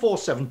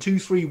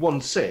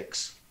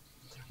 1472316.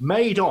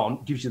 Made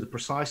on, gives you the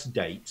precise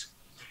date.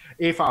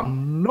 If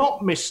I'm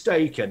not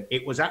mistaken,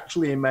 it was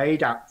actually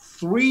made at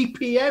 3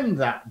 p.m.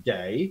 that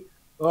day.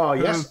 Oh,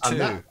 yes.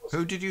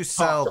 Who did you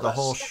sell the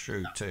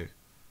horseshoe to?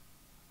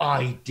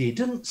 I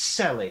didn't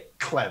sell it,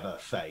 clever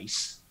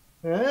face.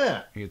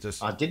 Yeah.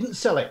 I didn't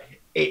sell it.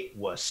 It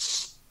was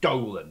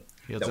stolen.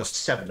 There were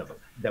 7 of them.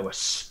 They were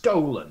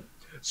stolen.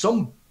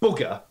 Some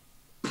bugger,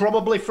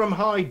 probably from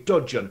High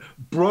Dudgeon,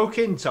 broke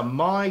into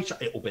my...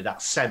 It'll be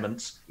that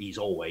Semmons. He's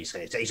always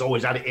here. He's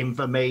always had it in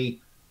for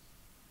me.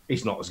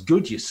 He's not as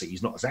good, you see.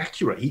 He's not as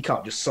accurate. He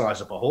can't just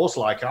size up a horse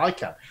like I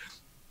can.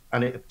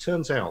 And it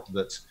turns out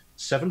that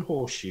 7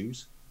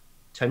 horseshoes,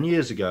 10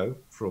 years ago,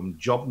 from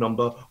job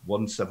number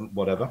 17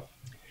 whatever,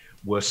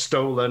 were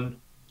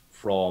stolen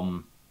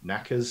from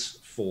Knacker's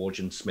Forge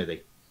and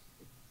Smithy.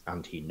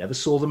 And he never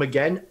saw them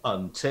again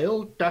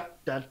until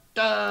today.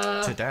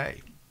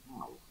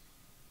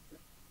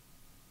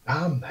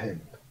 Damn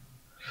him.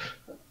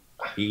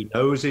 He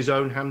knows his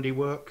own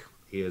handiwork.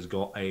 He has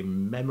got a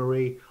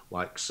memory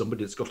like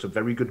somebody that's got a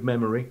very good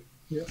memory.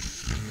 Yeah.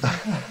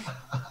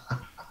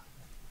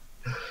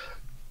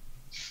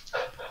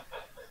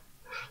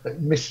 Like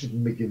Mr.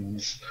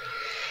 Miggins.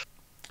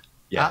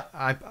 Yeah.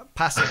 I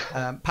pass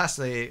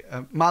the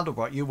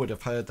Mandelbrot. You would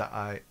have heard that,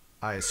 I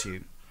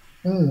assume.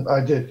 I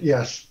did,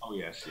 yes. Oh,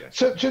 yes, yes.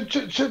 So,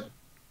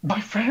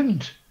 my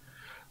friend,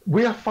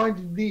 we are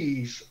finding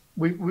these.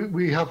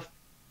 We have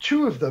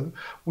 2 of them.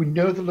 We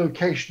know the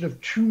location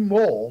of 2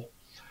 more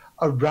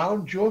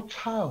around your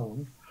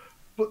town,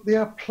 but they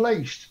are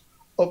placed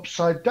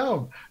upside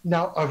down.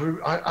 Now,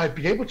 I'd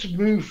be able to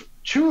move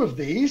 2 of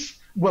these.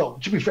 Well,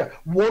 to be fair,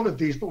 1 of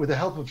these, but with the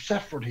help of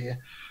Serfod here,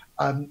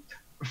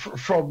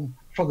 from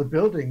the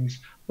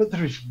buildings. But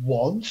there is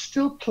 1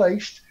 still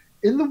placed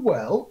in the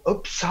well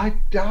upside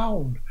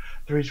down.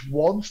 There is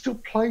 1 still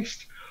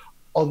placed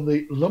on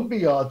the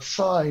lumberyard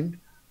sign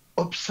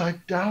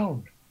upside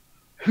down.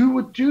 Who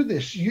would do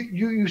this?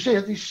 You say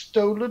are these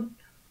stolen?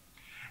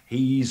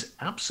 He's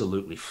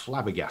absolutely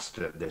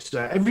flabbergasted at this.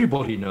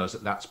 Everybody knows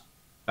that that's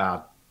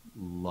bad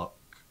luck.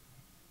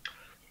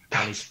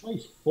 And his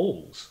face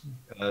falls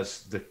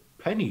as the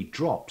penny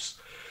drops.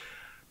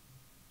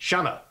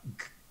 Shanna,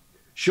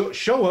 show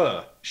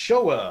her.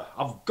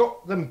 I've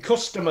got them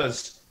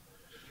customers.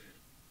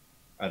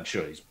 And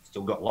sure, he's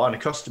still got a line of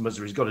customers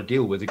that he's got to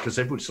deal with because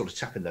everybody's sort of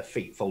tapping their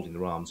feet, folding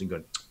their arms and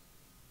going...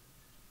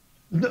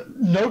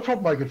 No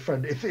problem, my good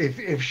friend.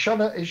 If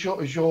Shanna is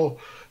your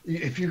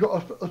if you've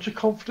got utter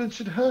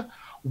confidence in her,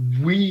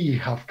 we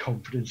have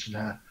confidence in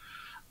her.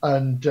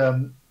 And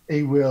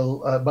he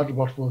will,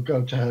 Mandelbrot will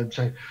go to her and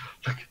say,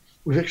 look,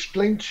 we've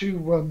explained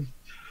to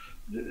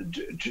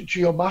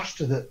your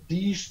master that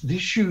these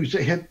shoes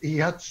that he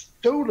had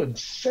stolen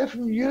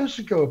 7 years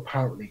ago,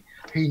 apparently.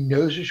 He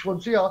knows which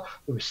ones they are.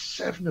 There were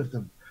 7 of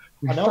them.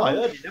 I know, I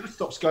heard. He never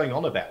stops going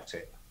on about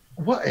it.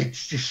 Well,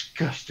 it's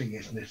disgusting,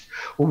 isn't it?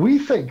 Well,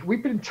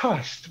 we've been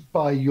tasked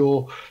by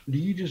your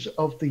leaders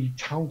of the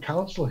town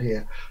council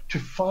here to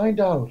find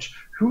out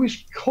who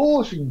is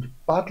causing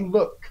bad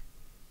luck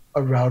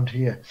around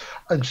here.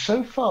 And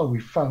so far,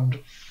 we've found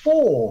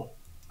 4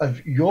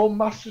 of your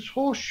master's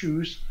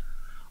horseshoes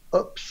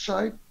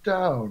upside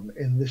down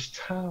in this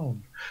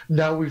town.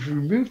 Now, we've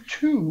removed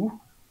 2.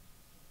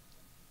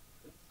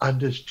 And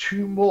there's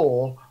 2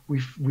 more. We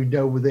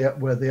know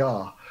where they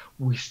are.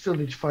 We still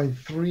need to find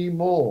 3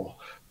 more.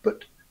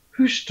 But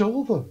who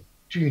stole them?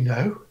 Do you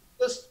know?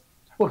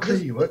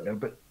 Clearly you won't know.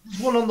 But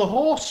there's one on the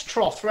horse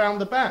trough round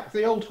the back.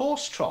 The old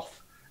horse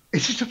trough.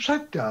 Is it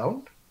upside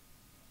down?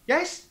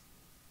 Yes.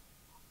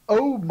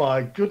 Oh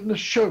my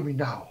goodness! Show me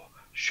now.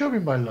 Show me,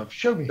 my love.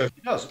 Show me. So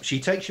she does. She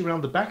takes you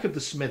around the back of the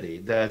smithy.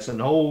 There's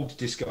an old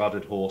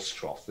discarded horse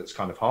trough that's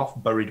kind of half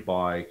buried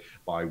by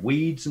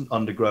weeds and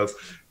undergrowth.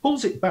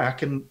 Pulls it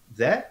back, and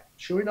there,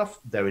 sure enough,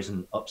 there is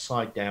an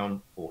upside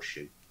down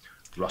horseshoe,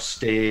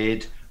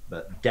 rusted,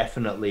 but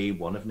definitely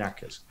one of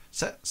Knacker's.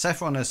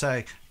 Serfod will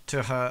say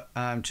to her,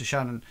 to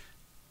Shannon,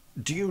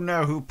 "Do you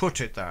know who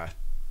put it there?"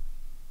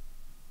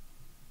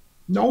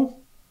 No.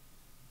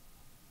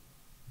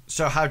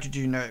 So how did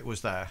you know it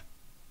was there?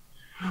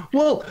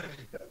 Well,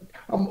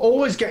 I'm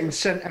always getting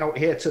sent out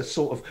here to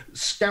sort of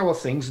scour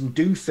things and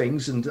do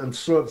things and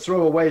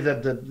throw away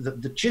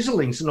the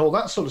chiselings and all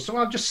that sort of stuff.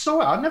 I just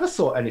saw it. I never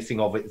thought anything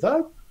of it,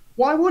 though.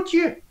 Why would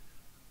you?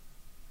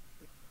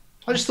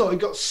 I just thought it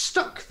got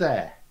stuck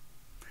there.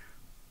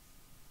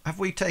 Have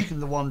we taken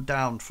the one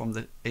down from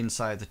the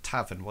inside the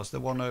tavern? Was there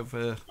one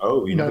over?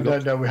 Oh, no,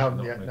 we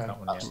haven't yet. No.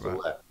 That's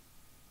still there.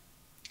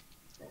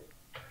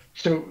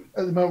 So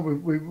at the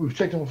moment, we've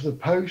taken off the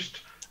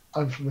post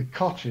and from the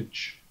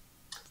cottage.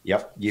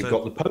 Yep, you've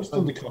got the post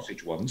and the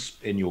cottage ones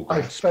in your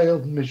grasp. I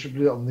failed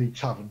miserably on the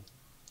tavern.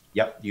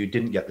 Yep, you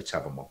didn't get the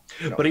tavern one.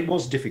 No. But it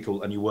was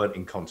difficult and you weren't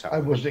in contact. I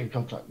wasn't in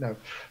contact, no.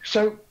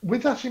 So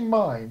with that in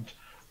mind,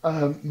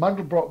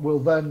 Mandelbrot will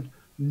then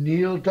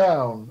kneel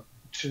down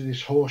to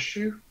this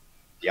horseshoe.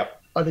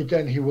 Yep. And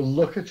again, he will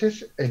look at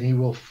it and he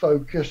will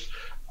focus.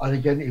 And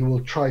again, he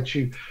will try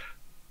to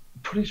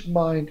put his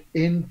mind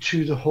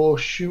into the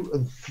horseshoe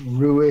and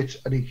through it.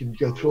 And he can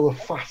go through all the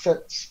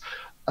facets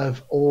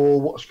of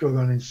all what's going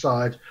on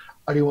inside.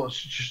 And he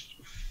wants to just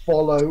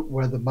follow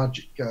where the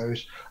magic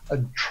goes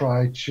and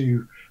try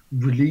to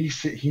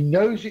release it. He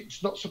knows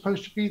it's not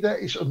supposed to be there.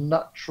 It's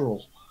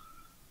unnatural.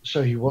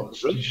 So he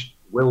wants to just...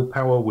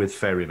 Willpower with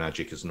fairy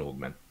magic as an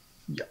augment.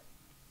 Yeah.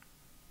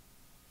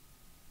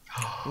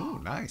 Oh,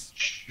 nice.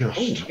 Just,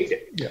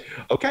 yeah.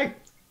 Okay.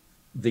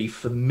 The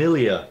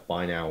familiar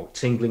by now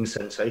tingling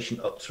sensation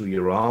up through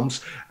your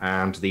arms,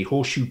 and the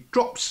horseshoe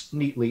drops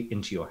neatly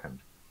into your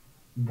hand.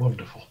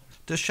 Wonderful.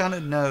 Does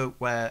Shannon know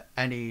where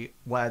there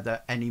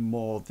are any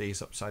more of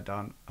these upside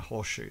down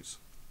horseshoes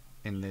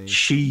in the?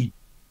 She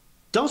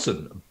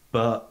doesn't,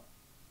 but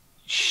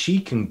she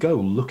can go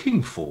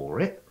looking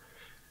for it.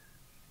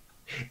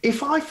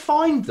 If I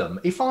find them,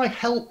 if I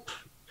help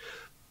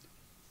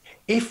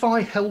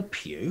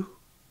you,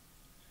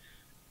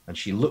 and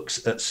she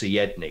looks at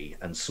Jedny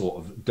and sort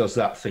of does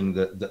that thing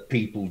that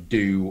people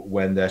do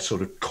when they're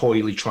sort of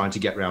coyly trying to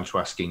get around to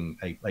asking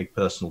a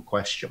personal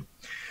question.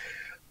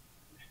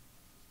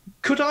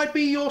 Could I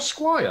be your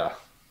squire?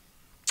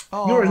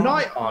 Oh, you're a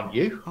knight, aren't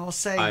you? I'll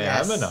say I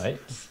yes. am a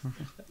knight.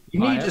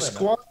 You need a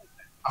squire.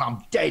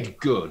 I'm dead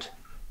good.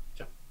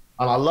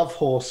 And I love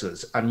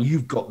horses, and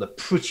you've got the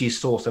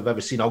prettiest horse I've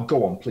ever seen. Oh,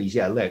 go on, please.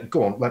 Yeah,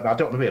 go on. I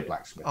don't want to be a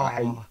blacksmith. Oh, I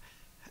hate...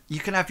 You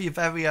can have your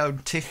very own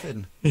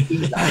tiffin. Without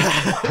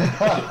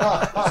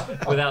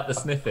the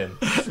sniffing.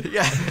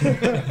 Yeah.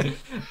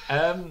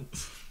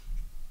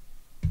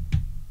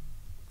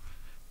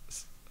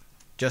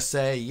 Just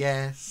say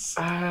yes.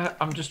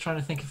 I'm just trying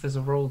to think if there's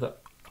a role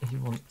that he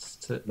wants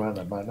to...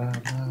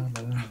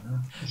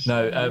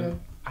 No,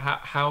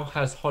 how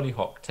has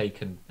Hollyhock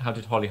taken? How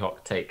did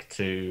Hollyhock take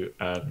to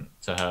her?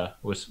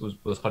 Was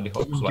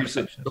Hollyhock like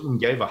someone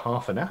gave her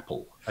half an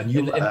apple, and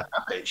you let her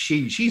have it?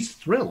 She's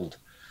thrilled.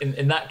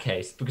 In that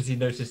case, because he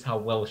noticed how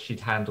well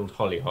she'd handled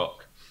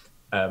Hollyhock,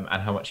 and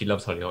how much he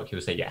loves Hollyhock, he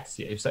would say yes.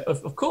 He would say,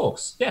 of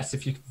course, yes.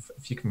 If you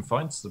can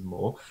find some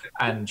more,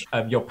 and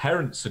your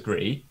parents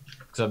agree,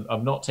 because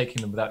I'm not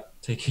taking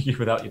you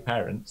without your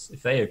parents.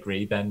 If they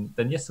agree, then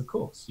yes, of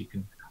course, you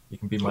can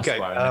be my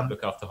squire and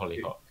look after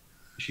Hollyhock.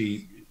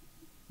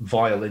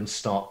 Violins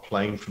start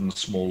playing from the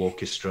small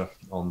orchestra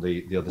on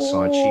the other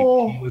side.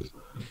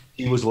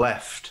 She was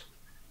left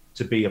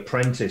to be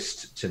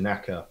apprenticed to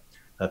Naka.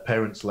 Her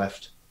parents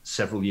left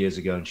several years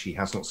ago, and she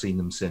has not seen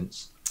them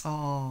since.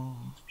 Oh,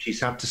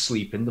 she's had to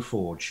sleep in the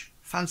forge.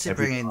 Fancy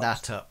bringing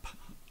that up,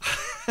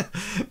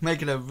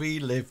 making her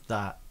relive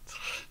that.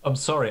 I'm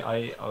sorry,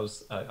 I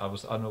was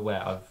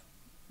unaware.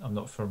 I'm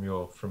not from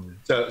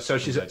So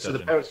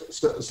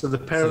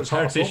the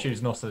parents issue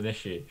is not an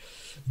issue.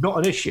 Not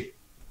an issue.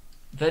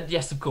 Then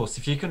yes, of course.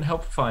 If you can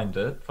help find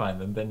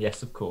them, then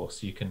yes, of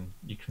course, you can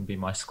be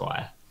my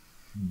squire.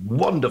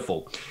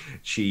 Wonderful.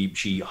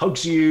 She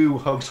hugs you,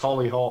 hugs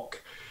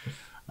Hollyhock.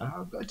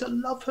 I'm going to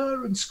love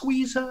her and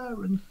squeeze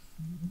her and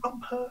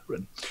rub her,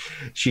 and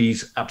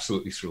she's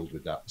absolutely thrilled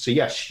with that. So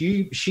yes,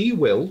 she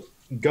will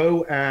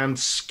go and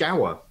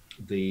scour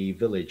the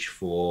village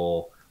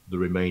for the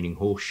remaining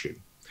horseshoe.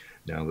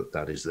 Now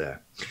that is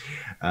there.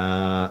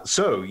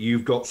 So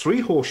you've got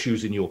 3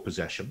 horseshoes in your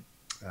possession.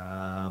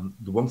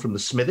 The one from the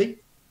smithy,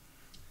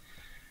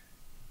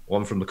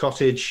 one from the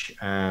cottage,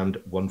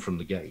 and one from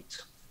the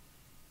gate.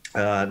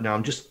 Now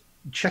I'm just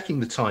checking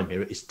the time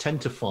here. It's 10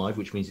 to 5,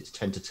 which means it's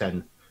 10 to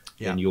 10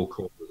 in your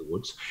corner of the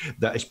woods.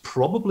 That is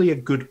probably a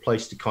good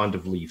place to kind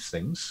of leave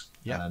things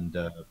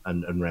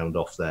and round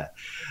off there.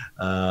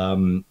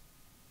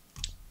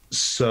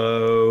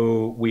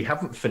 So we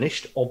haven't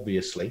finished,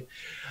 obviously.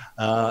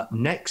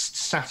 Next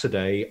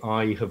Saturday,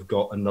 I have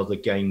got another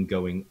game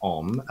going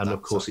on, and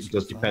of course, it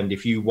does depend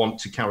if you want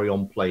to carry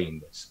on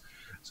playing this.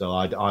 So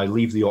I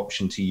leave the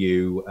option to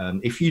you.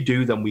 If you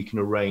do, then we can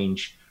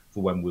arrange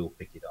for when we'll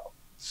pick it up.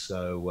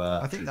 So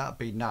I think that'd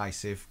be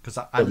nice because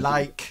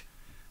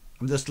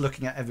I'm just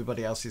looking at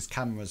everybody else's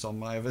cameras on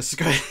my other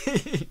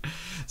screen.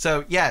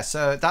 So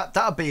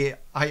that'd be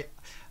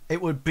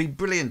it would be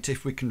brilliant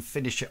if we can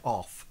finish it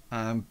off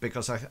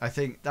because I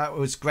think that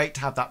was great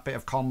to have that bit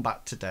of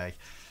combat today.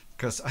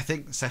 because I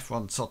think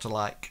Serfod sort of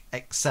like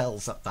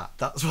excels at that.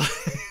 That's what.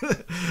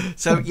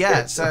 So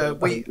yeah, so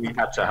we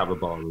had to have a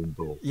barroom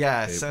brawl.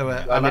 Yeah, so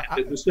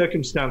the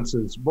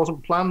circumstances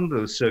wasn't planned.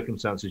 The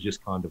circumstances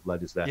just kind of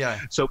led us there. Yeah.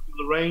 So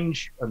we'll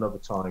arrange another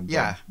time.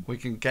 Yeah, we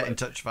can get in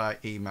touch via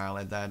email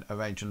and then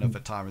arrange another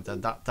time, and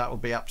then that will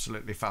be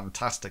absolutely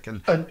fantastic,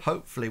 and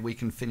hopefully we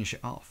can finish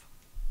it off.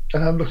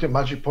 And I'm looking at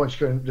magic points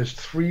going, there's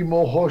 3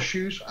 more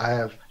horseshoes.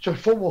 4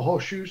 more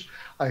horseshoes.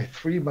 I have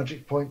 3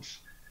 magic points.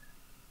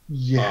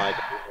 Yeah.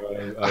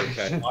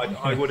 Okay.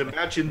 I would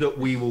imagine that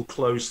we will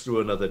close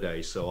through another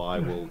day, so I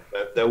will.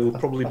 There will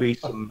probably be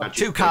some magic.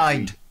 Too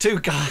kind.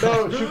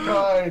 No, too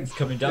kind. It's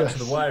coming down to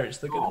the wire. It's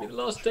going to be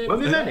the last day.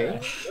 Won't be many.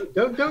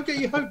 Don't get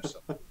your hopes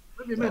up.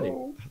 Won't be many.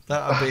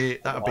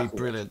 That'll be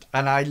brilliant.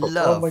 And I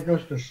Oh my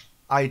goodness.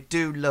 I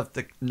do love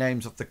the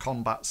names of the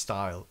combat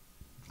style.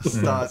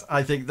 Stars.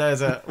 I think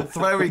there's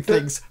throwing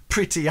things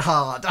pretty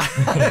hard.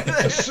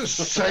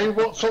 Say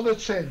what's on the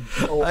tin.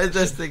 I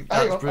just think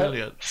that's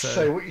brilliant.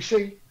 Say what you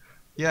see.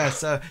 Yeah,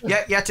 so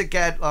yet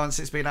again, Lawrence,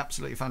 it's been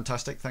absolutely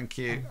fantastic. Thank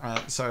you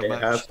so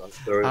much.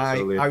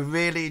 I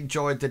really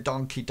enjoyed the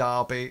Donkey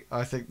Derby.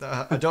 I think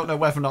that I don't know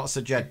whether or not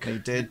Sir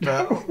Jedny did,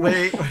 but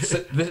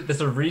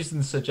there's a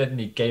reason Sir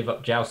Jedny gave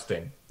up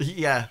jousting.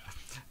 Yeah.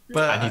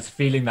 But, and he's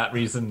feeling that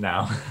reason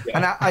now.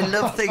 And I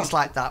love things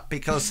like that,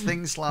 because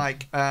things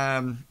like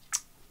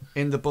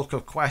in the Book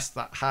of Quest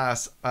that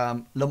has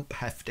lump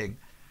hefting.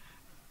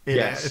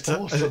 Yes,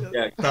 awesome.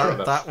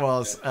 That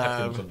was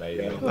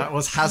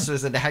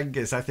Hazras and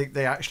Hengers. I think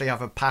they actually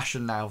have a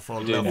passion now for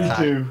lump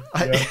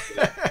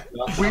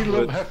heft. We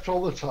lump heft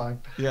all the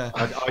time. Yeah,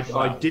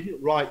 I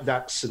didn't write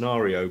that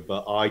scenario,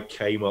 but I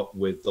came up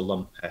with the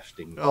lump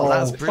hefting. Oh,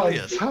 that's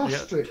brilliant!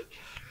 Fantastic. Yeah.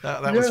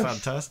 That was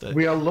fantastic.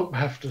 We are lump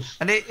hefters.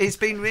 And it's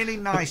been really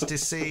nice to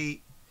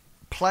see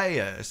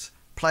players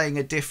playing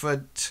a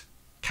different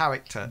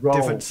character,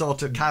 different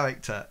sort of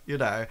character,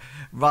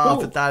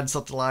 rather than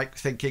sort of like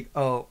thinking,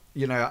 I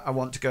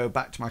want to go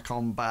back to my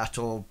combat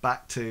or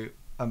back to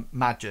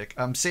magic.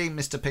 I'm seeing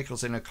Mr.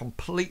 Pickles in a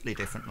completely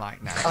different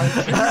light now.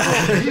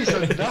 He's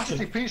a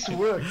nasty piece of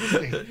work,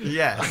 isn't he?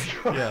 Yeah.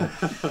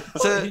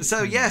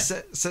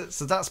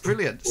 So that's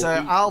brilliant. So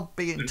I'll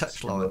be in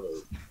touch, Lawrence.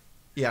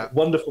 Yeah,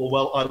 wonderful.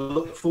 Well, I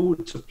look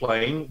forward to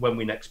playing when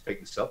we next pick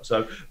this up.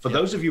 So for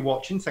those of you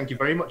watching, thank you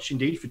very much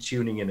indeed for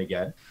tuning in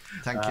again.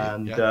 Thank you.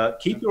 And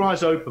keep your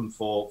eyes open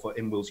for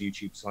Inwils'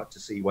 YouTube site to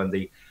see when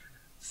the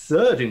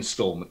 3rd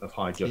installment of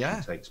High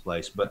Judgment takes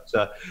place. But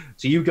to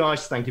you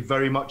guys, thank you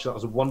very much. That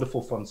was a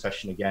wonderful, fun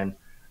session again.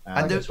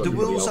 And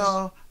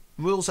the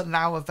rules are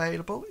now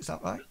available. Is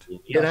that right?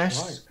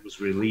 Yes, right. It was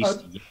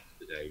released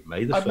yesterday,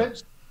 May the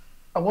 1st.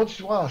 I wanted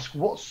to ask,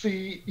 what's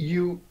the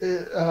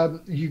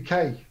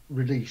UK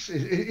release?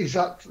 Is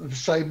that the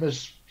same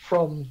as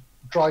from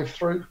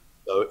Drive-Thru?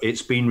 So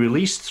it's been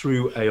released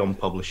through Aeon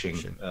Publishing,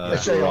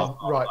 through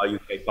our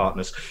UK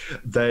partners.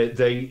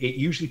 It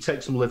usually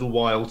takes them a little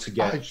while to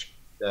get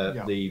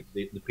the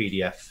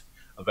PDF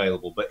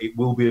available, but it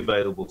will be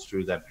available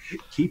through them.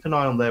 Keep an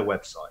eye on their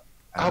website.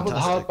 How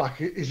about the hardback?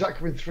 Is that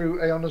coming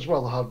through Aeon as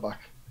well, the hardback?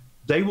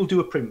 They will do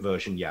a print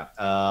version,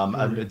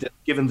 and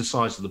given the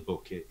size of the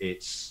book,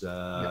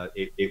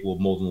 it will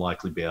more than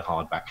likely be a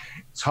hardback.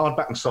 It's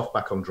hardback and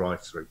softback on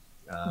Drive-Thru.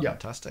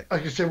 Fantastic.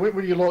 Like I said,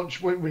 when you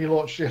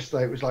launched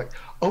yesterday, it was like,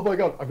 oh my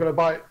god, I'm going to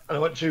buy it. And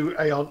I went to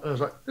Aeon, and I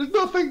was like, there's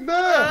nothing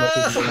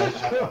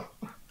there.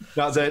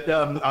 That's it.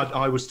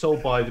 I was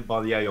told by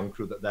the Aeon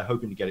crew that they're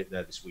hoping to get it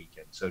there this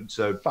weekend.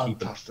 So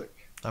fantastic.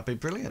 That'd be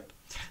brilliant.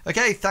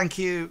 Okay, thank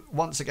you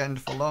once again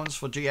for Lawrence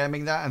for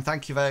GMing that, and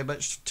thank you very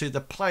much to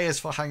the players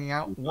for hanging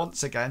out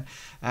once again.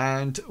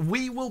 And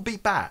we will be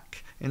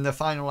back in the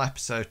final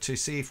episode to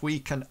see if we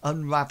can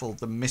unravel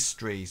the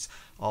mysteries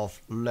of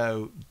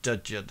Low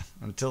Dudgen.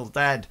 Until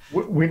then,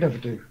 we never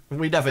do.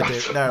 We never do.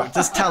 No,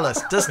 just tell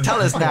us. Just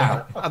tell us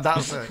now, and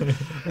that's it.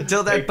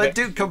 Until then, but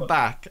do come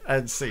back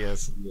and see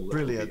us.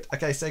 Brilliant.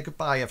 Okay, say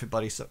goodbye,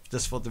 everybody. So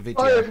just for the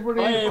video. Bye,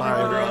 everybody.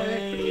 Bye,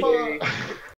 everyone. Bye.